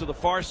shift to the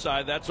far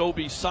side. That's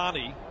Obi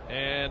Sani,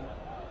 and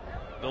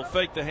they'll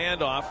fake the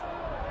handoff.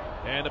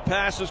 And the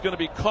pass is going to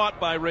be caught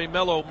by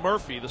Raymello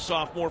Murphy, the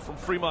sophomore from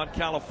Fremont,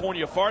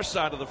 California, far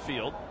side of the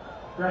field.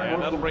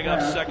 And that'll bring up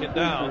 2nd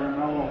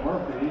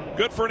down.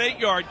 Good for an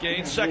 8-yard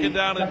gain. 2nd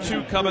down and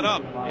 2 coming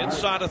up.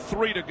 Inside of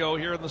 3 to go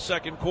here in the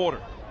 2nd quarter.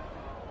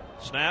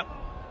 Snap.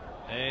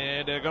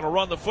 And they're going to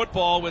run the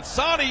football with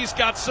Sani. He's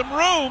got some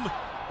room,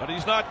 but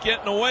he's not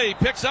getting away. He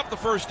picks up the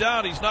 1st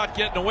down. He's not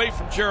getting away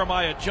from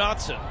Jeremiah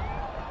Johnson.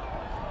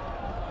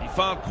 He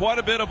found quite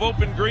a bit of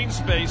open green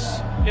space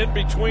in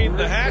between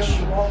the hash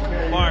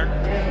mark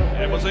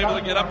and was able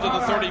to get up to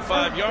the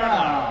 35-yard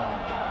line.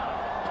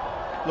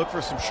 Look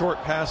for some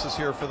short passes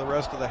here for the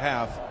rest of the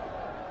half.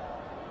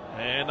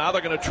 And now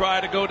they're going to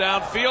try to go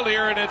downfield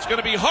here, and it's going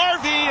to be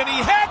Harvey, and he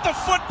had the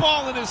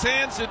football in his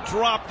hands and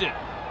dropped it.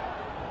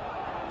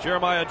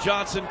 Jeremiah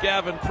Johnson,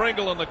 Gavin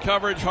Pringle in the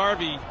coverage.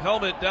 Harvey,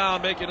 helmet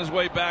down, making his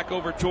way back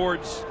over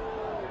towards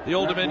the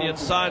Old Dominion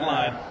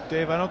sideline.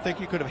 Dave, I don't think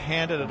you could have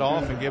handed it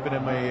off and given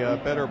him a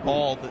better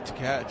ball to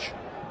catch.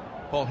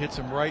 Ball hits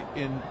him right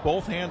in,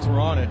 both hands were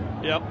on it.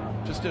 Yep.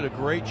 Just did a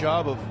great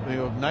job of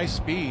nice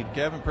speed.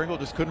 Gavin Pringle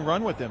just couldn't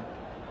run with him.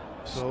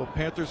 So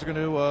Panthers are going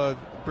to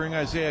bring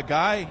Isaiah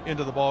Guy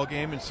into the ball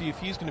game and see if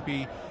he's going to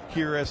be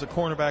here as a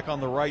cornerback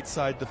on the right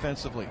side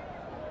defensively.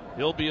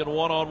 He'll be in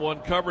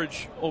one-on-one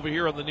coverage over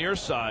here on the near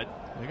side.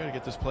 They got to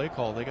get this play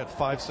called. They got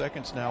 5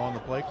 seconds now on the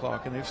play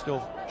clock, and they're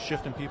still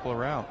shifting people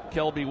around.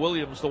 Kelby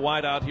Williams, the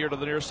wide out here to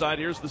the near side.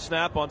 Here's the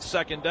snap on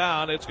second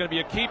down. It's going to be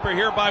a keeper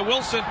here by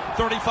Wilson.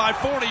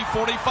 35-40,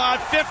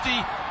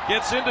 45-50.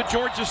 Gets into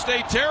Georgia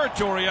State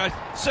territory. I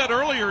said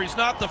earlier he's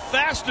not the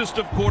fastest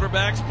of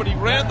quarterbacks, but he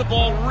ran the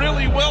ball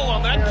really well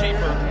on that keeper.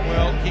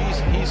 Well,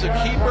 he's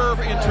a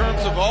keeper in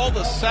terms of all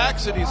the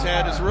sacks that he's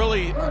had has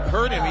really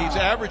hurt him. He's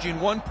averaging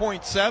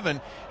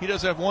 1.7. He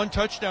does have 1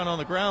 touchdown on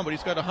the ground, but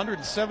he's got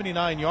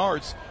 179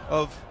 yards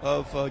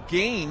of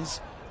gains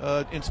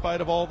in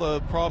spite of all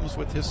the problems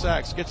with his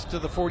sacks. Gets to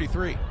the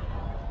 43.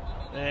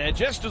 And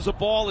just as the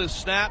ball is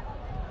snapped,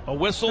 a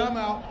whistle.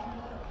 Timeout.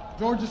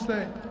 Georgia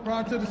State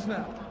prior to the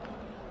snap.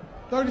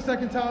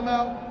 30-second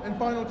timeout and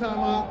final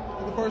timeout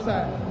of the first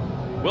half.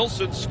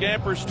 Wilson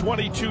scampers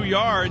 22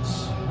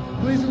 yards.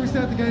 Please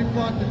reset the game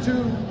clock to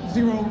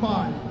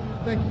 2:05.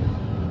 Thank you.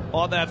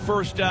 On that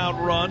first down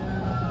run.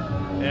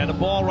 And the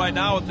ball right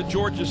now at the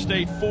Georgia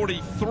State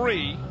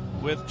 43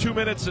 with 2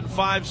 minutes and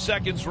 5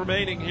 seconds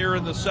remaining here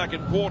in the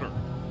second quarter.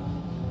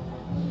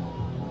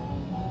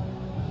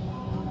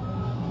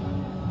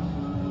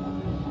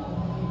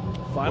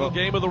 Final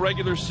game of the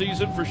regular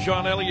season for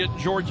Sean Elliott and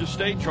Georgia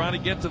State, trying to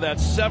get to that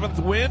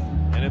 7th win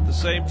and at the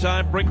same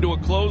time bring to a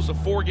close a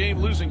 4-game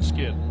losing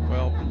skid.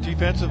 Well,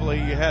 defensively,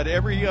 you had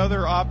every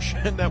other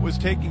option that was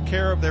taken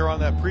care of there on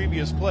that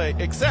previous play,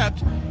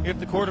 except if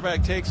the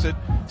quarterback takes it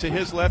to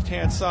his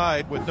left-hand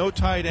side with no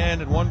tight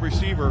end and 1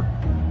 receiver.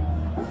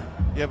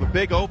 You have a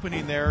big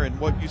opening there, and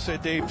what you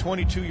said, Dave,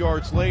 22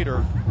 yards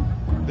later,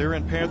 they're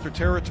in Panther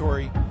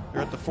territory.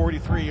 They're at the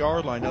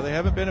 43-yard line. Now, they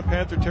haven't been in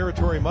Panther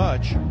territory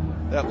much.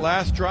 That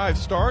last drive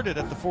started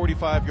at the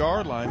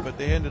 45-yard line, but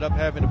they ended up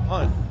having a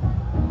punt.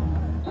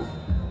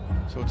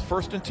 So it's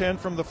 1st and 10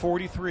 from the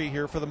 43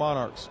 here for the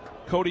Monarchs.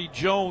 Cody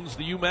Jones,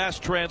 the UMass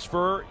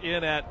transfer,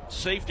 in at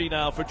safety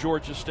now for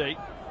Georgia State.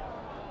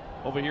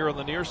 Over here on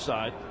the near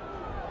side.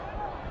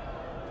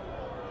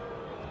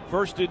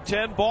 1st and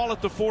 10, ball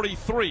at the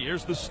 43.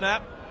 Here's the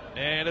snap,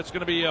 and it's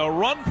going to be a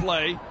run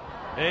play.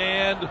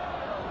 And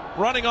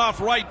running off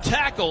right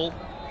tackle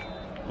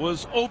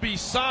was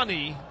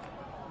Obisani.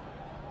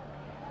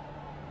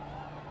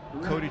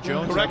 Cody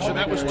Jones. Correction,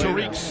 that was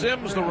Tariq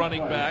Sims, the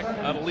running back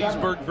out of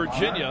Leesburg,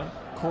 Virginia.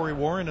 Corey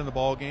Warren in the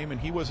ball game, and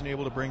he wasn't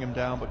able to bring him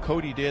down, but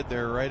Cody did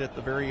there right at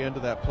the very end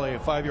of that play, a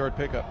 5-yard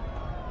pickup.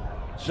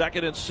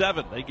 2nd and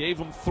 7. They gave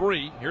him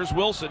 3. Here's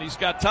Wilson. He's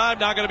got time.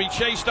 Now going to be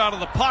chased out of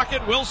the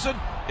pocket. Wilson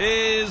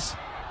is...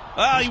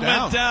 he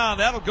went down.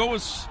 That'll go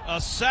as a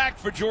sack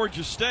for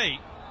Georgia State.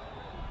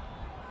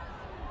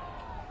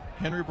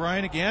 Henry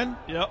Bryan again?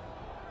 Yep.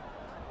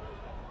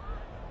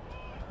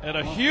 And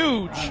a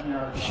huge,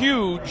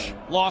 huge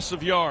loss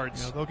of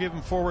yards. Yeah, they'll give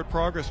him forward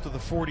progress to the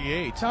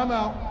 48.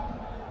 Timeout.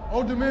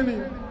 Old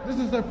Dominion. This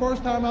is their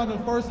first timeout in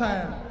the first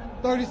half.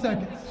 30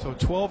 seconds. So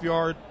 12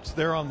 yards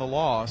there on the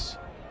loss.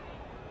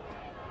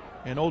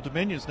 And Old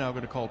Dominion's now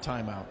going to call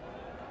timeout.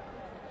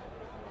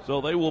 So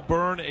they will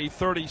burn a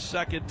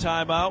 30-second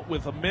timeout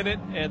with 1 minute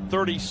and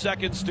 30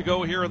 seconds to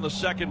go here in the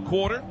second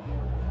quarter.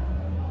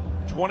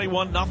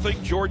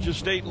 21-0, Georgia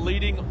State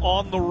leading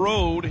on the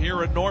road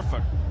here in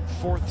Norfolk.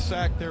 4th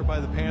sack there by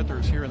the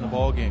Panthers here in the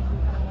ball game.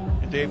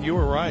 And Dave, you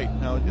were right.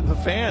 Now the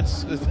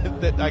fans,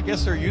 I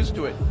guess they're used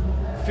to it.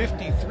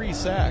 53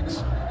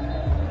 sacks.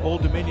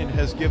 Old Dominion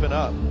has given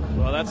up.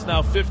 Well, that's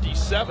now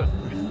 57.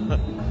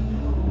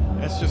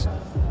 That's just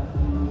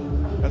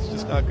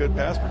not good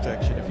pass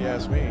protection, if you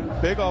ask me.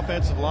 Big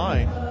offensive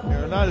line.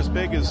 They're not as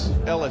big as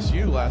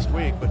LSU last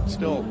week, but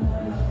still.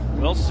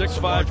 Well,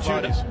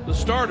 6'5", the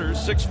starters,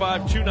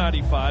 6'5",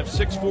 295,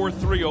 6'4",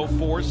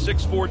 304,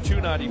 6'4",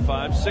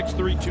 295, 6'3",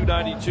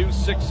 292,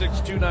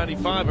 6'6",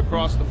 295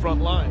 across the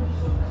front line.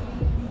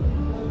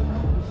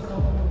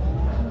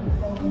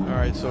 All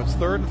right, so it's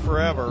 3rd and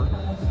forever.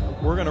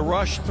 We're going to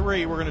rush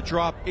 3. We're going to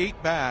drop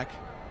 8 back.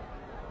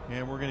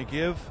 And we're going to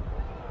give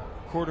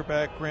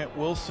quarterback Grant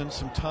Wilson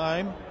some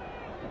time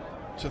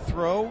to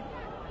throw.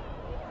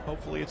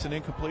 Hopefully it's an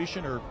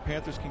incompletion or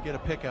Panthers can get a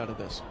pick out of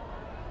this.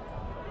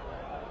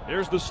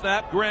 Here's the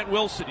snap. Grant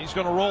Wilson. He's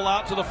going to roll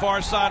out to the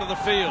far side of the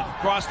field.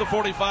 Cross the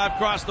 45,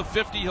 cross the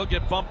 50. He'll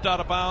get bumped out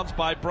of bounds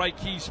by Bright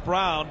Keys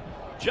Brown.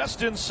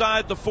 Just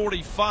inside the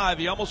 45.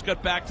 He almost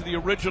got back to the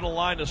original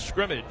line of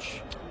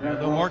scrimmage.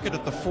 They'll mark it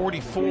at the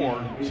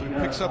 44, so he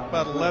picks up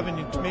about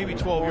 11, maybe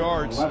 12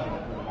 yards.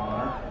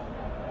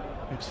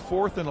 It's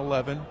 4th and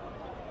 11,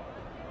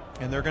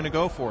 and they're going to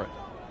go for it.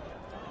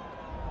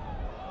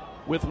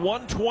 With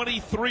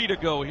 1:23 to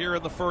go here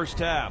in the first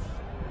half.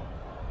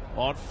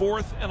 On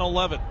 4th and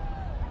 11.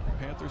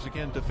 Panthers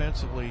again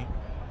defensively.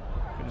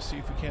 Going to see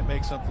if we can't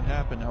make something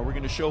happen. Now we're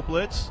going to show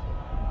blitz.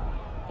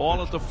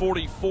 Ball at the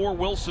 44.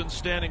 Wilson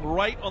standing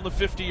right on the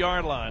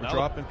 50-yard line. We're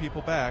dropping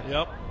people back.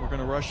 Yep. We're going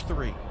to rush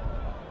 3.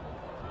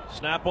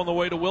 Snap on the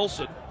way to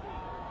Wilson.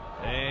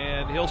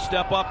 And he'll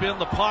step up in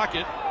the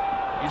pocket.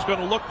 He's going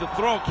to look to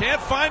throw.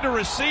 Can't find a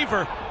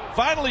receiver.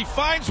 Finally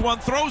finds one,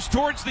 throws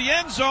towards the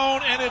end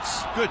zone, and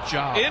it's good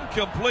job.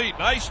 Incomplete.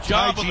 Nice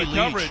job on the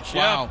coverage.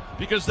 Wow. Yeah,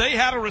 because they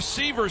had a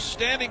receiver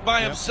standing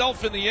by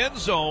himself in the end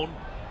zone.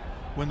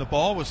 When the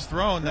ball was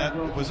thrown,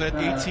 was that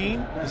 18?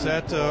 Is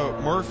that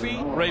Murphy?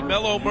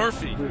 Raymello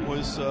Murphy.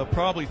 Was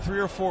probably 3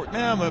 or 4,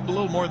 a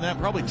little more than that,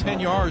 probably 10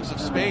 yards of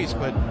space,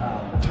 but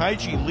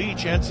Taiji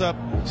Leach ends up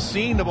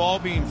seeing the ball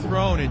being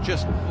thrown, and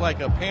just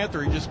like a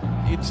Panther, he just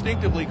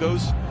instinctively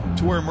goes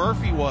to where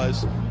Murphy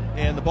was,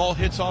 and the ball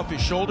hits off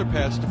his shoulder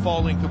pads to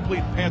fall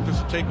incomplete.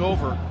 Panthers will take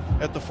over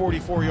at the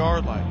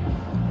 44-yard line.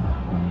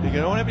 You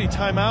don't have any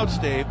timeouts,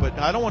 Dave, but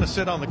I don't want to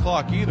sit on the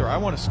clock either. I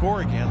want to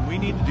score again. We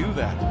need to do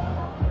that.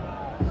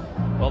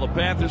 Well, the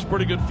Panthers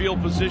pretty good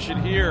field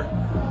position here.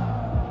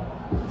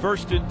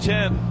 1st and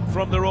 10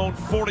 from their own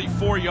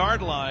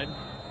 44-yard line.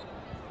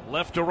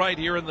 Left to right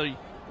here in the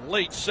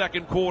late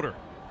second quarter.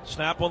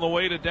 Snap on the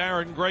way to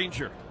Darren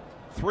Granger.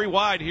 3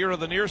 wide here on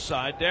the near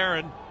side.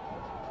 Darren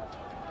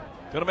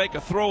going to make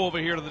a throw over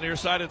here to the near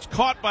side. It's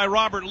caught by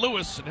Robert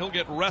Lewis, and he'll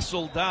get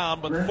wrestled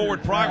down, but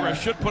forward progress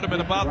should put him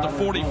at about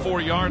the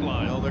 44-yard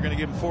line. Well, they're going to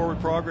give him forward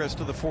progress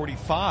to the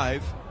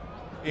 45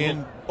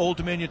 in Old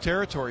Dominion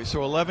territory.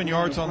 So 11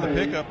 yards on the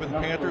pickup, and the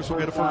Panthers will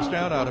get a first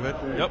down out of it.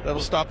 Yep.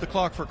 That'll stop the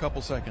clock for a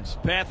couple seconds.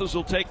 Panthers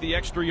will take the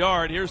extra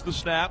yard. Here's the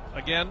snap.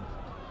 Again,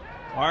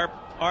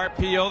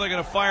 RPO. They're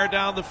going to fire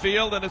down the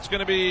field, and it's going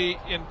to be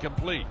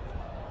incomplete.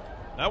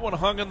 That one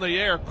hung in the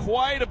air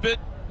quite a bit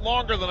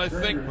longer than I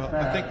think. Well,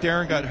 I think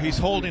Darren he's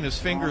holding his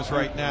fingers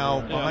right now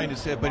behind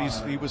his head, but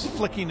he was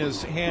flicking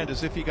his hand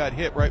as if he got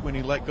hit right when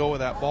he let go of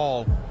that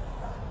ball.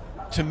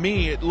 To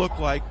me, it looked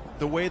like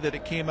the way that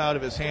it came out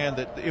of his hand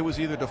that it was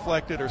either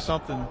deflected or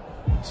something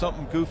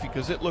goofy,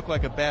 because it looked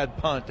like a bad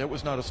punt. That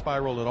was not a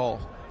spiral at all.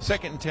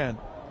 2nd and 10.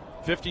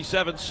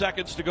 57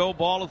 seconds to go.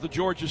 Ball at the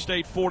Georgia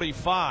State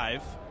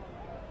 45.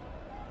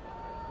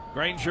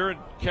 Granger and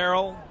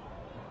Carroll.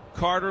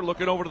 Carter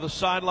looking over to the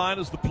sideline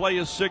as the play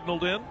is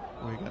signaled in.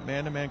 We got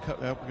man-to-man.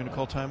 We're going to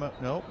call timeout.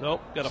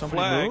 Nope. Got a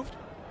Somebody flag.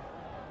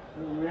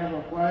 Moved. We have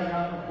a flag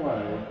on the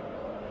play.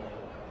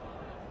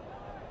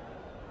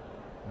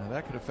 Now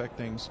that could affect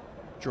things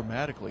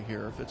dramatically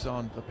here if it's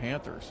on the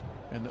Panthers,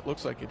 and it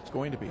looks like it's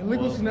going to be.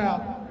 Illegal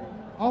snap.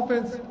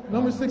 Offense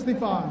number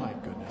 65. My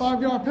goodness.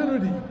 5-yard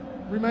penalty.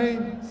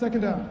 Remain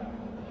 2nd down.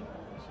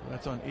 So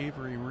that's on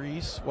Avery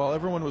Reese. While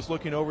everyone was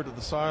looking over to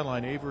the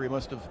sideline, Avery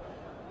must have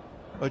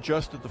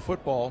adjusted the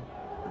football.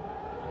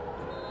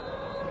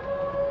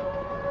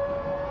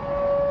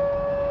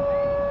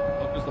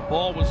 Because the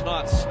ball was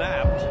not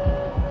snapped.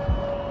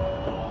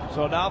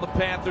 So now the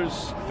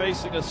Panthers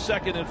facing a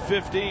 2nd and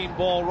 15,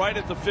 ball right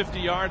at the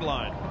 50-yard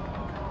line.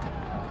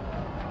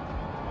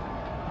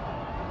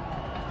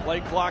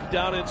 Play clock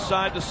down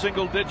inside the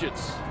single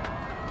digits.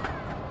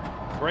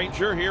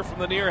 Granger here from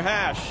the near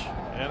hash.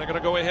 And they're going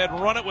to go ahead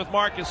and run it with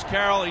Marcus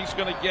Carroll. He's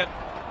going to get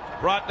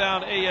brought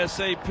down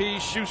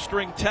ASAP.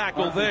 Shoestring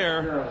tackle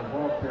there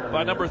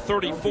by number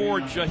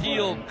 34,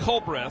 Jahiel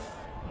Culbreth,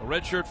 a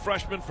redshirt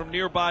freshman from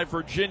nearby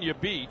Virginia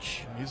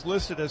Beach. He's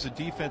listed as a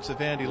defensive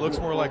end. He looks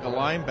more like a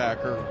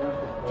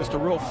linebacker. Just a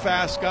real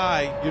fast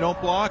guy. You don't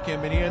block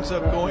him, and he ends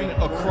up going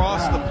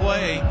across the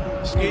play,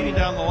 skating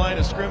down the line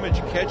of scrimmage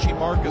and catching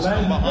Marcus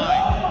from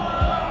behind.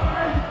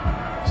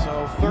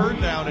 So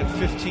 3rd down and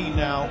 15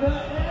 now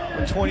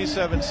for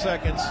 27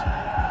 seconds.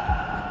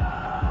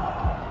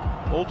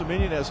 Old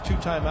Dominion has 2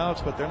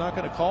 timeouts, but they're not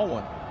going to call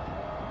one.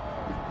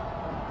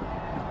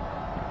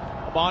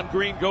 Amon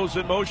Green goes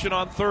in motion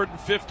on 3rd and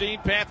 15.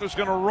 Panthers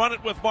going to run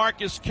it with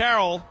Marcus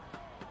Carroll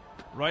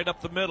right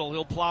up the middle.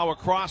 He'll plow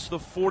across the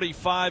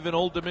 45 in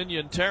Old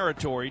Dominion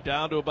territory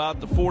down to about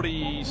the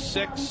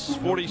 46,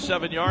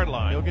 47-yard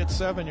line. He'll get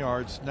 7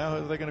 yards. Now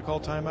are they going to call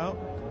timeout?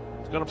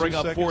 It's going to bring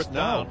up 4th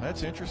down. No,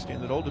 that's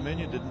interesting that Old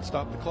Dominion didn't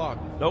stop the clock.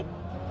 Nope.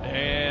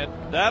 And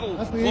that'll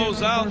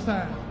close out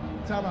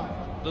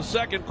the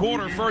second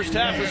quarter. First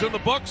half is in the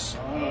books.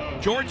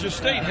 Georgia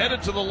State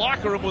headed to the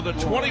locker room with a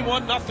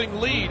 21-0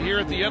 lead here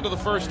at the end of the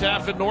first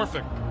half in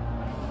Norfolk.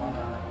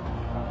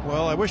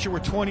 Well, I wish it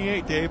were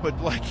 28, Dave, but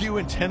like you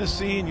in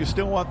Tennessee, and you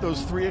still want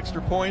those 3 extra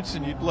points,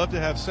 and you'd love to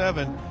have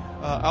 7.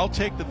 I'll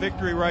take the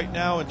victory right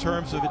now in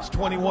terms of it's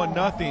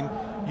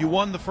 21-0. You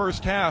won the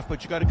first half,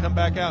 but you got to come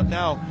back out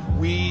now.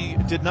 We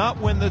did not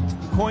win the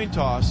coin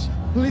toss.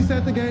 Please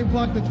set the game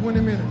clock to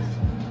 20 minutes.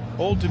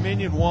 Old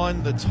Dominion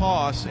won the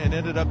toss and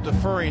ended up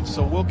deferring,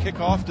 so we'll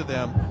kick off to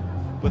them.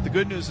 But the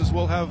good news is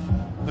we'll have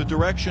the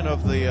direction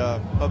of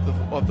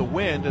the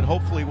wind, and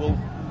hopefully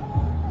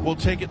we'll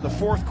take it in the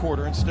 4th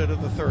quarter instead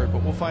of the 3rd.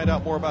 But we'll find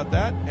out more about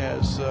that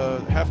as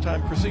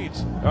halftime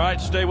proceeds. All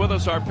right, stay with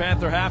us. Our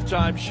Panther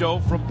halftime show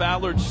from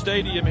Ballard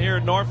Stadium here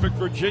in Norfolk,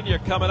 Virginia.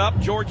 Coming up,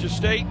 Georgia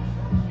State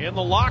in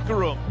the locker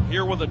room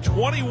here with a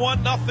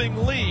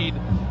 21-0 lead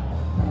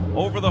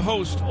over the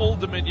host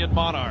Old Dominion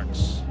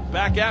Monarchs.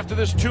 Back after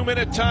this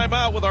 2-minute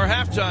timeout with our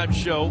halftime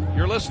show.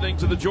 You're listening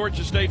to the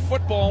Georgia State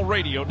Football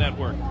Radio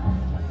Network.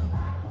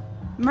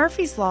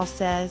 Murphy's Law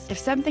says if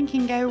something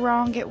can go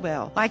wrong, it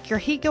will. Like your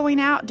heat going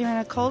out during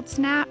a cold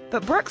snap.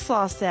 But Brooks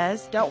Law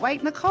says don't wait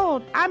in the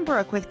cold. I'm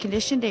Brooke with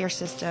Conditioned Air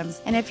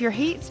Systems. And if your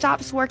heat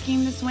stops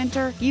working this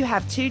winter, you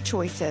have two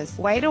choices.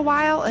 Wait a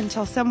while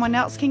until someone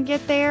else can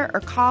get there or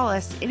call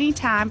us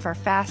anytime for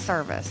fast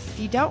service. If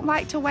you don't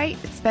like to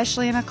wait,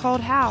 especially in a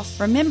cold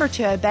house, remember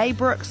to obey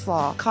Brooks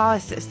Law. Call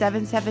us at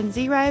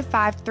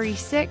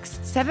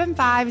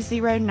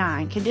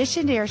 770-536-7509.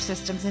 Conditioned Air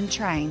Systems and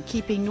Train,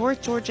 keeping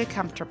North Georgia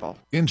comfortable.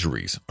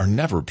 Injuries are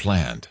never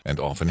planned and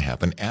often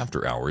happen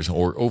after hours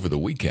or over the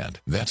weekend.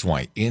 That's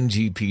why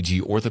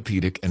NGPG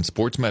Orthopedic and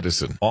Sports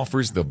Medicine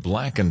offers the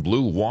Black and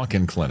Blue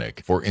Walk-In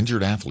Clinic for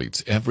injured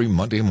athletes every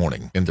Monday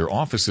morning in their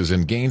offices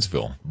in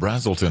Gainesville,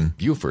 Brazelton,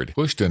 Buford,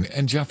 Bushton,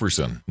 and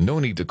Jefferson. No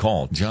need to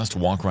call. Just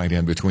walk right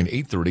in between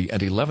 8:30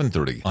 and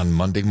 11:30 on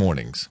Monday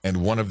mornings.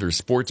 And one of their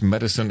sports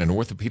medicine and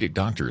orthopedic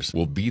doctors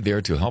will be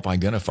there to help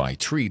identify,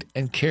 treat,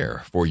 and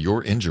care for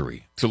your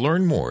injury. To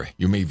learn more,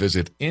 you may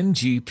visit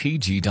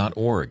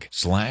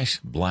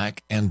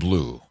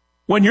ngpg.org/blackandblue.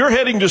 When you're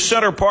heading to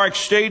Center Park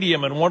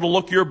Stadium and want to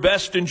look your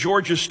best in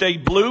Georgia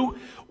State blue,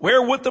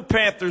 wear what the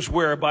Panthers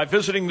wear by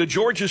visiting the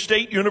Georgia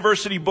State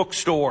University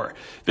bookstore.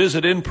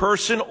 Visit in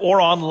person or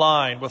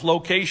online with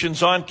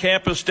locations on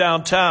campus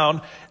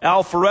downtown,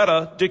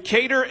 Alpharetta,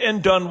 Decatur,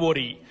 and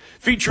Dunwoody,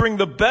 featuring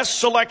the best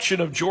selection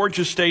of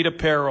Georgia State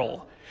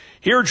apparel.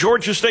 Hear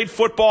Georgia State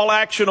football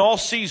action all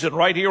season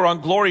right here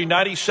on Glory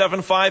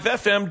 97.5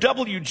 FM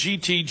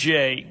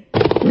WGTJ.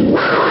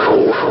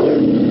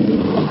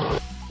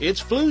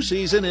 It's flu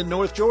season in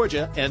North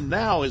Georgia, and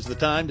now is the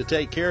time to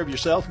take care of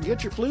yourself and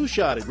get your flu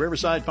shot at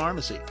Riverside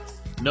Pharmacy.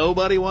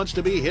 Nobody wants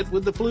to be hit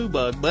with the flu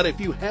bug, but if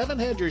you haven't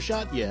had your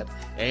shot yet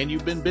and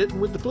you've been bitten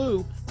with the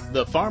flu,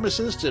 the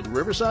pharmacists at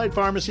Riverside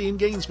Pharmacy in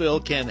Gainesville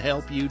can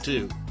help you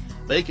too.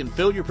 They can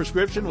fill your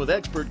prescription with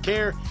expert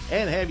care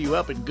and have you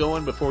up and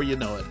going before you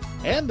know it.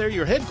 And they're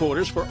your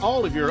headquarters for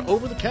all of your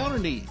over-the-counter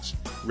needs.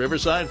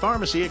 Riverside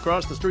Pharmacy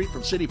across the street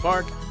from City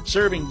Park,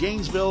 serving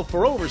Gainesville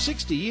for over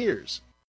 60 years.